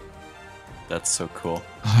scales. That's so cool.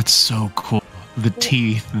 Oh, that's so cool. The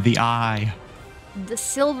teeth, the eye. The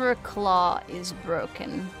silver claw is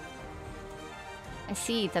broken. I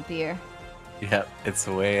see it appear. Yep, it's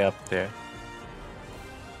way up there.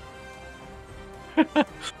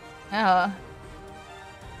 Oh.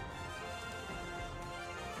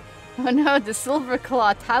 Oh no, the silver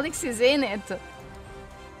claw. Talix is in it.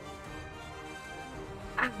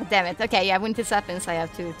 Ah, damn it. Okay, yeah, when this happens, I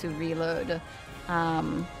have to reload.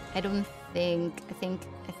 I don't think. I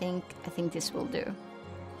think this will do.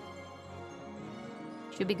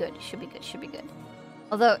 Should be good. Should be good. Should be good.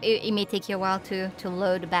 Although it may take you a while to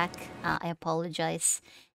load back. I apologize.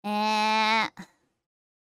 We're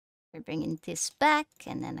bringing this back,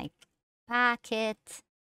 and then I pack it.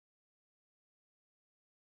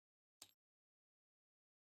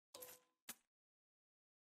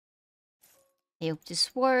 I hope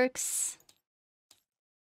this works.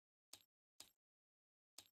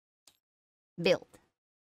 Build.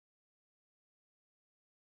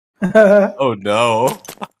 Oh no.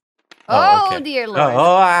 Oh, okay. dear lord.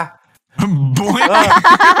 Boy.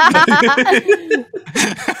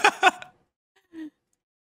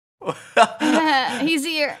 He's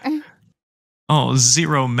here. Oh,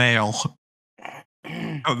 0 mail.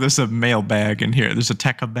 Oh, there's a mail bag in here. There's a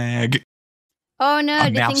Tekka bag. Oh no,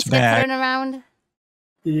 A the mouse things get bag. thrown around.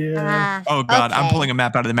 Yeah. Oh god, I'm okay. pulling a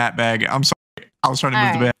map out of the map bag. I'm sorry. I was trying to move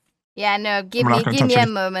the Alright. bag. Yeah, no, give We're not gonna me touch a it.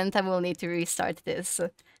 moment. I will need to restart this.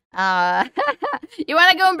 You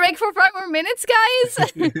wanna go and break for 5 more minutes,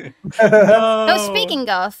 guys? Oh, speaking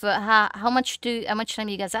of, how much time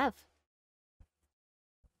do you guys have?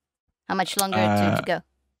 How much longer to go?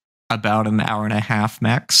 About an hour and a half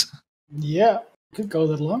max. Yeah, could go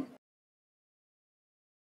that long.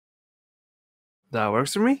 That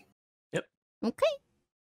works for me. Okay.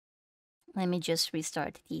 Let me just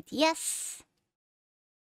restart TTS.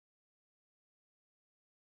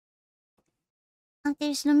 Oh,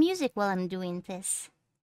 there's no music while I'm doing this.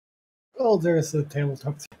 Oh, there's a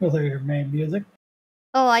tabletop simulator main music.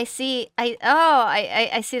 Oh, I see.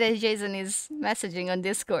 I see that Jason is messaging on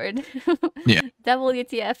Discord. Yeah.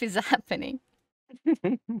 WTF is happening.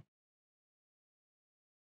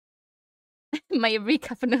 My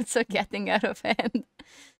recap notes are getting out of hand.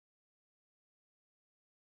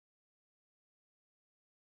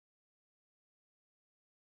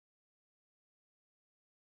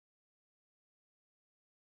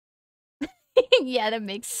 Yeah, that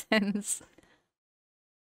makes sense.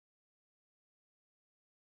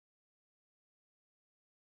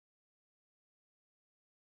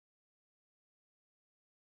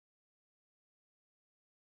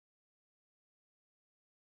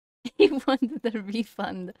 He wanted a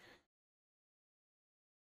refund.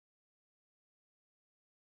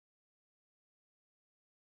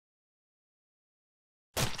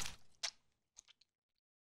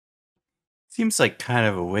 Seems like kind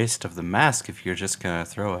of a waste of the mask if you're just gonna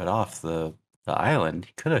throw it off the island.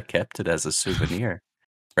 He could have kept it as a souvenir,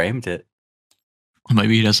 framed it.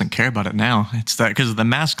 Maybe he doesn't care about it now. It's that because the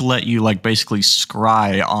mask let you like basically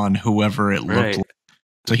scry on whoever it looked Right. like.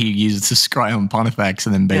 So he used to scry on Pontifex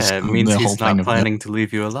and then Yeah, basically it means the whole he's thing not of planning to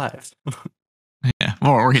leave you alive. yeah,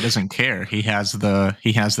 or he doesn't care. He has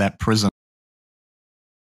that prism.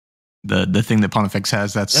 The thing that Pontifex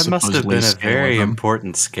has that's That must have supposedly been a scale of very them.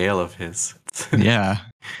 important scale of his. Yeah.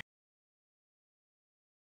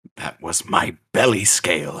 That was my belly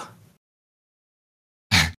scale.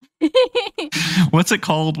 What's it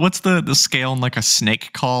called? What's the scale on like a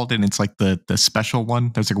snake called? And it's like the special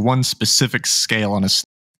one. There's like one specific scale on a snake,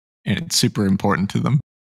 and it's super important to them.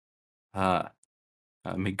 Let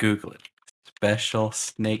me Google it. Special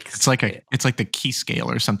snake It's like scale. it's like the key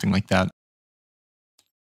scale or something like that.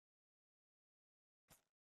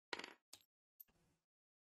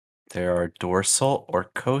 There are dorsal or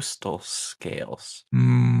coastal scales.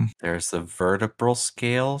 Mm, There's the vertebral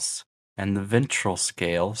scales and the ventral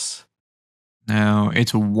scales. no,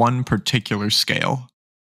 it's one particular scale.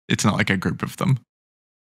 It's not like a group of them.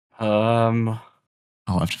 I'll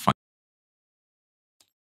have to find.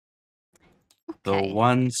 The Okay.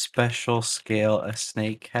 one special scale a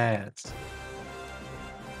snake has.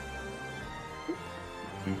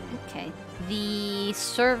 Okay. The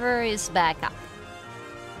server is back up.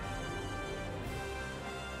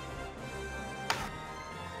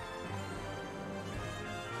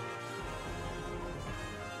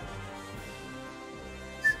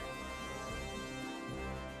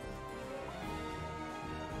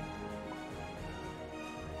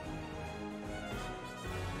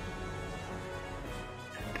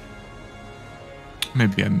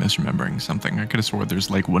 Maybe I'm misremembering something. I could have swore there's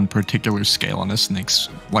like one particular scale on a snake's,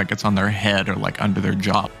 like it's on their head or like under their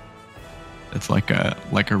jaw. It's like a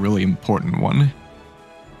really important one.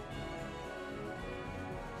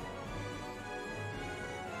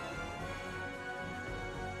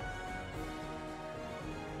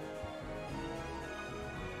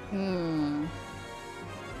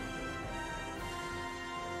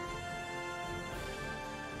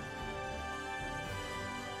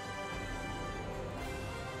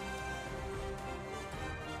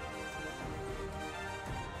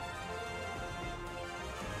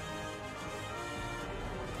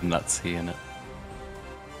 I'm not seeing it.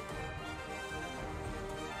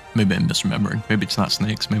 Maybe I'm misremembering. Maybe it's not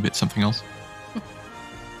snakes. Maybe it's something else.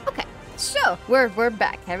 Okay, so we're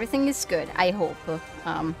back. Everything is good, I hope.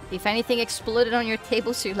 If anything exploded on your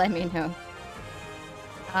table, so you let me know.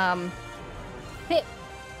 Pip,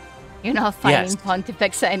 you're not finding Yes.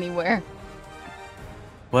 Pontifex anywhere.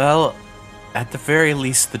 Well, at the very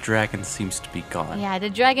least, the dragon seems to be gone. Yeah, the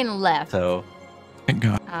dragon left. So Thank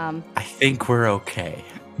God. I think we're okay.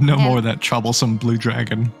 No and- more of that troublesome blue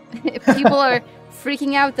dragon. People are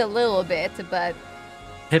freaking out a little bit, but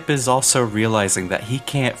Pip is also realizing that he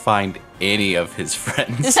can't find any of his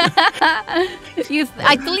friends.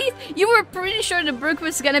 at least you were pretty sure the Brook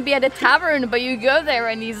was gonna be at the tavern, but you go there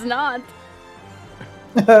and he's not.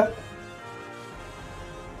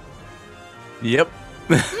 Yep.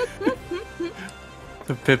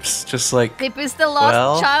 So Pip's just like, Pip is the lost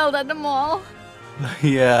Well- child at the mall.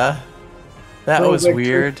 yeah, that was Throwback to-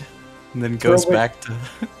 weird. And then goes throwback- back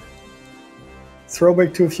to,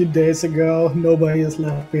 Throwback to a few days ago, nobody is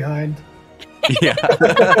left behind. yeah.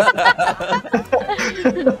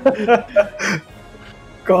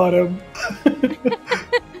 Got him.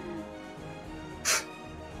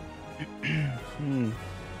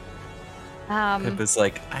 Pip is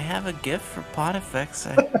like, I have a gift for Pontifex.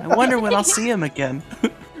 I wonder when I'll see him again.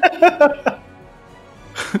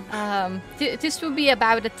 This will be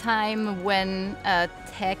about the time when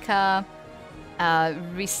Tekka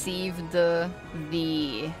received the.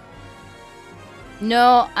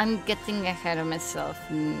 No, I'm getting ahead of myself.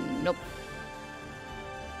 Nope.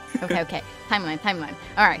 Okay. Timeline.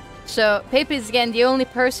 All right. So Pip is again the only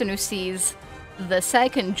person who sees the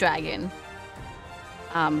second dragon.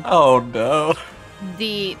 Oh no.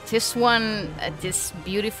 This one, this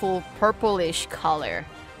beautiful purplish color,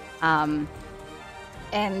 and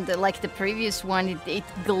like the previous one, it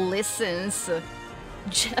glistens,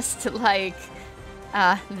 just like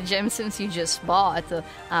the gemstones you just bought,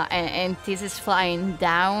 and this is flying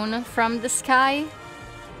down from the sky,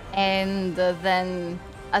 and then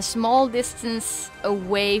a small distance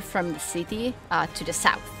away from the city to the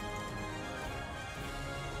south.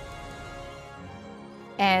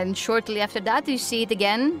 And shortly after that, you see it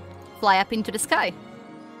again fly up into the sky.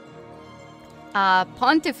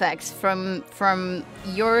 Pontifex, from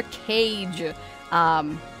your cage,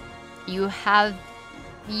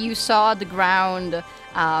 you saw the ground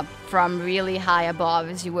from really high above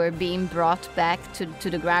as you were being brought back to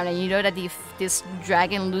the ground, and you know that if this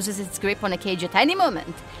dragon loses its grip on a cage at any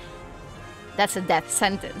moment, that's a death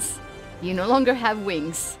sentence. You no longer have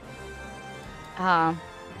wings.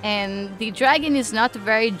 And the dragon is not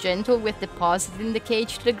very gentle with depositing the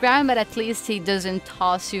cage to the ground, but at least he doesn't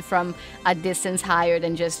toss you from a distance higher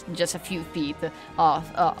than just a few feet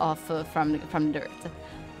off from the dirt.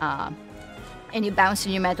 And you bounce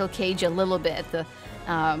in your metal cage a little bit.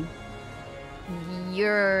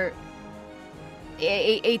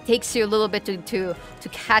 It takes you a little bit to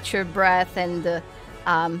catch your breath and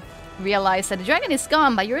realize that the dragon is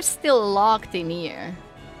gone, but you're still locked in here.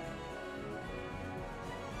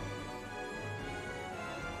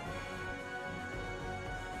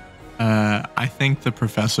 I think the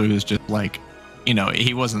professor is just like,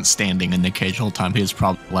 he wasn't standing in the cage the whole time. He was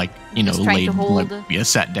probably like, Just trying to hold.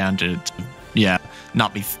 sat down to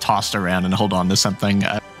not be tossed around and hold on to something.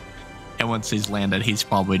 And once he's landed, he's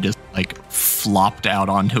probably just like flopped out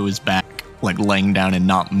onto his back, like laying down and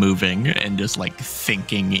not moving and just like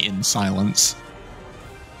thinking in silence.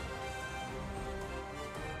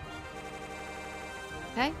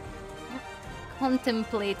 Okay?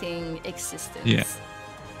 Contemplating existence. Yeah.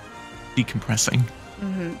 Decompressing.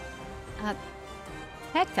 Mm-hmm.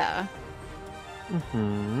 Tekka,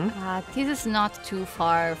 this is not too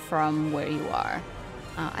far from where you are.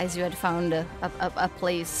 As you had found a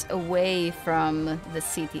place away from the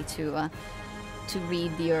city to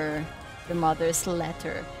read your mother's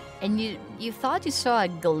letter. And you thought you saw a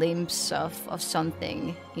glimpse of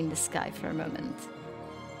something in the sky for a moment.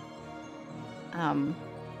 Hold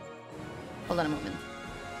on a moment.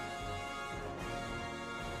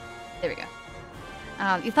 There we go.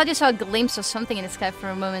 You thought you saw a glimpse of something in the sky for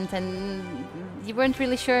a moment, and you weren't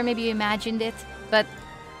really sure. Maybe you imagined it, but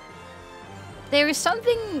there is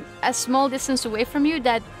something a small distance away from you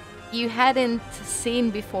that you hadn't seen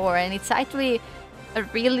before, and it's actually a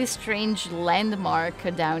really strange landmark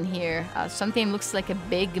down here. Something looks like a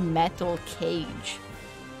big metal cage.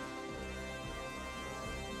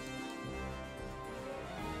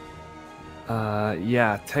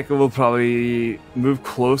 Yeah, Tekka will probably move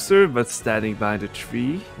closer, but standing behind a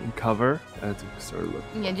tree in cover to sort of look.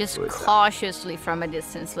 Yeah, just what is that? cautiously from a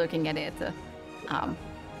distance looking at it.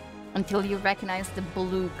 Until you recognize the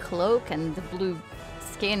blue cloak and the blue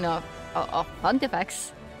skin of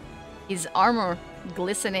Pontifex. His armor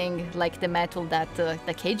glistening like the metal that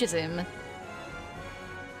cages him.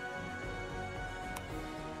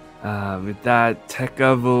 With that,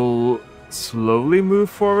 Tekka will slowly move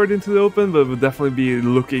forward into the open, but will definitely be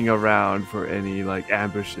looking around for any like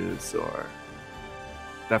ambushes or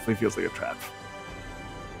definitely feels like a trap.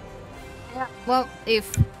 Yeah. Well,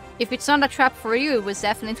 if it's not a trap for you, it was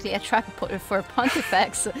definitely a trap for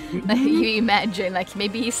Pontifex. You imagine, like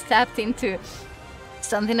maybe he stepped into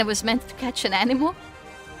something that was meant to catch an animal.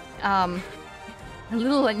 A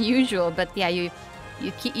little unusual, but yeah, you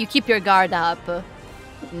keep your guard up.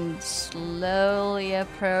 And slowly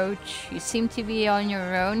approach. You seem to be on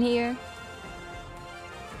your own here.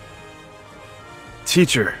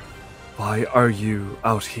 Teacher, why are you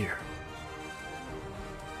out here?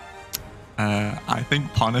 I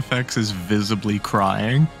think Pontifex is visibly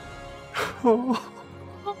crying.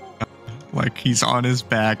 Like he's on his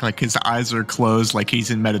back, like his eyes are closed, like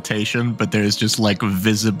he's in meditation, but there's just like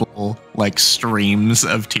visible like streams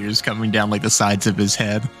of tears coming down like the sides of his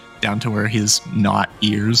head, down to where his not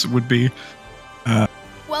ears would be.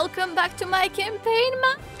 Welcome back to my campaign,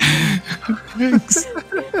 man. Thanks.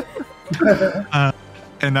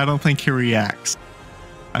 And I don't think he reacts.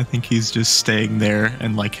 I think he's just staying there,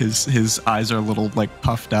 and like his eyes are a little like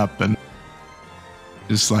puffed up and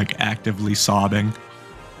just like actively sobbing.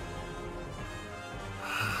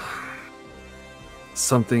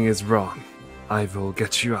 Something is wrong. I will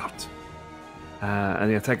get you out. And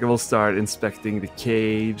the attacker will start inspecting the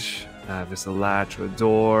cage. There's a latch or a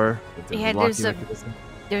door. Yeah,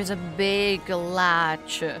 there's a big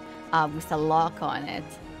latch with a lock on it.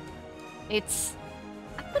 It's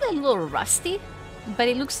a little rusty, but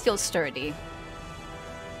it looks still sturdy.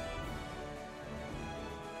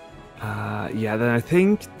 Yeah, then I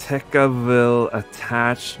think Tekka will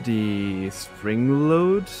attach the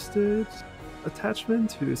spring-loaded attachment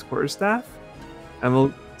to his quarterstaff, and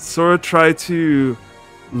will sort of try to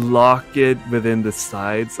lock it within the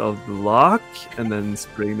sides of the lock, and then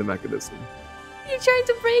spring the mechanism. You trying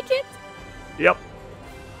to break it? Yep.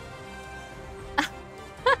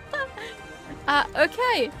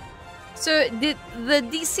 Okay. So the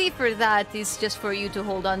DC for that is just for you to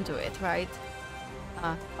hold on to it, right?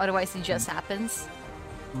 Otherwise it just happens.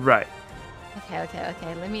 Right. Okay.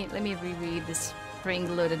 Let me reread this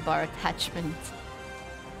spring-loaded bar attachment.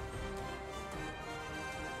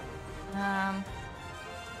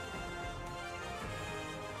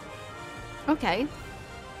 Okay.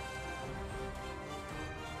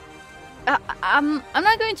 I'm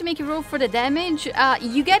not going to make you roll for the damage.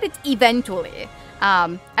 You get it eventually.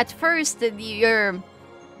 At first, it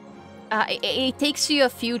takes you a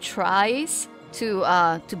few tries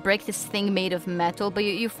to break this thing made of metal, but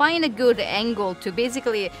you find a good angle to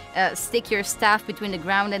basically stick your staff between the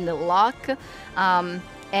ground and the lock,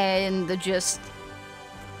 and just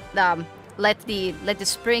let the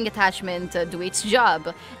spring attachment do its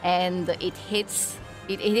job, and it hits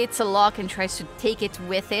a lock and tries to take it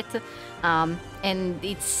with it, and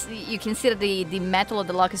you can see that the metal of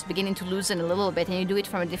the lock is beginning to loosen a little bit, and you do it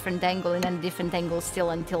from a different angle and then a different angle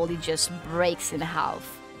still until it just breaks in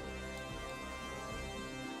half.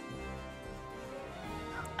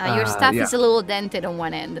 Your staff is a little dented on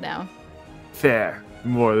one end now. Fair.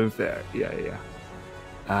 More than fair. Yeah.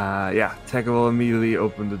 Tekka will immediately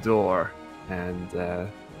open the door and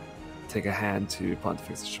take a hand to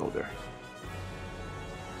Pontifex's shoulder.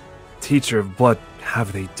 Teacher, what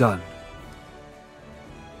have they done?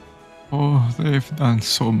 Oh, they've done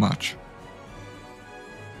so much.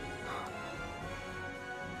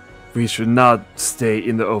 We should not stay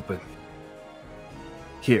in the open.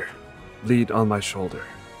 Here, lead on my shoulder.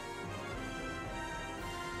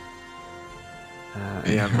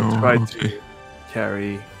 We'll try to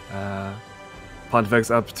carry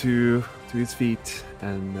Pontifex up to his feet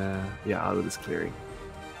and out of this clearing.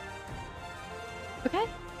 Okay.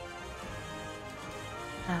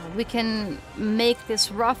 We can make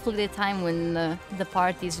this roughly the time when the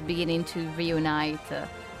party is beginning to reunite.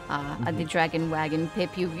 at the dragon wagon.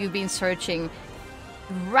 Pip, you've been searching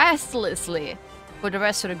restlessly for the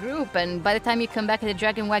rest of the group, and by the time you come back at the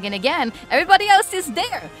dragon wagon again, everybody else is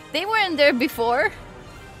there. They weren't there before.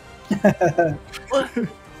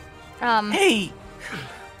 Hey!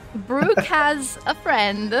 Brooke has a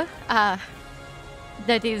friend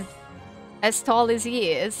that is as tall as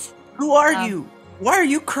he is. Who are you? Why are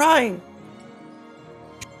you crying?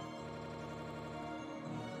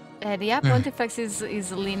 Yeah, Pontifex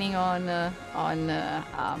is leaning on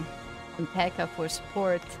Pekka for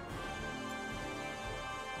support.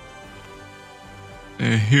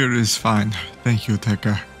 Here is fine. Thank you,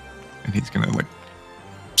 Tekka. And he's gonna like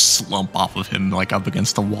slump off of him like up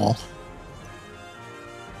against the wall.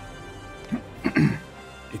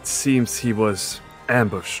 It seems he was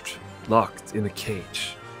ambushed, locked in a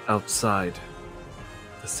cage outside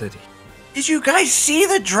the city. Did you guys see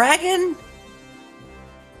the dragon?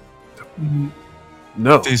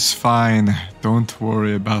 No. It is fine. Don't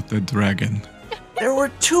worry about the dragon. There were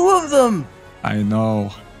 2 of them. I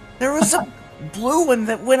know. There was a blue one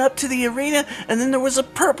that went up to the arena, and then there was a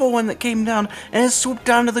purple one that came down, and it swooped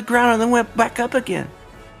down to the ground and then went back up again.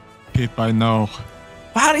 Pip, I know.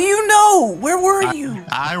 How do you know? Where were you?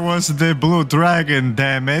 I was the blue dragon,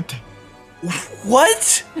 damn it.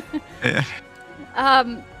 What?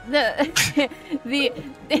 The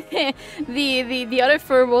other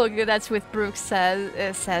furbolg that's with Brooke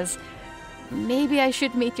says maybe I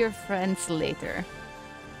should meet your friends later.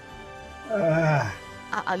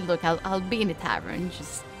 Look, I'll be in the tavern.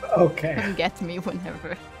 Just Okay. come get me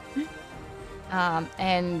whenever.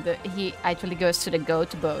 And he actually goes to the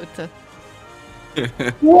goat boat.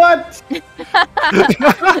 What?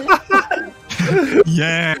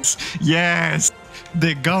 Yes, yes.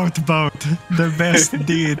 The goat boat, the best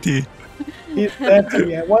deity. He's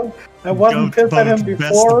happy. I wasn't Goat pissed at him boat,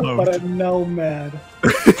 best before, boat. but I'm now mad.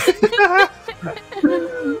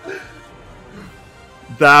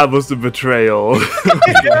 That was the betrayal.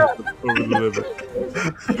 Yeah. Over the limit.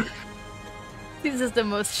 This is the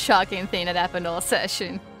most shocking thing that happened all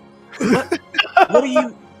session.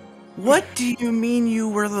 What do you mean you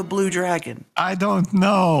were the blue dragon? I don't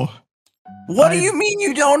know. What do you mean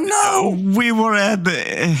you don't know? We were at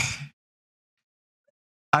the...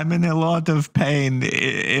 I'm in a lot of pain,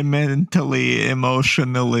 mentally,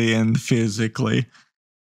 emotionally, and physically.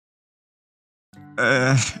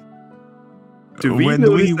 Do we when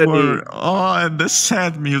notice we any- were... Oh, and the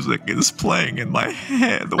sad music is playing in my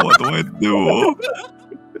head. What do I do?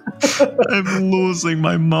 I'm losing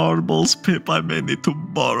my marbles, Pip. I may need to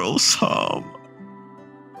borrow some.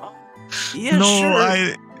 Yeah, no,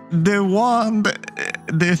 sure. The wand,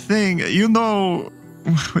 the thing, you know,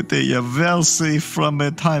 the Velsi from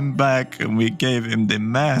a time back, and we gave him the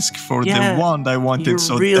mask for Yeah, the wand I wanted Your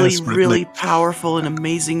so really, desperately. really powerful and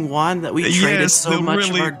amazing wand that we traded Yes, so the much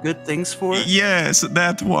really- of our good things for. Yes,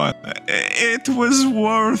 that one. It was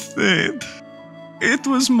worth it. It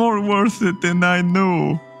was more worth it than I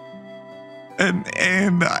knew.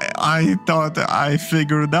 And I thought I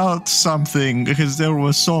figured out something because there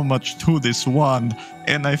was so much to this wand,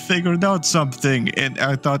 and I figured out something, and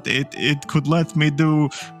I thought it could let me do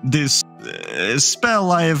this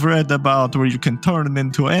spell I have read about where you can turn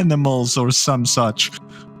into animals or some such.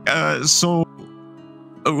 So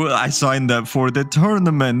I signed up for the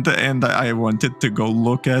tournament, and I wanted to go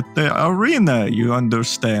look at the arena, you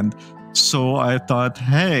understand. So I thought,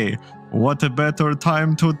 hey, what a better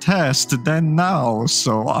time to test than now.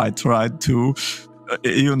 So I tried to,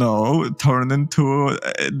 turn into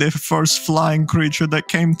the first flying creature that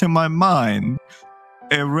came to my mind,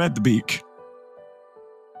 a redbeak.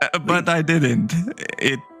 But I didn't.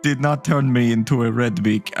 It did not turn me into a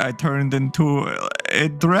redbeak. I turned into a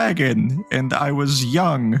dragon, and I was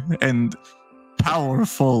young and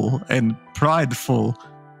powerful and prideful,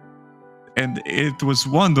 and it was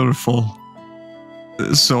wonderful.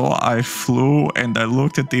 So I flew and I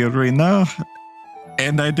looked at the arena,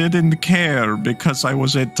 and I didn't care because I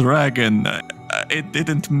was a dragon. It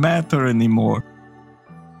didn't matter anymore.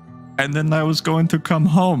 And then I was going to come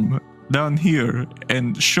home down here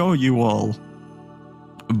and show you all.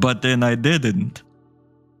 But then I didn't.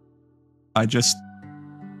 I just...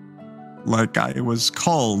 I was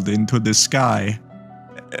called into the sky.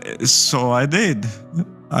 So I did.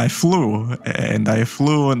 I flew, and I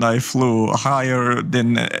flew, and I flew higher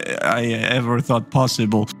than I ever thought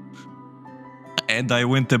possible. And I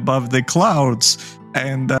went above the clouds,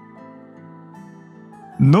 and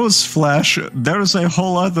newsflash, there's a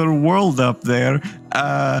whole other world up there.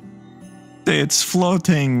 It's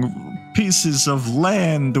floating pieces of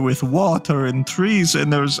land with water and trees,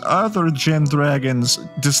 and there's other gen dragons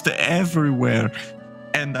just everywhere.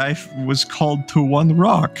 and I was called to one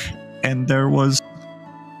rock, and there was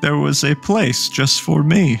a place just for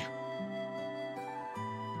me.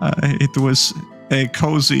 It was a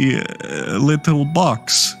cozy little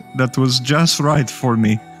box that was just right for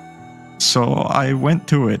me. So I went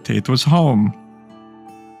to it. It was home.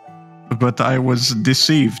 But I was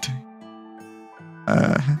deceived.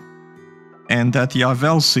 And that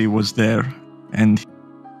Yavelsi was there, and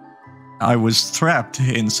I was trapped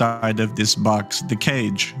inside of this box, the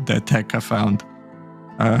cage that Tekka found.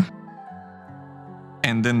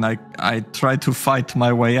 And then I tried to fight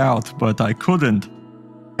my way out, but I couldn't.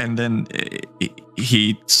 And then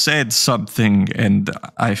he said something, and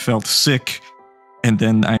I felt sick. And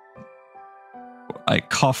then I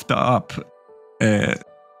coughed up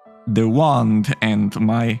the wand and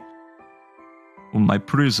my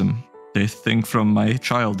prism, the thing from my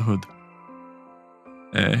childhood.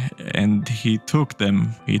 And he took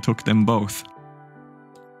them. He took them both.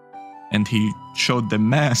 And he showed the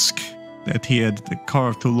mask that he had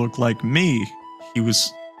carved to look like me. He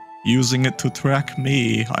was using it to track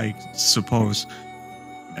me, I suppose.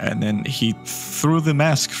 And then he threw the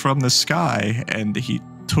mask from the sky, and he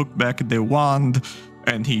took back the wand,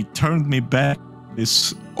 and he turned me back,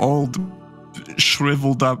 this old,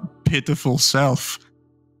 shriveled up, pitiful self.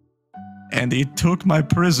 And he took my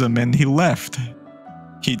prism and he left.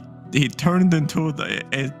 He turned into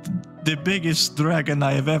the biggest dragon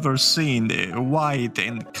I have ever seen, white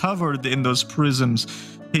and covered in those prisms.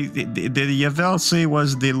 The Yavelsi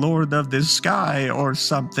was the lord of the sky or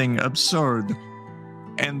something absurd.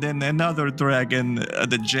 And then another dragon,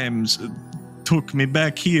 the gems, took me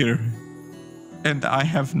back here. And I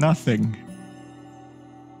have nothing.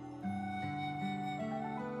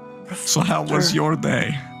 So how was your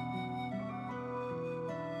day?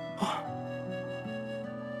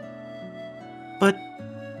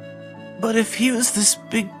 But if he was this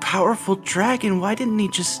big, powerful dragon, why didn't he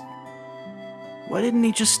just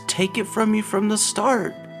take it from you from the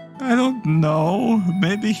start? I don't know.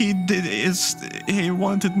 Maybe he did. He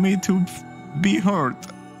wanted me to be hurt,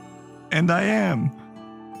 and I am.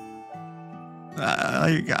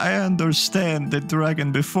 I understand the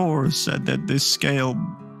dragon before said that this scale,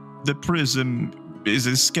 the prism, is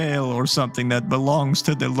a scale or something that belongs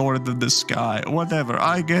to the Lord of the Sky. Whatever,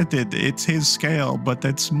 I get it. It's his scale, but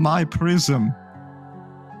it's my prism.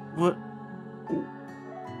 What?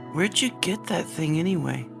 Where'd you get that thing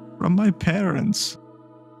anyway? From my parents.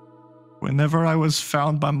 Whenever I was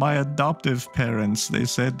found by my adoptive parents, they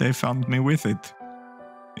said they found me with it.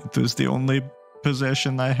 It was the only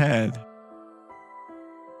possession I had.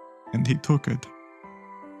 And he took it.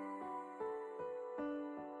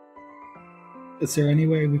 Is there any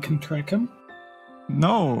way we can track him?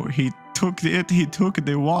 No, he took it. He took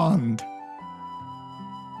the wand.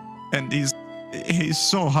 And he's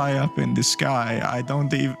so high up in the sky. I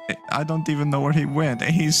don't even know where he went.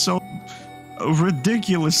 He's so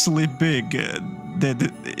ridiculously big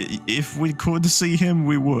that if we could see him,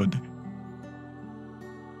 we would.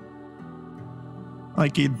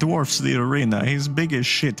 Like, he dwarfs the arena. He's big as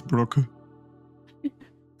shit, Brooke.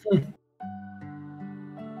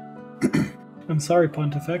 I'm sorry,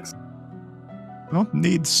 Pontifex. I don't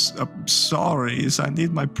need sorries. I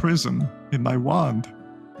need my prism and my wand.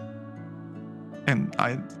 And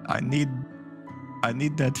I need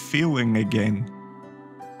that feeling again.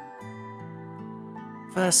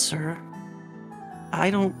 Professor, I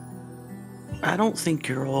don't think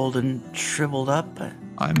you're old and shriveled up.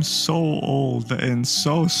 I'm so old and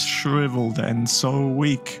so shriveled and so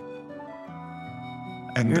weak.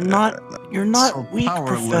 And you're not so weak,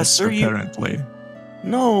 powerless, Professor. Apparently.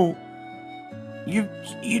 No.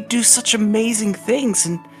 You do such amazing things,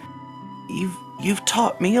 and you've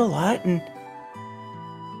taught me a lot, and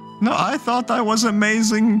No, I thought I was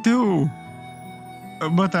amazing too.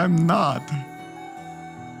 But I'm not.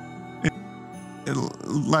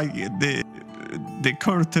 Like the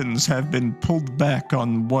curtains have been pulled back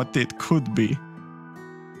on what it could be.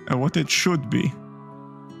 And what it should be.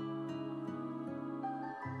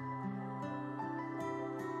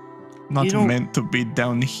 Not meant to be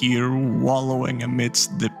down here wallowing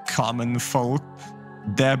amidst the common folk,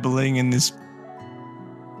 dabbling in this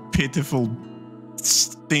pitiful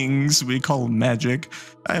things we call magic.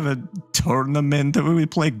 I have a tournament where we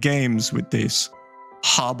play games with this,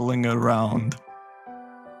 hobbling around.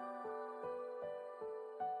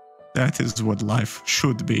 That is what life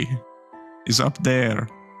should be, is up there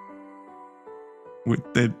with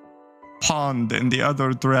the pond and the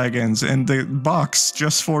other dragons and the box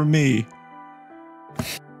just for me.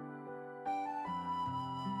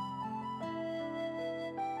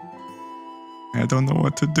 I don't know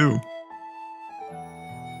what to do.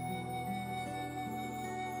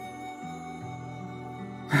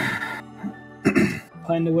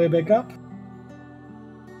 find a way back up.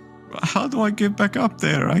 How do I get back up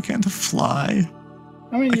there? I can't fly.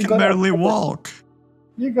 I mean, I can barely walk.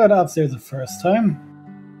 You got up there the first time.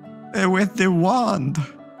 With the wand.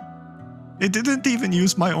 It didn't even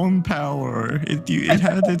use my own power. It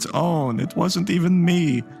had its own. It wasn't even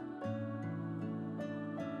me.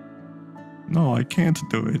 No, I can't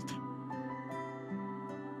do it.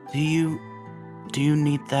 Do you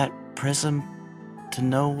need that prism to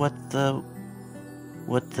know what the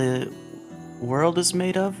world is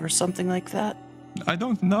made of or something like that? I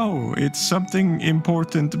don't know. It's something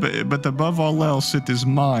important, but above all else, it is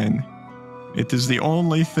mine. It is the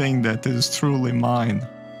only thing that is truly mine.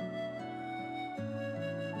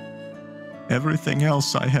 Everything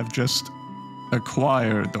else I have just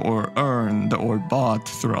acquired or earned or bought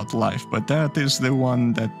throughout life, but that is the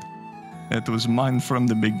one that was mine from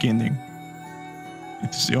the beginning. It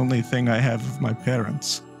is the only thing I have of my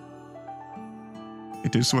parents.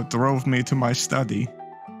 It is what drove me to my study.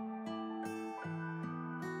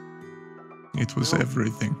 It was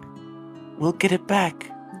everything. We'll get it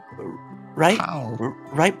back. Right? How?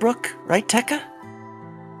 Right, Brooke? Right, Tekka?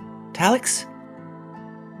 Talix?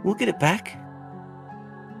 We'll get it back.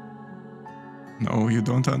 No, you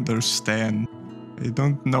don't understand. You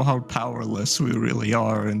don't know how powerless we really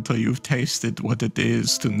are until you've tasted what it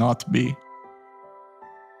is to not be.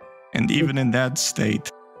 And even in that state,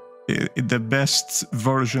 the best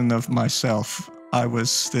version of myself, I was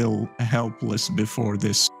still helpless before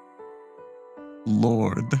this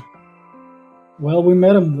Lord. Well, we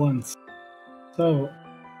met him once. So,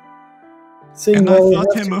 seeing And I where we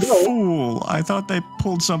thought have him to a go, fool. I thought they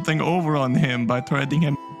pulled something over on him by trading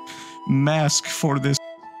him mask for this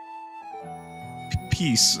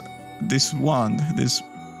piece, this wand, this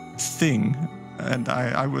thing. And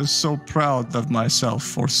I was so proud of myself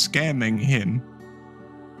for scamming him.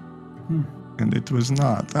 And it was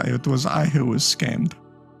not. It was I who was scammed.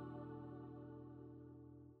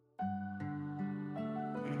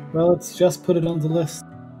 well, let's just put it on the list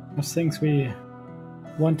of things we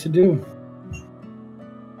want to do.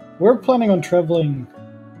 We're planning on traveling,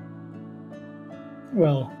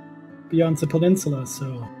 well, beyond the peninsula,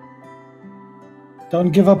 so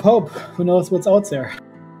don't give up hope. Who knows what's out there?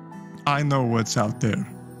 I know what's out there.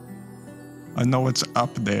 I know what's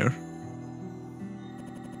up there.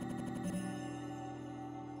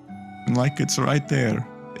 And like it's right there.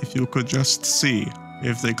 If you could just see,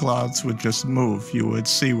 if the clouds would just move, you would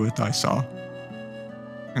see what I saw.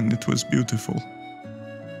 And it was beautiful.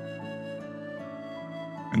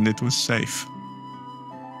 And it was safe.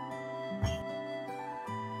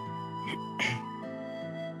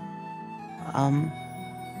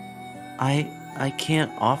 I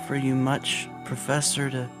can't offer you much, Professor,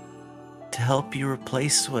 to help you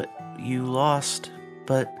replace what you lost,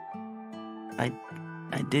 but I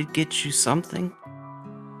did get you something.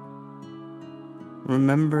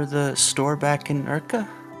 Remember the store back in Urka?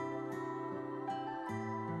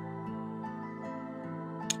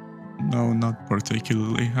 No, not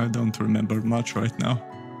particularly. I don't remember much right now.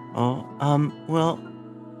 Oh, well,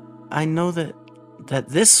 I know that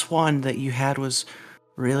this one that you had was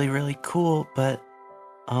really, really cool, but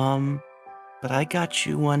I got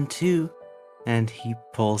you one too. And he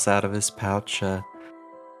pulls out of his pouch,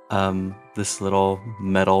 this little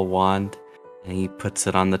metal wand, and he puts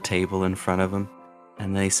it on the table in front of him.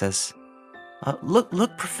 And then he says,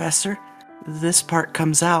 look, Professor, this part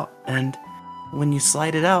comes out, and when you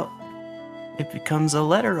slide it out, it becomes a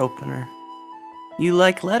letter opener. You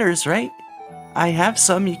like letters, right? I have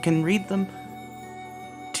some, you can read them.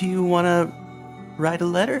 Do you want to write a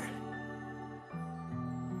letter?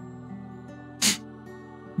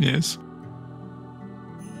 Yes.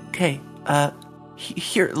 Okay,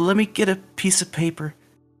 here, let me get a piece of paper.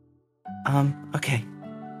 Okay.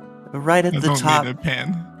 Right at I the don't top. need a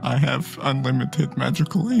pen. I have unlimited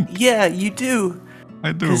magical ink. Yeah, you do.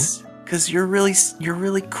 I do. Cause you're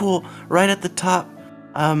really cool. Right at the top.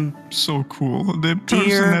 So cool. The person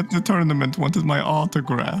Dear- at the tournament wanted my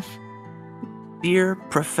autograph. Dear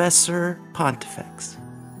Professor Pontifex.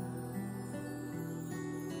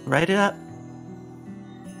 Write it up.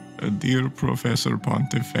 Dear Professor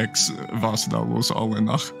Pontifex, Vasdalos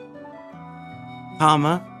Alenach.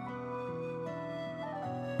 Comma.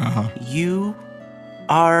 Uh-huh. You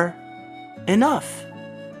are enough.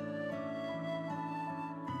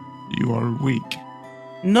 You are weak.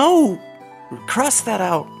 No! Cross that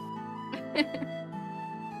out.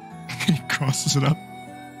 He crosses it up.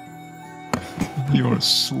 You are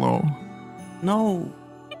slow. No.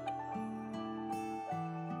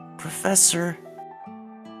 Professor.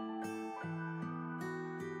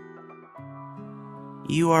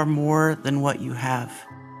 You are more than what you have.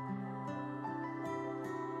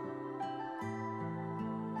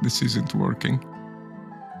 This isn't working.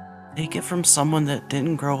 Take it from someone that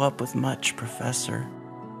didn't grow up with much, Professor.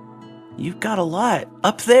 You've got a lot.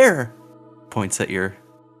 Up there! Points at your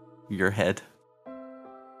head.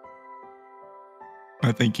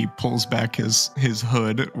 I think he pulls back his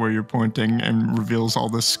hood where you're pointing and reveals all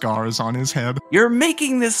the scars on his head. You're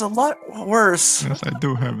making this a lot worse. Yes, I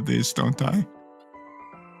do have these, don't I?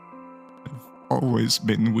 I've always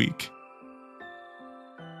been weak.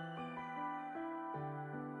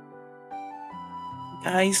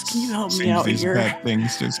 Guys, can you help me Seems out these here? bad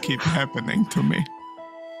things just keep happening to me.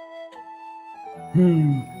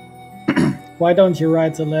 Why don't you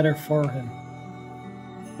write a letter for him?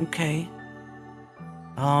 Okay.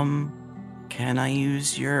 Can I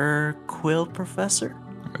use your quill, Professor?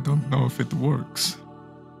 I don't know if it works.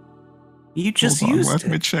 You just Hold on, used let it.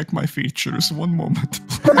 me check my features. One moment,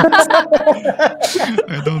 please.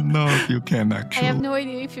 I don't know if you can I actually. have no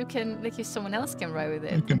idea if you can, like, if someone else can write with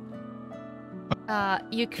I it. can,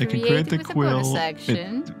 You I can create create it the with a bonus quill.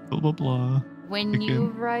 action Blah blah blah. when I you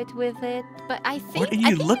can- write with it, but I think What are I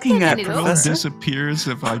you think looking can at, hand it It over. Professor? disappears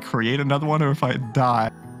if I create another one or if I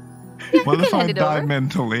die. Yeah, What you if can I hand it die over.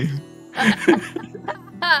 mentally?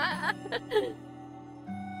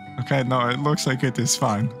 Okay, no, it looks like it is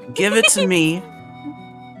fine. Give it to me.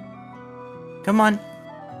 Come on.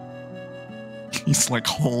 He's like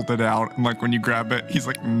hold it out, and like when you grab it, he's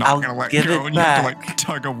like not I'll gonna let give go, it and you have to back. like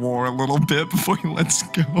tug of war a little bit before he lets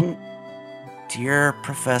go. Dear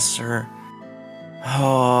Professor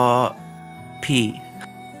Oh, P.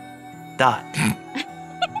 Dot.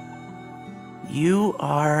 You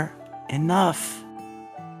are enough.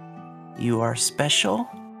 You are special.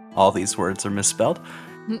 All these words are misspelled.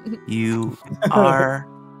 You are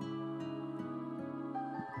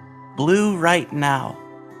blue right now.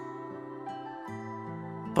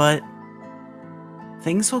 But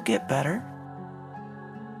things will get better.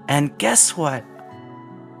 And guess what?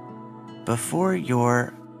 Before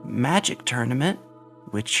your magic tournament,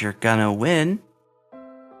 which you're gonna win,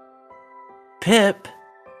 Pip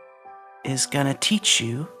is gonna teach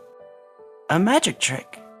you a magic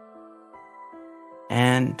trick.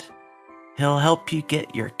 And he'll help you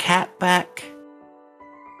get your cat back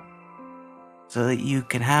so that you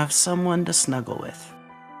can have someone to snuggle with.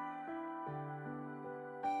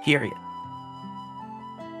 Period.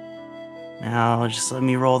 Now just let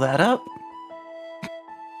me roll that up.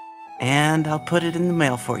 And I'll put it in the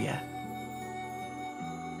mail for you.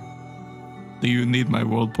 Do you need my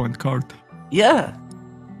world point card? Yeah,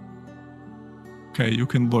 Okay, you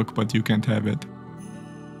can look, but you can't have it.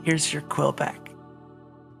 here's your quill back.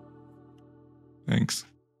 Thanks.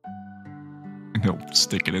 And he'll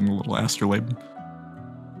stick it in a little astrolabe.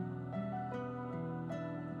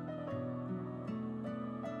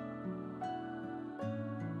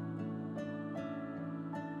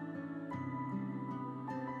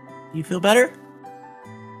 You feel better?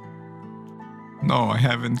 No, I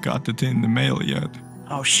haven't got it in the mail yet.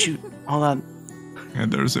 Oh, shoot. Hold on.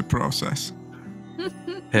 And there's a process.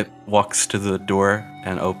 Pip walks to the door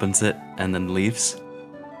and opens it and then leaves.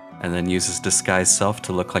 And then uses disguise self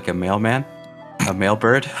to look like a mailman, a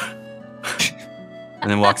mailbird. And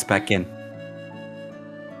then walks back in.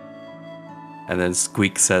 And then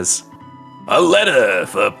Squeak says, A letter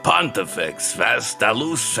for Pontifex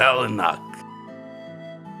Vastalus Salinak.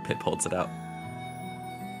 Pip holds it out.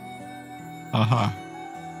 Aha.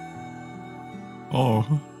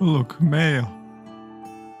 Oh, look, mail.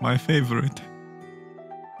 My favorite.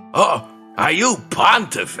 Oh, are you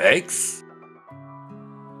Pontifex?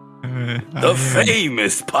 I The am.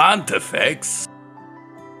 famous Pontifex?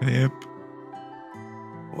 Yep.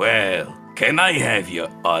 Well, can I have your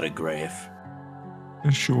autograph?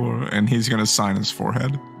 Sure, and he's gonna sign his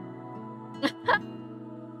forehead.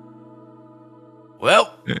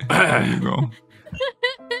 Well, There you go.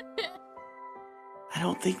 I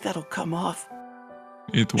don't think that'll come off.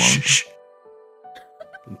 It won't. Shh.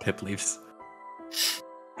 And Pip leaves.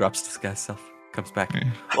 Drops disguise self. Comes back. Okay.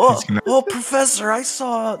 Oh, He's gonna- oh, Professor, I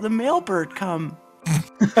saw the mailbird come.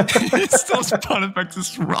 He still has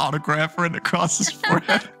Pontifex's autograph written across his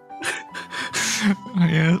forehead.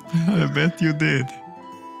 Yeah, I bet you did.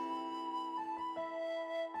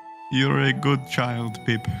 You're a good child,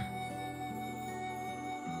 Pip.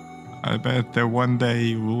 I bet that one day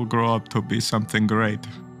you will grow up to be something great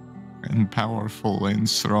and powerful and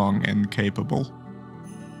strong and capable.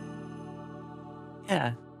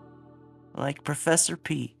 Yeah. Like Professor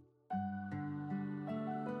P.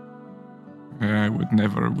 I would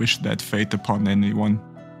never wish that fate upon anyone.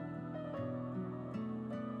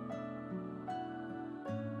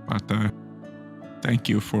 but thank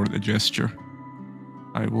you for the gesture.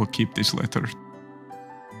 I will keep this letter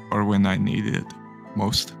for when I need it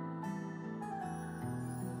most.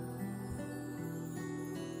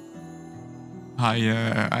 I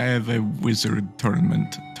have a wizard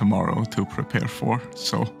tournament tomorrow to prepare for,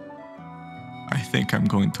 so I think I'm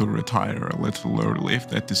going to retire a little early, if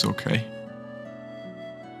that is okay.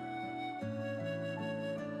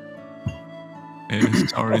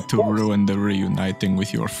 Sorry to ruin the reuniting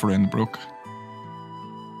with your friend, Brooke.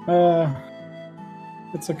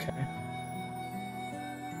 It's okay.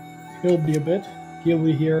 He'll be a bit. He'll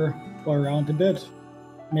be here or around a bit.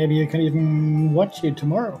 Maybe you can even watch you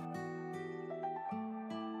tomorrow.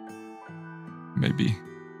 Maybe.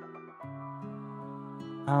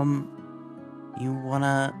 You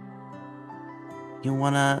wanna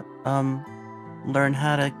learn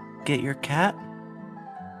how to get your cat?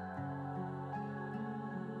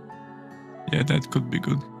 Yeah, that could be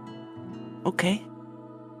good. Okay.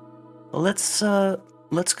 Well, let's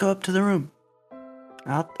go up to the room.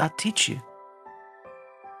 I'll teach you.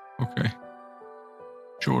 Okay.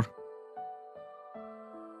 Sure.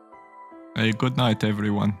 Hey, good night,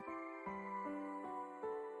 everyone.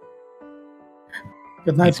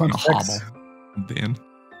 Good night, He's gonna Pontifex. hobble then.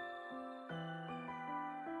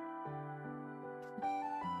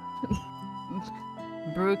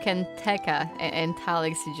 Brooke and Tekka and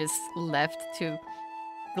Talix just left to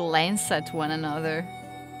glance at one another.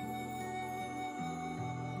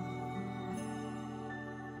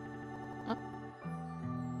 Oh.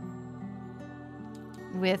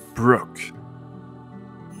 With Brooke.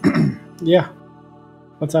 Yeah.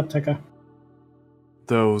 What's up, Tekka?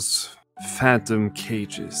 Those phantom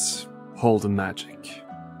cages hold magic.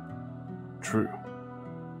 True.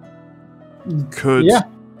 Could Yeah,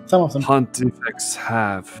 some of them. Pontifex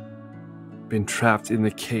have been trapped in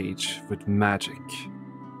the cage with magic,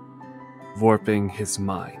 warping his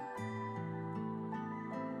mind?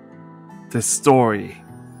 The story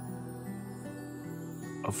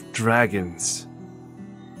of dragons.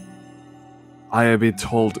 I have been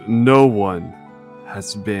told no one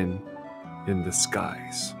has been in the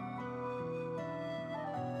skies.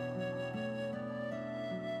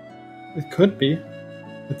 It could be.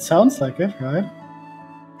 It sounds like it, right?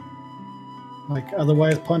 Like,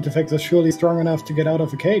 otherwise Pontifex is surely strong enough to get out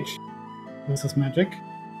of a cage with his magic.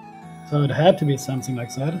 So it had to be something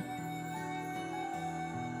like that.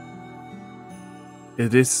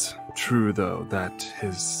 It is true, though, that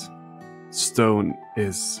his stone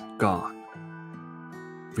is gone.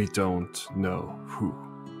 We don't know who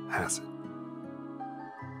has it.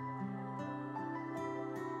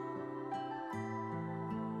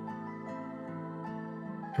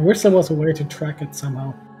 I wish there was a way to track it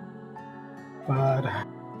somehow. But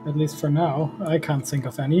at least for now, I can't think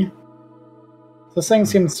of any. This thing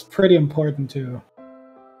seems pretty important to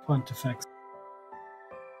Pontifex.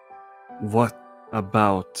 What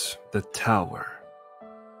about the tower?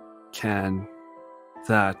 Can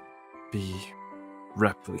that be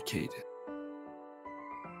replicated?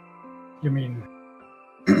 You mean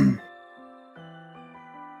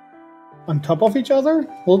on top of each other?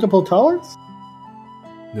 Multiple towers?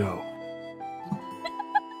 No.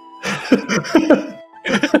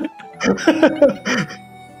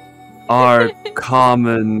 Our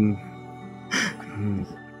common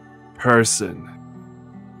person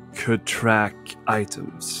could track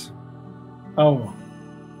items. Oh.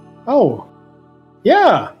 Oh.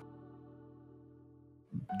 Yeah.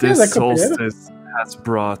 This that could be it. solstice has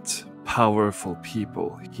brought powerful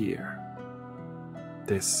people here.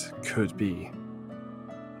 This could be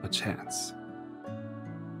a chance.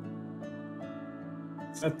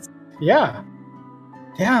 That's, yeah.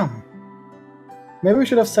 Damn. Maybe we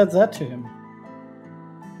should have said that to him.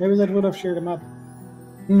 Maybe that would have cheered him up.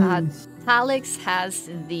 Talix has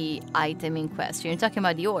the item in question. You're talking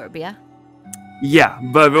about the orb, yeah? Yeah,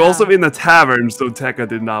 but we're also in the tavern, so Tekka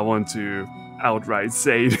did not want to outright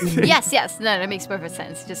say anything. Yes. No, that makes perfect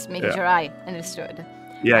sense. Just making sure I understood.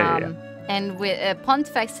 Yeah. And with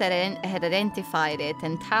Pontifex had identified it,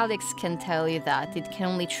 and Talix can tell you that it can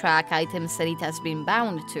only track items that it has been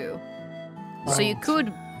bound to. So you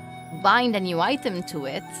could bind a new item to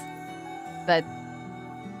it, but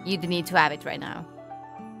you'd need to have it right now.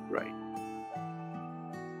 Right.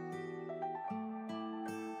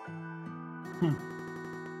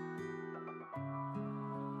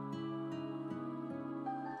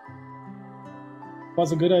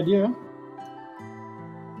 Was a good idea.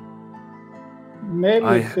 Maybe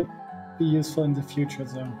it could be useful in the future,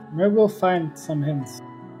 though. Maybe we'll find some hints.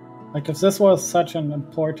 Like, if this was such an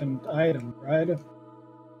important item, right?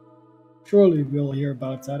 Surely we'll hear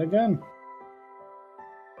about that again.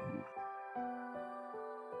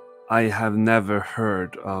 I have never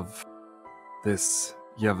heard of this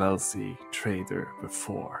Yavelsi trader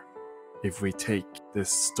before, if we take this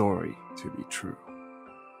story to be true.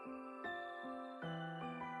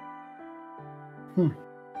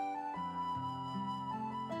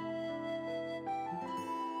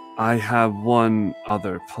 I have one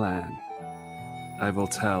other plan. I will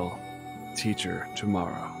tell teacher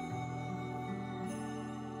tomorrow.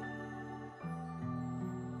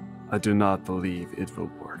 I do not believe it will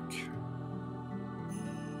work.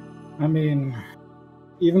 I mean,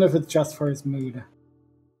 even if it's just for his mood,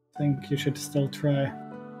 I think you should still try.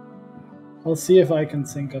 I'll see if I can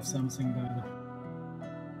think of something better.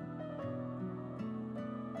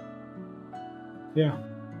 Yeah.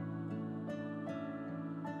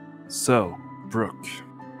 So, Brooke,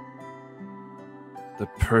 the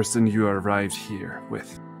person you arrived here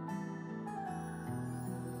with.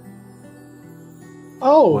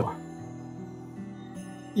 Oh! What?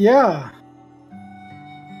 Yeah.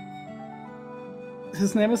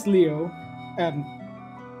 His name is Leo, and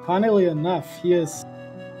funnily enough, he is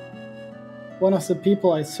one of the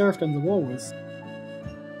people I served in the war with.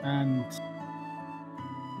 And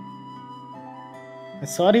I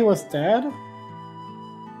thought he was dead,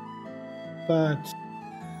 but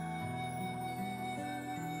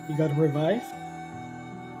he got revived.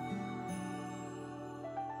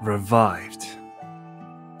 Revived.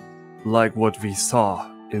 Like what we saw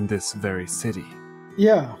in this very city.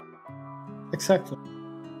 Yeah, exactly.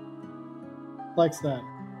 Like that.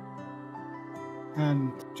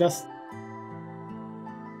 And just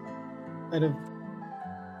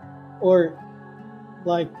or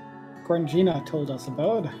like Grangina told us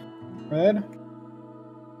about, right?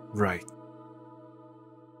 Right.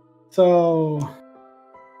 So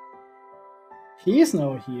he's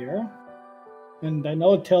now here, and I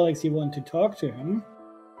know Telex, you want to talk to him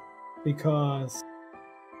because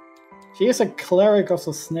he is a cleric of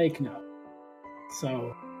the snake now.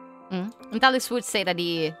 So And Talix would say that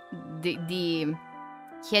he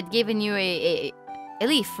had given you a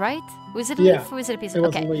leaf, right? Was it a Yeah, leaf or was it a piece? it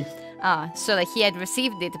was Okay. a leaf. So that he had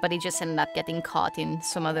received it, but he just ended up getting caught in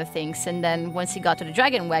some other things. And then once he got to the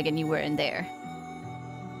dragon wagon, you weren't there.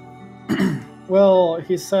 Well,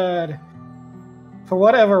 he said for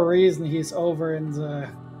whatever reason he's over in the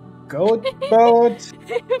goat boat.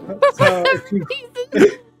 So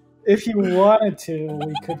if you wanted to,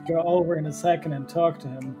 we could go over in a second and talk to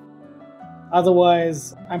him.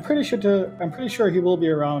 Otherwise, I'm pretty sure he will be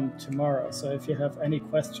around tomorrow. So if you have any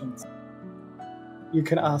questions, you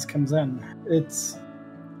can ask him then. It's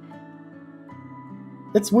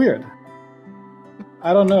weird.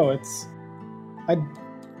 I don't know. I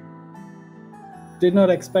did not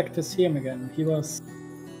expect to see him again. He was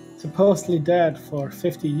supposedly dead for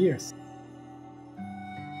 50 years.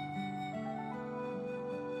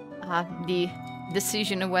 The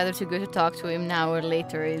decision of whether to go to talk to him now or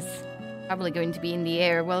later is probably going to be in the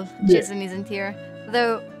air. Well, Yeah. Jason isn't here.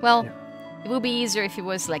 Though, well, it would be easier if it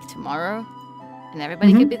was like tomorrow and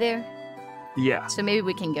everybody could be there. Yeah, So maybe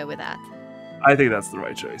we can go with that. I think that's the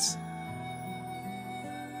right choice.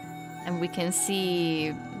 And we can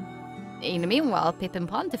see, in the meanwhile, Pip and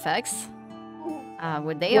Pontifex,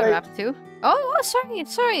 what they are Wait. up to. Oh,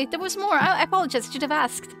 sorry, there was more. I apologize, I should have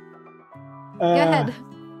asked. Go ahead.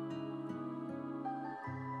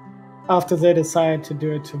 After they decide to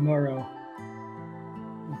do it tomorrow,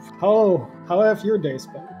 how have your days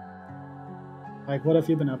been? Like, what have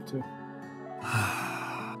you been up to?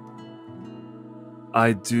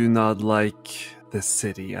 I do not like this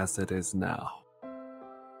city as it is now.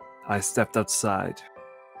 I stepped outside.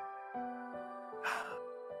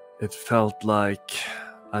 It felt like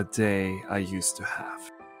a day I used to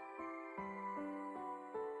have.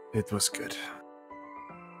 It was good.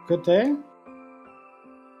 Good day?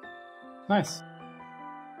 Nice.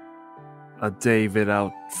 A day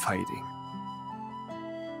without fighting.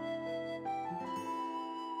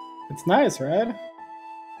 It's nice, right?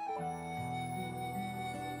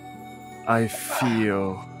 I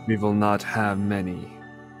feel we will not have many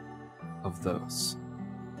of those.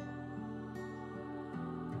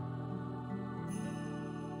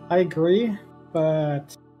 I agree,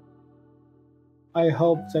 but I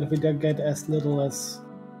hope that we don't get as little as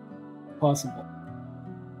possible.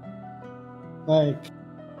 Like,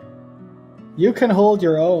 you can hold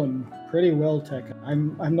your own pretty well, Tekken.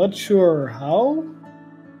 I'm not sure how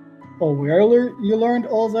or where you learned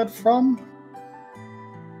all that from,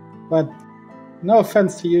 but no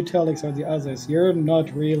offense to you, Telix, or the others, you're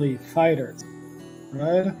not really fighters,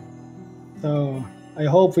 right? So I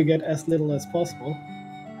hope we get as little as possible.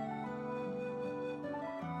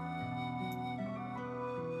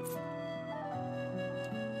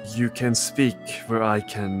 You can speak where I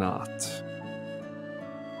cannot.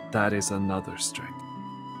 That is another strength.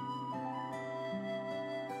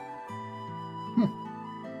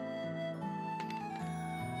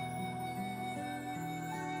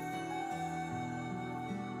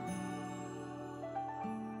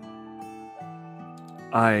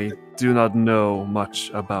 I do not know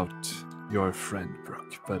much about your friend,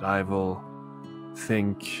 Brooke, but I will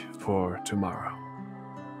think for tomorrow.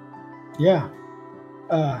 Yeah.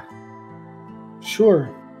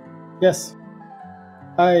 Sure. Yes.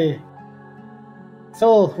 We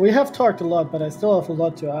have talked a lot, but I still have a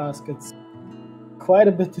lot to ask. It's quite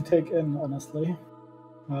a bit to take in, honestly.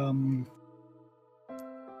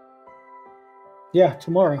 Yeah,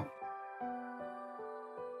 tomorrow.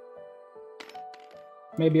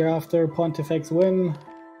 Maybe after Pontifex win,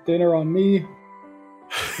 dinner on me,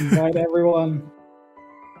 invite everyone,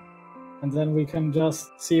 and then we can just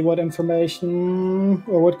see what information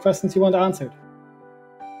or what questions you want answered.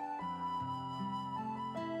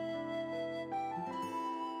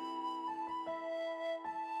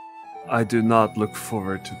 I do not look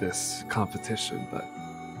forward to this competition, but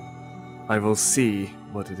I will see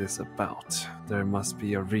what it is about. There must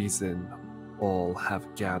be a reason all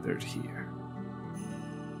have gathered here.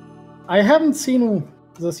 I haven't seen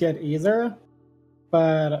this yet either,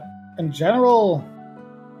 but in general,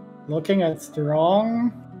 looking at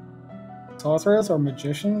strong sorcerers or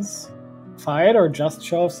magicians fight or just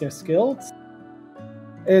show off their skills,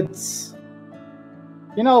 it's,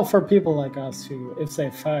 you know, for people like us who, if they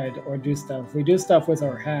fight or do stuff, we do stuff with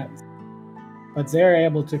our hands, but they're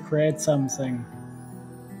able to create something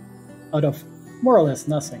out of more or less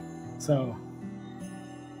nothing. So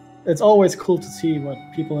it's always cool to see what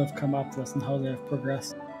people have come up with and how they have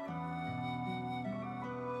progressed.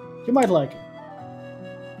 You might like it.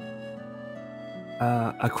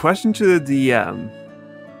 A question to the DM.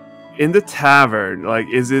 In the tavern, like,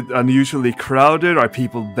 is it unusually crowded? Are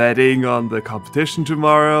people betting on the competition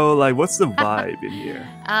tomorrow? Like, what's the vibe in here?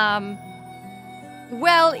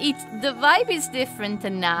 Well, the vibe is different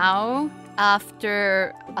now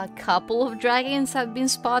after a couple of dragons have been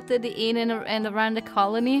spotted in and around the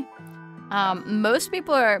colony. Most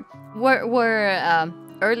people were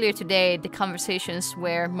earlier today, the conversations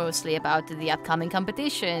were mostly about the upcoming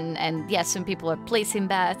competition, and yes, some people are placing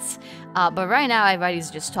bets, but right now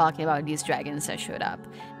everybody's just talking about these dragons that showed up.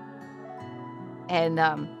 And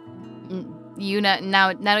now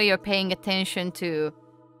that you're paying attention to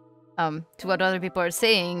what other people are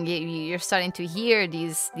saying, you're starting to hear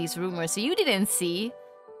these rumors. So you didn't see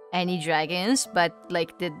any dragons, but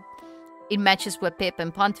like it matches what Pip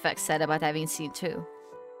and Pontifex said about having seen two.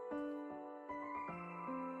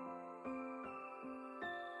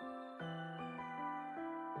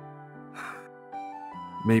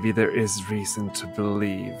 Maybe there is reason to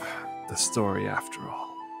believe the story after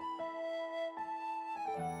all.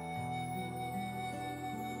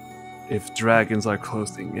 If dragons are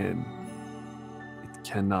closing in, it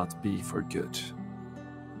cannot be for good.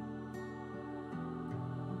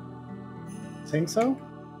 Think so?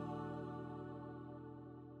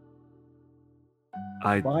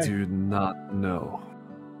 Why? Do not know.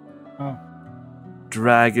 Oh.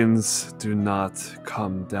 Dragons do not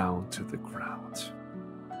come down to the ground.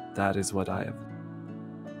 That is what I have.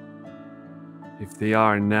 If they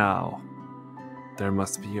are now, there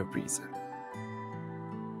must be a reason.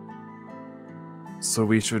 So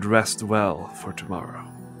we should rest well for tomorrow.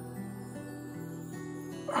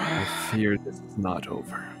 I fear this is not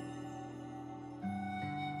over.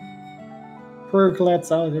 Perk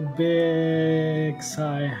lets out a big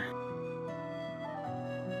sigh.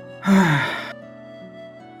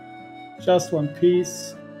 Just one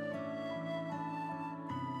piece.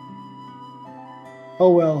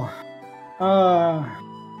 Oh well.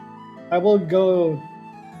 I will go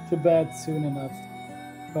to bed soon enough.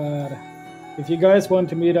 But if you guys want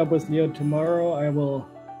to meet up with Leo tomorrow, I will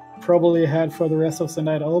probably head for the rest of the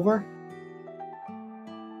night over.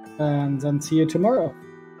 And then see you tomorrow.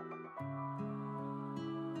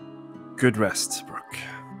 Good rest, Brooke.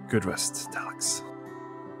 Good rest, Alex.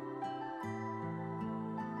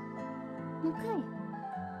 Okay.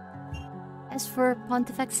 As for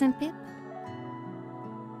Pontifex and Pip?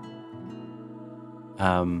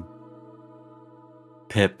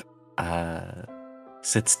 Pip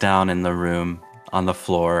sits down in the room on the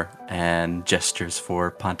floor and gestures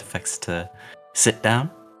for Pontifex to sit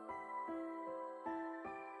down.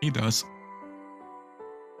 He does.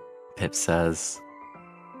 Pip says,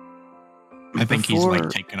 I think he's Before- like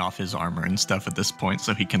taken off his armor and stuff at this point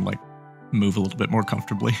so he can like move a little bit more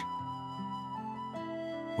comfortably.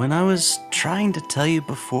 When I was trying to tell you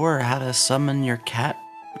before how to summon your cat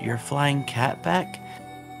your flying cat back,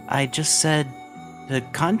 I just said to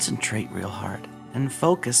concentrate real hard and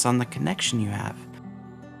focus on the connection you have.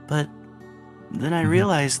 But then I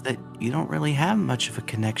realized that you don't really have much of a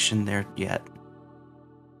connection there yet.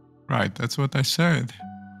 Right, that's what I said.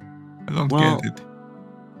 I don't Well, get it.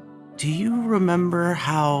 Do you remember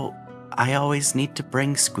how I always need to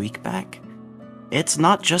bring Squeak back? It's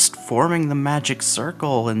not just forming the magic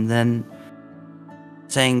circle and then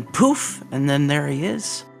saying poof, and then there he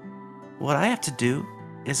is. What I have to do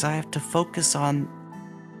is I have to focus on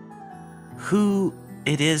who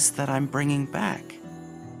it is that I'm bringing back.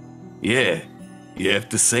 Yeah, you have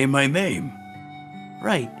to say my name.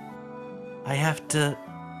 Right. I have to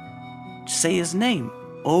say his name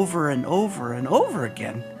over and over and over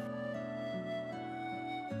again.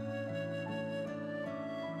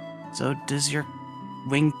 So does your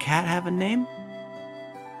winged cat have a name?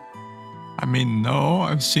 I mean, no,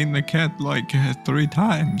 I've seen the cat like 3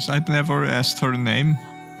 times. I'd never asked her name.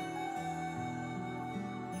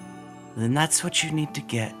 Then that's what you need to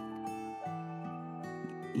get.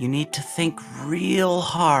 You need to think real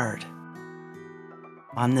hard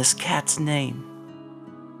on this cat's name.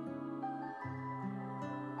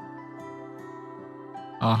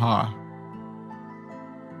 Uh-huh.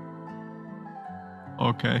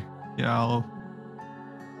 Okay. Yeah,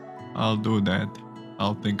 I'll do that.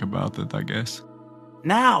 I'll think about it, I guess.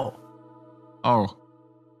 Now! Oh.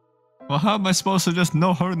 Well, how am I supposed to just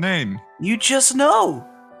know her name? You just know!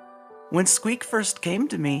 When Squeak first came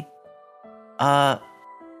to me,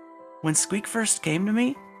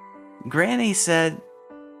 Granny said,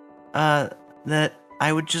 that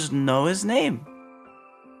I would just know his name.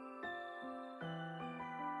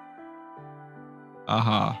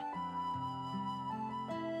 Uh-huh.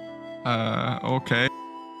 Okay.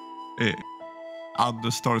 I'll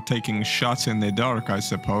just start taking shots in the dark, I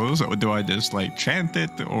suppose. Or do I just, like, chant it,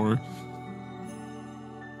 or...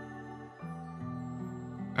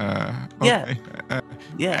 Okay.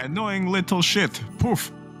 Yeah. Annoying little shit.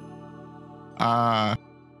 Poof.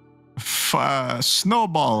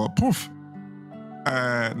 Snowball. Poof.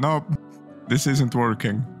 Nope. This isn't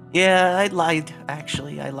working. Yeah, I lied.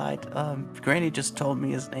 Actually, I lied. Granny just told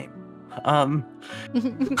me his name.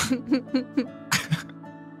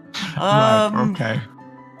 Right, okay.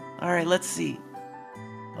 Alright, let's see.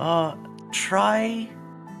 Try...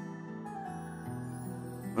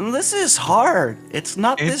 This is hard. It's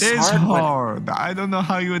not this hard. It is hard. I don't know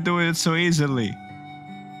how you would do it so easily.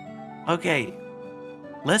 Okay,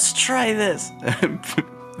 let's try this.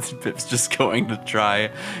 Pip's just going to try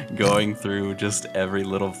going through just every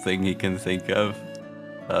little thing he can think of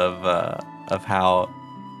how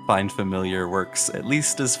Find Familiar works, at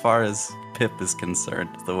least as far as Pip is concerned,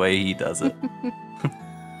 the way he does it.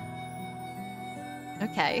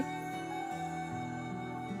 Okay.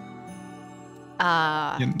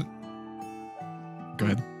 Go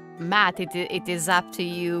ahead. Matt, it is up to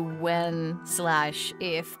you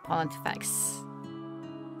when/if Pontifex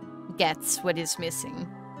gets what is missing.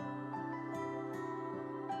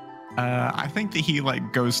 I think that he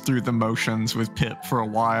like goes through the motions with Pip for a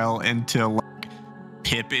while until like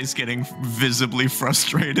Pip is getting visibly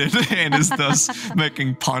frustrated and is thus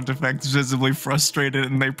making Pontifex visibly frustrated,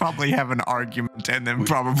 and they probably have an argument and then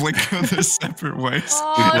probably go their separate ways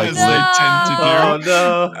Oh, as no. they tend to do. Oh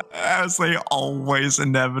no! As they always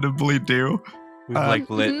inevitably do. We've like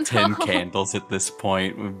lit 10 candles at this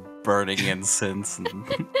point, with burning incense, and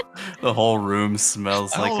the whole room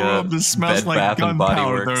smells like a this smells Bed like Bath and Body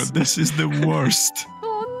gunpowder. Works. This is the worst.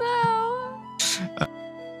 Oh no!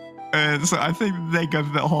 And so I think they go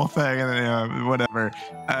through the whole thing and whatever.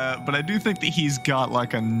 But I do think that he's got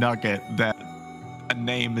like a nugget that a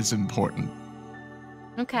name is important.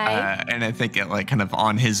 Okay. And I think it like kind of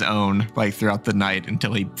on his own, like throughout the night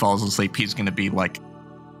until he falls asleep, he's going to be like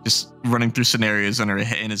just running through scenarios in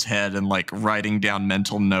his head and like writing down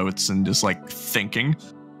mental notes and just like thinking.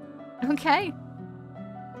 Okay.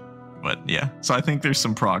 But yeah, so I think there's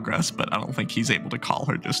some progress, but I don't think he's able to call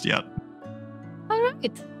her just yet. All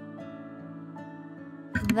right.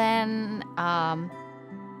 Then,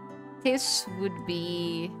 this would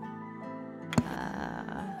be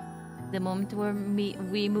the moment where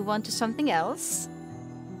we move on to something else.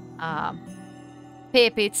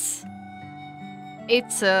 Pip, it's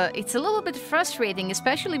a little bit frustrating,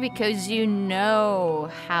 especially because you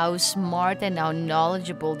know how smart and how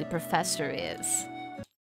knowledgeable the professor is.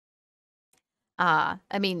 I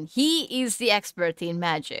mean, he is the expert in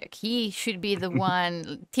magic. He should be the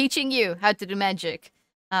one teaching you how to do magic.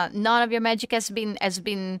 None of your magic has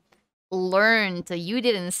been learned. You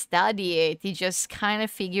didn't study it. You just kind of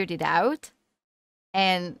figured it out.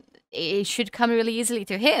 And it should come really easily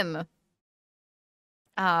to him.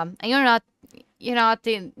 And you're not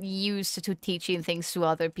used to teaching things to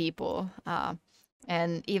other people.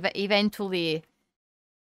 And eventually,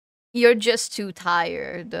 you're just too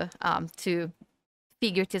tired to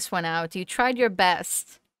figure this one out. You tried your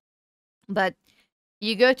best, but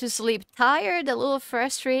you go to sleep tired, a little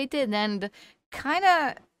frustrated, and kind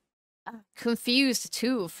of confused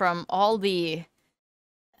too from all the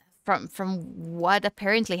from what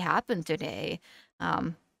apparently happened today.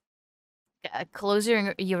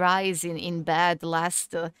 Closing your eyes in bed, the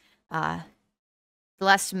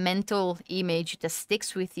last mental image that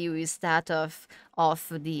sticks with you is that of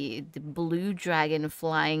the blue dragon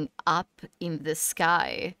flying up in the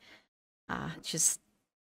sky. Just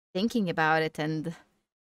thinking about it and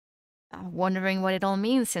wondering what it all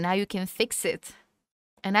means and how you can fix it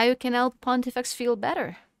and how you can help Pontifex feel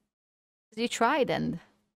better. You tried and,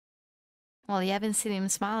 well, you haven't seen him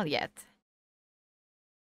smile yet.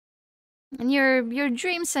 And your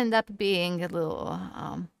dreams end up being a little,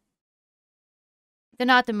 they're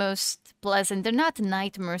not the most pleasant. They're not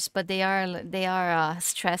nightmares, but they are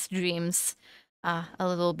stress dreams. A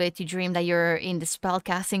little bit. You dream that you're in the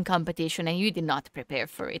spellcasting competition and you did not prepare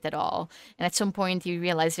for it at all. And at some point you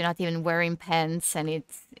realize you're not even wearing pants and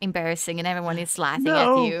it's embarrassing and everyone is laughing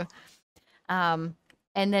at you.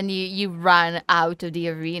 And then you run out of the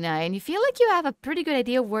arena and you feel like you have a pretty good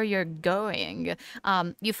idea where you're going.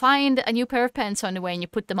 You find a new pair of pants on the way and you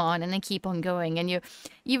put them on and then keep on going. And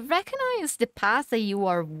you recognize the path that you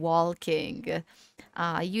are walking.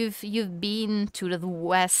 You've been to the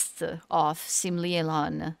west of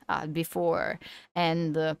Simlielon before,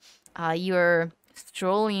 and you're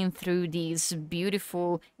strolling through these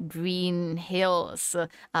beautiful green hills.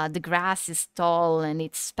 The grass is tall and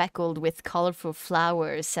it's speckled with colorful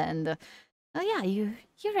flowers, and yeah, you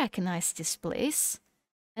recognize this place.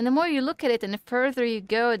 And the more you look at it, and the further you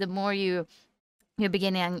go, the more you're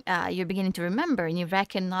beginning to remember, and you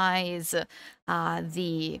recognize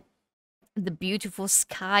the beautiful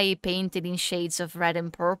sky painted in shades of red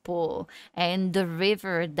and purple, and the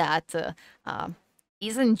river that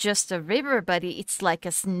isn't just a river, but it's like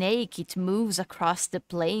a snake. It moves across the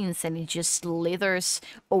plains and it just slithers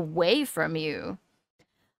away from you.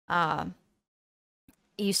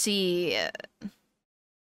 You see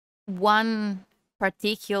one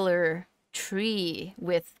particular tree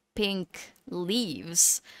with pink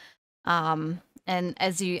leaves. And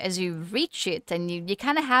as you reach it, and you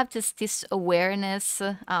kind of have this awareness,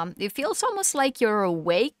 it feels almost like you're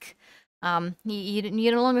awake.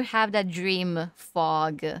 You no longer have that dream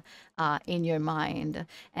fog in your mind,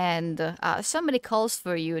 and somebody calls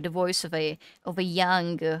for you. The voice of a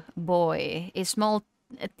young boy, a small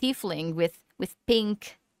tiefling with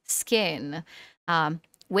pink skin,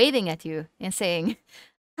 waving at you and saying,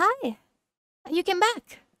 "Hi, you came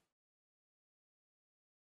back."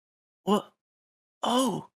 What?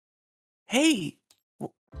 Oh, hey.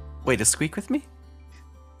 Wait, to squeak with me?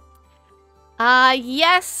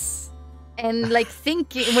 Yes. And like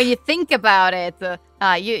when you think about it,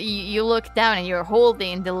 you look down and you're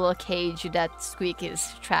holding the little cage that Squeak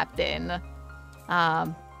is trapped in.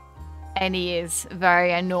 And he is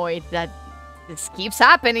very annoyed that this keeps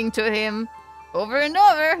happening to him over and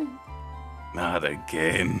over. Not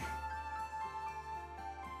again.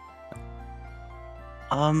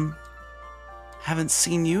 Haven't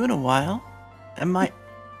seen you in a while. Am I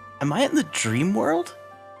in the dream world?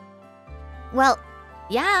 Well,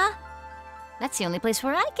 yeah. That's the only place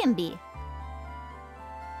where I can be.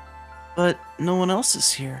 But no one else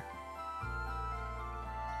is here.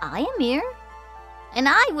 I am here. And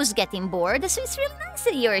I was getting bored, so it's really nice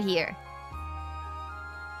that you're here.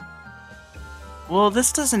 Well,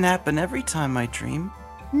 this doesn't happen every time I dream.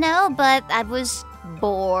 No, but I was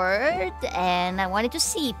bored, and I wanted to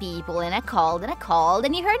see people, and I called,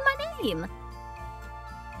 and you heard my name.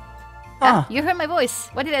 Huh. You heard my voice.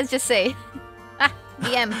 What did I just say?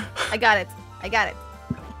 DM. I got it.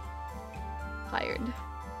 Tired.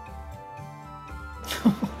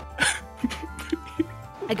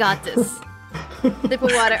 I got this. Sip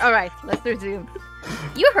of water. All right, let's resume.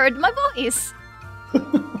 You heard my voice.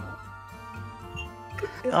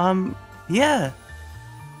 Yeah.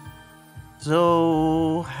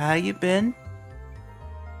 So, how you been?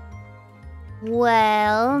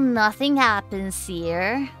 Well, nothing happens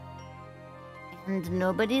here. And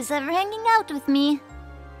nobody's ever hanging out with me.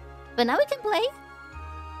 But now we can play.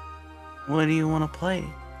 What do you want to play?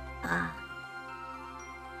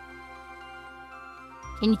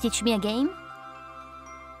 Can you teach me a game?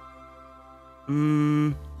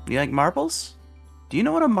 You like marbles? Do you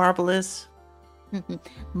know what a marble is?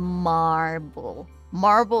 Marble.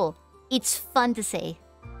 Marble It's fun to say.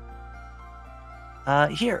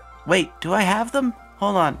 Here. Wait, do I have them?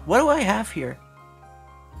 Hold on. What do I have here?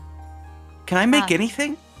 Can I make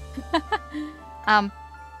anything?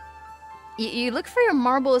 You look for your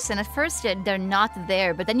marbles, and at first they're not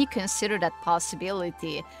there, but then you consider that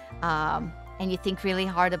possibility, and you think really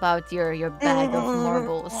hard about your bag of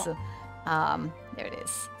marbles. There it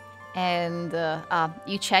is, and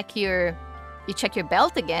you check your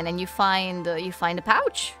belt again, and you find a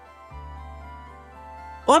pouch.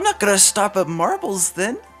 Well, I'm not gonna stop at marbles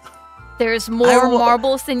then. There's more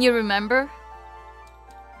marbles than you remember.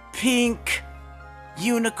 Pink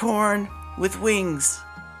unicorn with wings.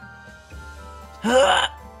 You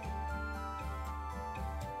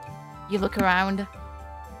look around,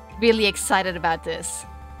 really excited about this.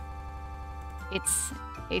 It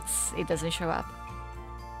doesn't show up.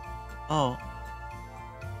 Oh.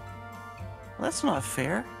 Well, that's not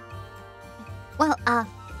fair. Well, Let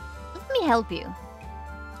me help you.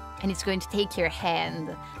 And he's going to take your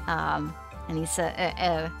hand, and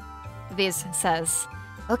Viz says,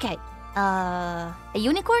 okay. A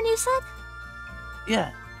unicorn, you said?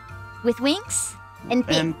 Yeah. With wings? And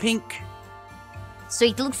pink. And pink. So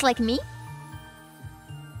it looks like me?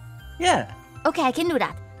 Yeah. Okay, I can do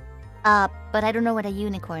that. But I don't know what a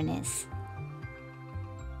unicorn is.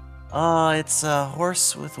 It's a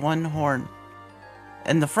horse with one horn.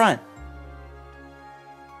 In the front.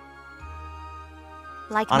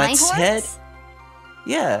 Like On my its horns? head?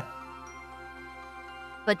 Yeah.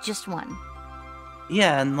 But just one.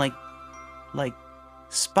 Yeah, and like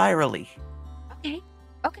spirally. okay,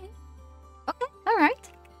 all right.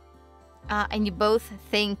 And you both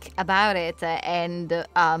think about it, and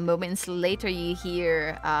moments later you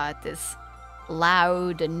hear this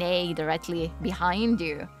loud neigh directly behind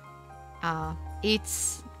you.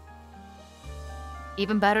 It's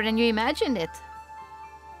even better than you imagined it.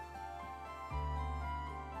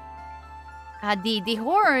 The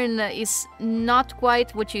horn is not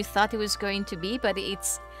quite what you thought it was going to be, but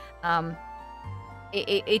it's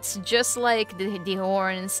just like the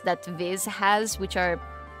horns that Viz has, which are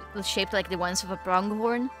shaped like the ones of a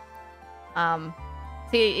pronghorn.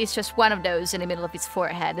 It's just one of those in the middle of its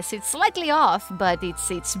forehead. So it's slightly off, but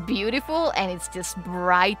it's beautiful, and it's this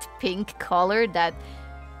bright pink color that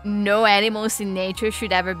no animals in nature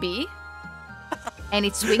should ever be. And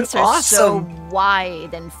its wings are so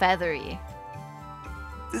wide and feathery.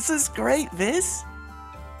 This is great, Viz.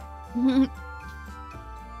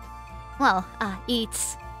 Well,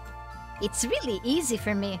 it's really easy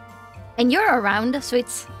for me. And you're around, so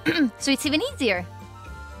it's even easier.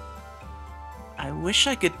 I wish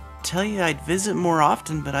I could tell you I'd visit more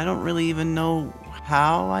often, but I don't really even know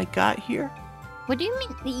how I got here. What do you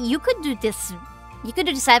mean? You could do this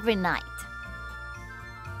every night.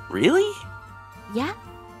 Really? Yeah?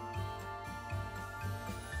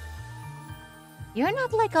 You're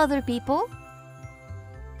not like other people.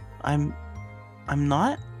 I'm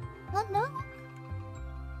not? Oh, no.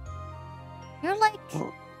 You're like...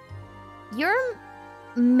 Well, You're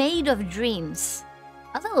made of dreams.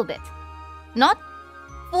 A little bit. Not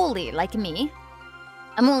fully like me.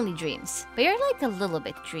 I'm only dreams. But you're like a little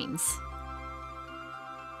bit dreams.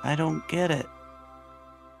 I don't get it.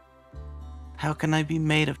 How can I be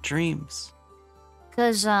made of dreams?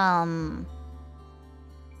 'Cause,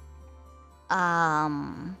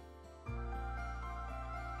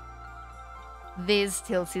 Viz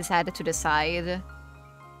tilts his head to the side,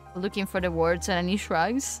 looking for the words, and then he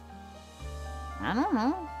shrugs. I don't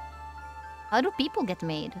know. How do people get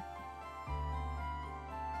made?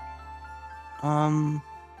 Well,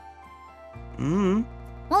 it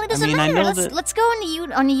I doesn't mean, I matter. know Let's go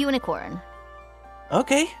on a unicorn.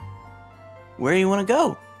 Okay. Where do you want to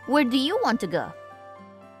go? Where do you want to go?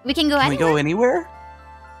 We can go Can we anywhere. go anywhere?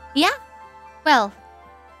 Yeah. Well,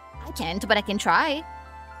 I can't, but I can try.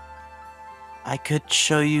 I could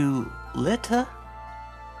show you Lita.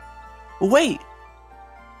 Wait!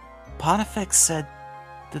 Pontifex said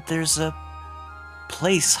that there's a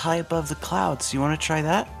place high above the clouds. You want to try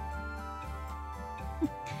that?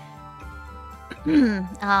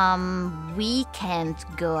 We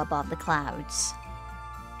can't go above the clouds.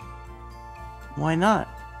 Why not?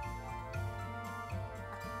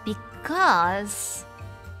 Because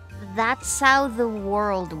that's how the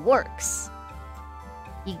world works.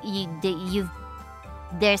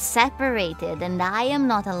 They're separated, and I am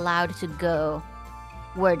not allowed to go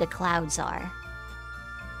where the clouds are.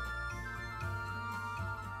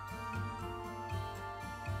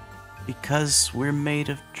 Because we're made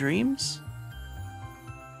of dreams?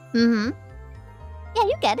 Mm-hmm. Yeah,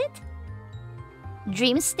 you get it.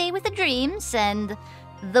 Dreams stay with the dreams, and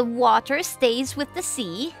the water stays with the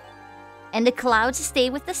sea. And the clouds stay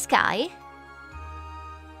with the sky.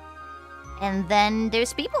 And then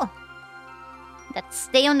there's people that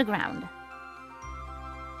stay on the ground.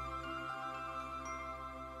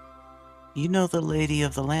 You know the lady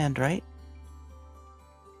of the land, right?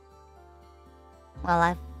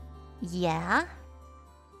 Well, yeah.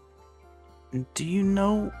 Do you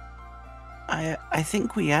know... I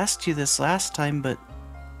think we asked you this last time, but...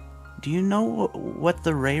 Do you know what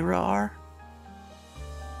the Rayra are?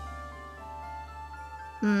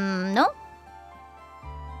 No.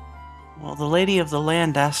 Well, the lady of the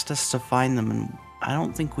land asked us to find them, and I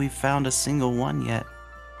don't think we've found a single one yet.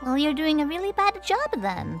 Well, you're doing a really bad job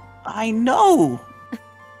then. I know!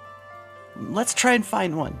 Let's try and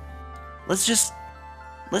find one. Let's just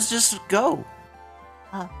go.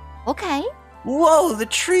 Okay. Whoa, the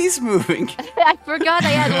tree's moving. I forgot I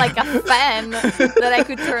had like a fan that I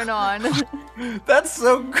could turn on. That's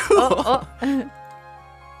so cool.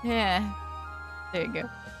 Yeah. There you go.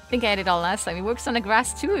 I think I had it all last time. It works on the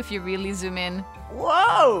grass too if you really zoom in.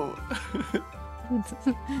 Whoa!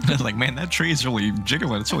 Like, man, that tree is really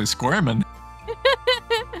jiggling. It's really squirming.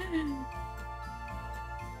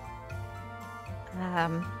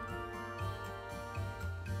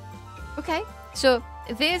 Okay, so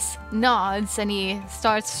this nods and he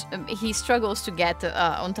struggles to get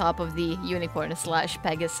on top of the unicorn /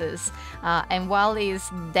 Pegasus, and while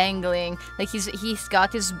he's dangling, like he's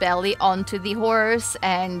got his belly onto the horse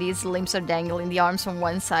and his limbs are dangling, the arms on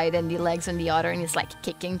one side and the legs on the other, and he's like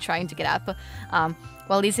kicking, trying to get up.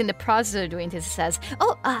 While he's in the process of doing this, he says,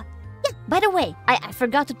 Oh, yeah, by the way, I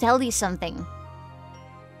forgot to tell you something.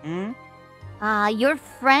 Your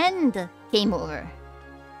friend came over.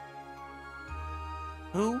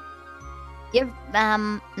 Who? Your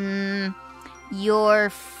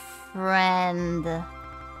friend.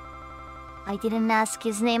 I didn't ask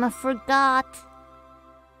his name, I forgot.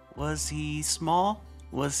 Was he small?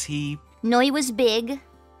 Was he... No, he was big.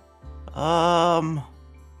 I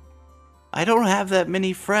don't have that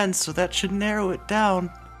many friends, so that should narrow it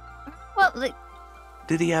down. Well,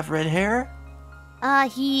 Did he have red hair?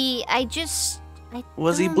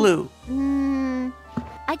 Was he blue?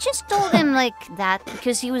 I just told him like that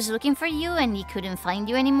because he was looking for you and he couldn't find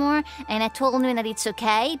you anymore. And I told him that it's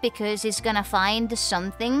okay because he's gonna find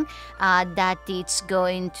something that it's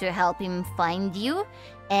going to help him find you.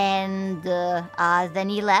 And then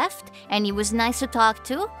he left and he was nice to talk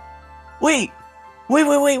to. Wait! Was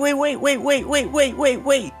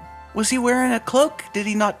he wearing a cloak? Did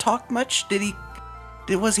he not talk much? Did he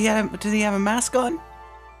have a mask on?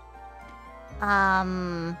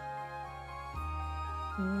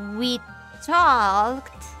 We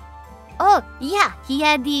talked. Oh, yeah, he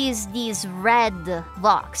had these red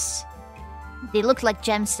locks. They look like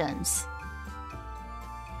gemstones.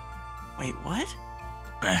 Wait, what?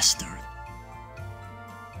 Bastard.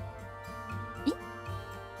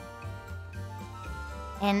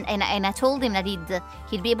 And I told him that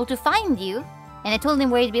he'd be able to find you, and I told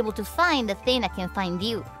him where he'd be able to find the thing that can find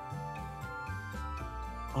you.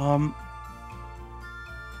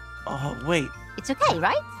 Wait. It's okay,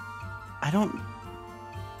 right? I don't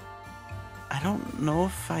know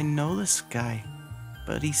if I know this guy,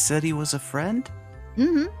 but he said he was a friend?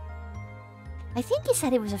 Mm-hmm. I think he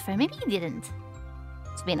said he was a friend. Maybe he didn't.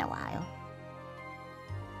 It's been a while.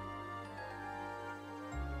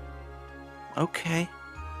 Okay.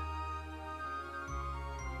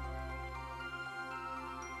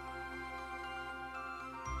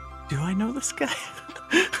 Do I know this guy?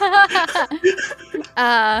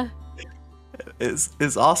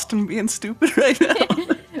 Is Austin being stupid right now?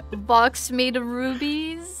 Box made of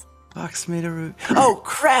rubies. Box made of rubies. Oh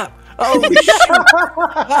crap! Oh shit!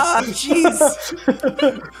 Ah, jeez!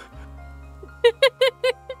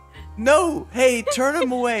 No! Hey, turn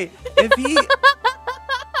him away.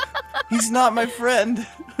 He's not my friend.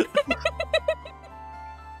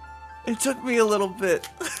 It took me a little bit.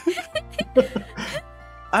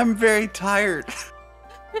 I'm very tired.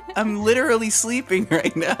 I'm literally sleeping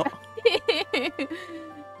right now.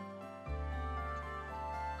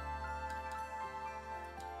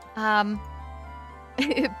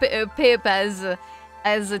 Pip, as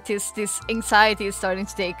this anxiety is starting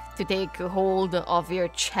to take hold of your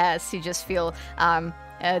chest, you just feel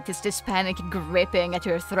this panic gripping at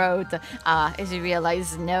your throat as you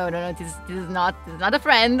realize, no, this is not a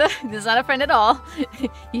friend. This is not a friend at all.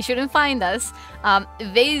 He shouldn't find us.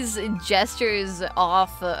 Vase gestures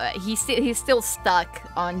off. He's still stuck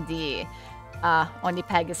on the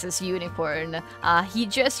Pegasus unicorn. He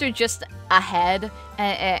gestured just ahead,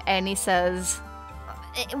 and he says,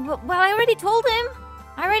 "Well, I already told him.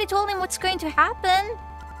 what's going to happen,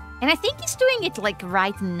 and I think he's doing it like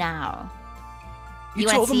right now." You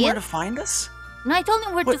wanna told him see where it? to find us? No, I told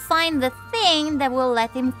him where What? to find the thing that will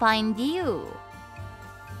let him find you.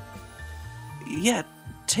 Yeah,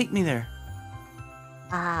 take me there.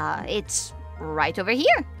 It's right over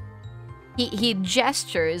here. He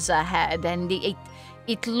gestures ahead, and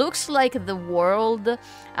it looks like the world,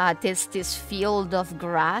 this field of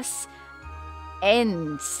grass,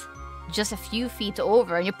 ends just a few feet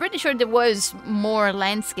over, and you're pretty sure there was more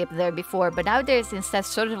landscape there before, but now there's instead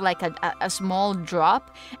sort of like a small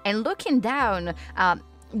drop. And looking down,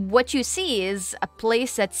 what you see is a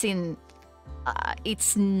place that's in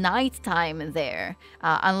it's nighttime there,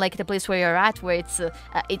 unlike the place where you're at, where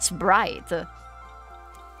it's bright.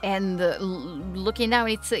 And looking down,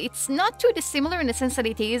 it's not too dissimilar in the sense that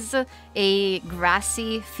it is a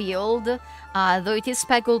grassy field, though it is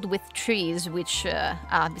speckled with trees, which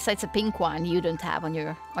besides a pink one you don't have on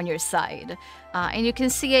your side. And you can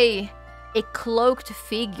see a cloaked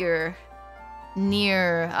figure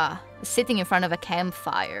near, sitting in front of a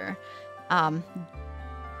campfire,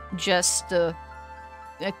 just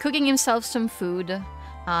cooking himself some food.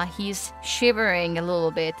 He's shivering a little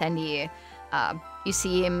bit, and you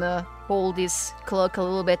see him hold his cloak a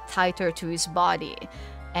little bit tighter to his body.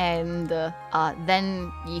 And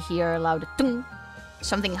then you hear a loud tung,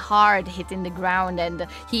 something hard hitting the ground, and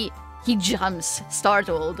he jumps,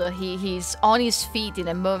 startled. He's on his feet in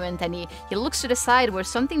a moment, and he looks to the side where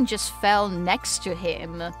something just fell next to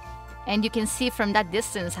him. And you can see from that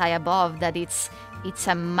distance high above that it's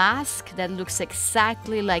a mask that looks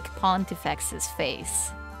exactly like Pontifex's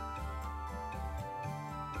face.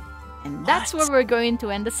 And that's where we're going to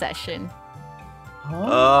end the session.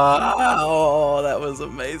 Oh, that was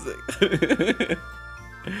amazing.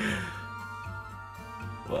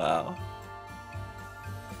 Wow.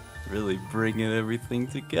 Really bringing everything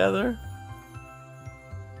together.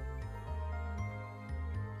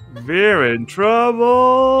 We're in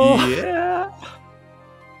trouble. Yeah.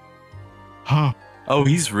 Huh. Oh,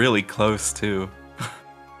 he's really close too.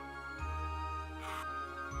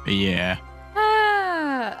 Yeah.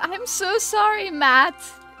 I'm so sorry, Matt,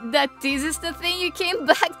 that this is the thing you came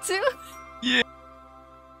back to. Yeah.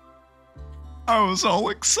 I was all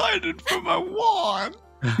excited for my wand.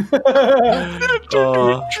 It turned to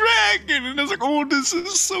a dragon, and I was like, "Oh, this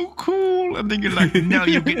is so cool!" And then you're like, "No,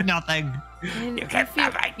 you get nothing." And You get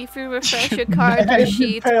nothing. if you refresh your card or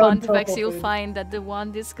sheet, Pay on Pontifex, top you'll of it. find that the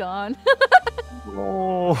wand is gone.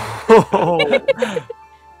 Oh.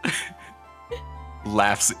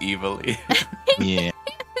 Laughs evilly. Yeah,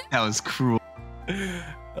 that was cruel.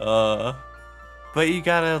 But you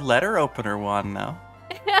got a letter opener wand now.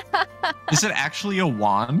 Is it actually a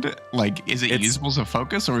wand? Like, is it It's- usable as a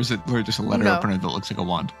focus, or is it literally just a letter No. opener that looks like a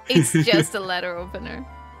wand? It's just a letter opener.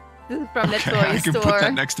 This is from the Okay, toy I can store. put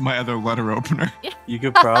that next to my other letter opener. You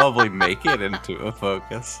could probably make it into a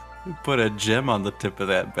focus. Put a gem on the tip of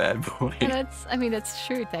that bad boy. And that's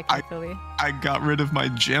true technically. I got rid of my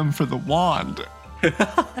gem for the wand.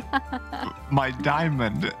 My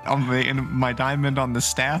diamond my diamond on the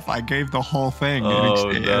staff. I gave the whole thing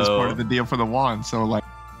as part of the deal for the wand. So like,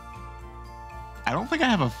 I don't think I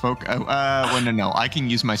have a focus. Well, no, I can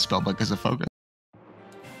use my spellbook as a focus.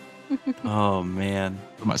 Oh man,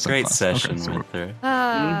 For my great sunglasses. session, Okay, so we're-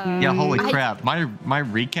 Winther. Yeah, holy I- crap! My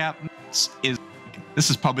recap this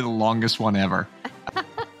is probably the longest one ever.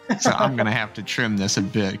 So I'm gonna have to trim this a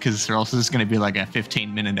bit because or else this is gonna be like a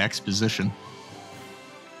 15-minute exposition.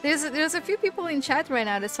 There's a few people in chat right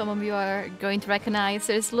now that some of you are going to recognize.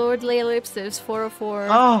 There's Lord Laylips, there's 404.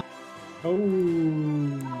 Oh,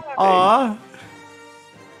 Oh. aw.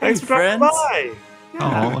 Thanks Hey, for dropping friends. by. Oh,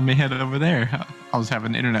 well, let me head over there. I was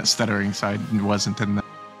having internet stuttering, so I wasn't in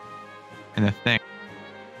the thing.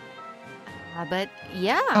 But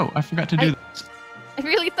yeah, Oh, I forgot to do this. I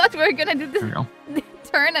really thought we were gonna do There we this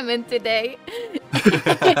go. tournament today.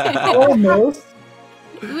 Almost.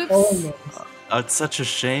 Oops. Almost. It's such a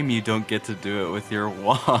shame you don't get to do it with your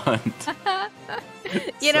wand.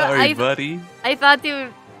 You know, Sorry, buddy. I thought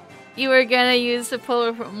you were gonna use a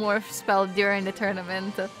polymorph spell during the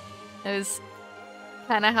tournament. That was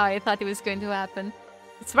kind of how I thought it was going to happen.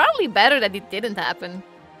 It's probably better that it didn't happen.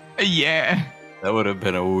 Yeah. That would have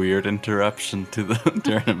been a weird interruption to the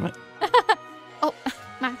tournament. Oh,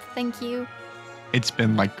 Matt, thank you. It's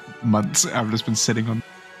been like months. I've just been sitting on.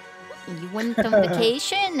 You went on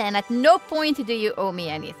vacation, and at no point do you owe me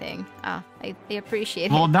anything. I appreciate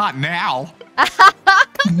Well, it. not now.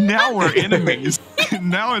 Now we're enemies.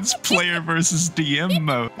 Now it's player versus DM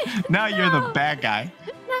mode. Now you're the bad guy.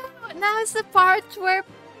 Now's the part where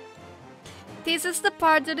this is the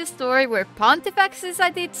part of the story where Pontifex is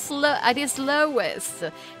at his lowest,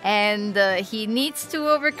 and he needs to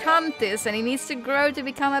overcome this, and he needs to grow to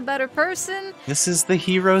become a better person. This is the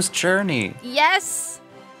hero's journey. Yes,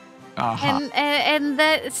 and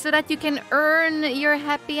that so that you can earn your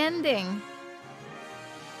happy ending.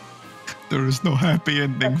 There is no happy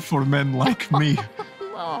ending for men like me.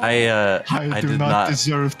 I do did not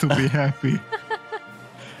deserve to be happy.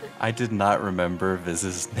 I did not remember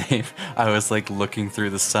Viz's name. I was like looking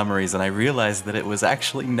through the summaries and I realized that it was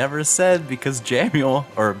actually never said because Jamuel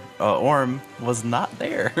or Orm was not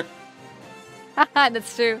there.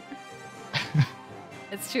 That's true.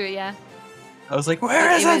 That's true, yeah. I was like,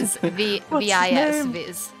 where is it? It was VIS,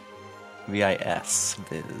 Viz. VIS,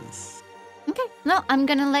 Viz. Okay, no, I'm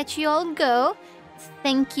gonna let you all go.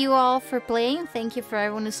 Thank you all for playing. Thank you for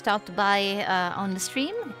everyone who stopped by on the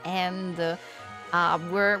stream. And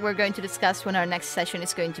we're going to discuss when our next session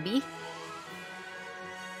is going to be.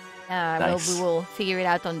 Nice. We will figure it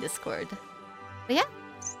out on Discord. But yeah,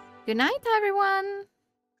 good night, everyone.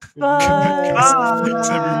 Thanks,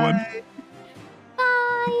 everyone.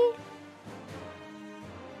 Bye.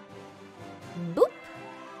 Boop.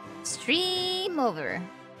 Stream over.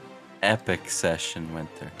 Epic session,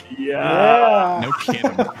 Winther. Yeah. No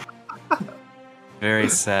kidding. Very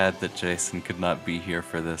sad that Jason could not be here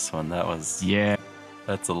for this one. Yeah.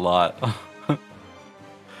 That's a lot.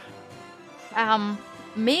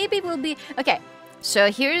 Maybe we'll be okay.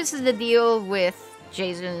 So here's the deal with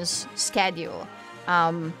Jason's schedule.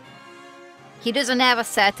 He doesn't have a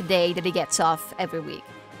set day that he gets off every week.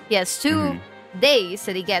 He has two days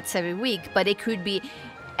that he gets every week, but it could be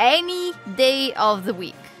any day of the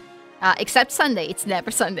week, except Sunday. It's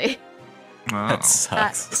never Sunday. That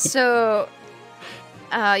sucks.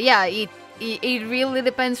 Yeah, it really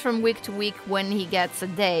depends from week to week when he gets a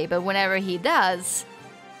day, but whenever he does,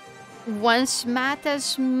 once Matt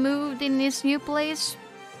has moved in his new place,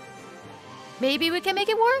 maybe we can make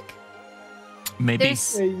it work. Maybe.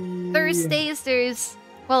 There's Thursdays,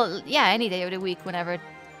 any day of the week whenever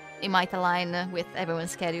it might align with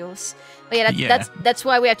everyone's schedules. But yeah, that's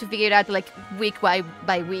why we have to figure it out like week by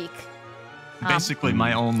week. Basically,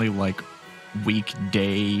 my only like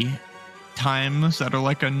weekday times that are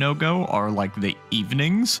like a no-go are like the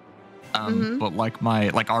evenings. But like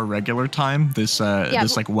our regular time, this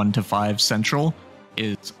 1 to 5 central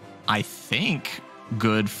is, I think,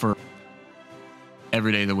 good for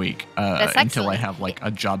every day of the week until I have like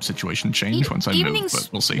a job situation change once I move, but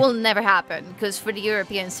we'll see. Will never happen because for the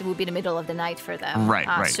Europeans it will be the middle of the night for them.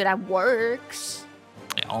 Right. So that works.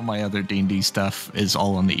 All my other D&D stuff is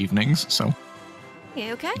all in the evenings, so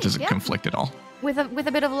okay. It doesn't conflict at all. With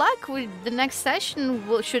a bit of luck, the next session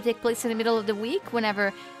should take place in the middle of the week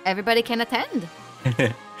whenever everybody can attend.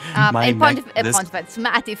 And Pontifex,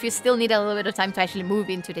 Matt, if you still need a little bit of time to actually move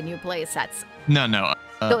into the new place, that's no.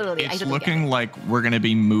 Totally. It's looking like we're gonna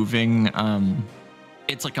be moving.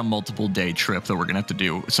 It's like a multiple day trip that we're gonna have to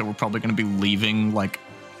do. So we're probably gonna be leaving like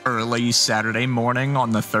early Saturday morning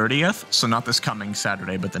on the 30th. So not this coming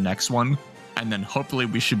Saturday, but the next one. And then hopefully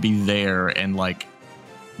we should be there and like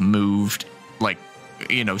moved, like,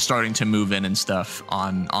 you know, starting to move in and stuff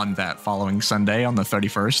on that following Sunday on the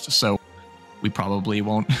 31st. So we probably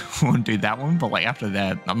won't do that one, but like after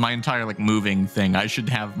that, my entire like moving thing, I should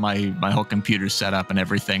have my whole computer set up and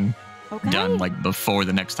everything done like before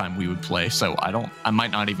the next time we would play. So I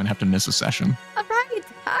might not even have to miss a session. All right,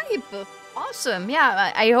 hype, awesome.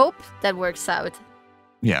 Yeah, I hope that works out.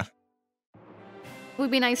 Yeah.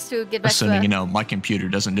 Would be nice to get back assuming, to you know, my computer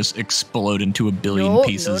doesn't just explode into a billion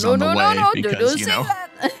pieces on the way because, you know.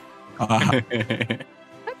 Okay.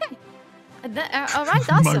 All right,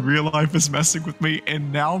 awesome. My real life is messing with me,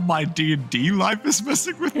 and now my D&D life is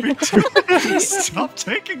messing with me too. Stop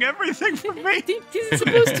taking everything from me. This is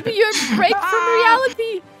supposed to be your break from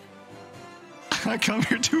reality. I come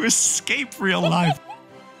here to escape real life,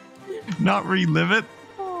 not relive it.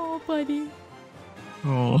 Oh, buddy.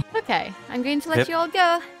 Oh. Okay, I'm going to let you all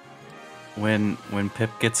go. When Pip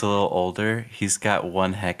gets a little older, he's got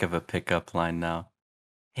one heck of a pickup line now.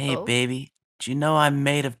 Hey, baby, do you know I'm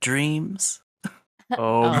made of dreams?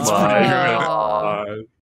 Oh my god.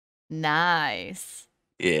 Nice.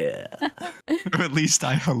 Yeah. Or at least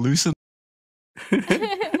I hallucinate.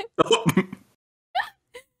 All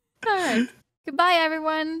right. Goodbye,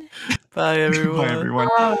 everyone. Bye, everyone. Bye, everyone.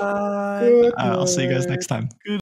 Bye. I'll see you guys next time.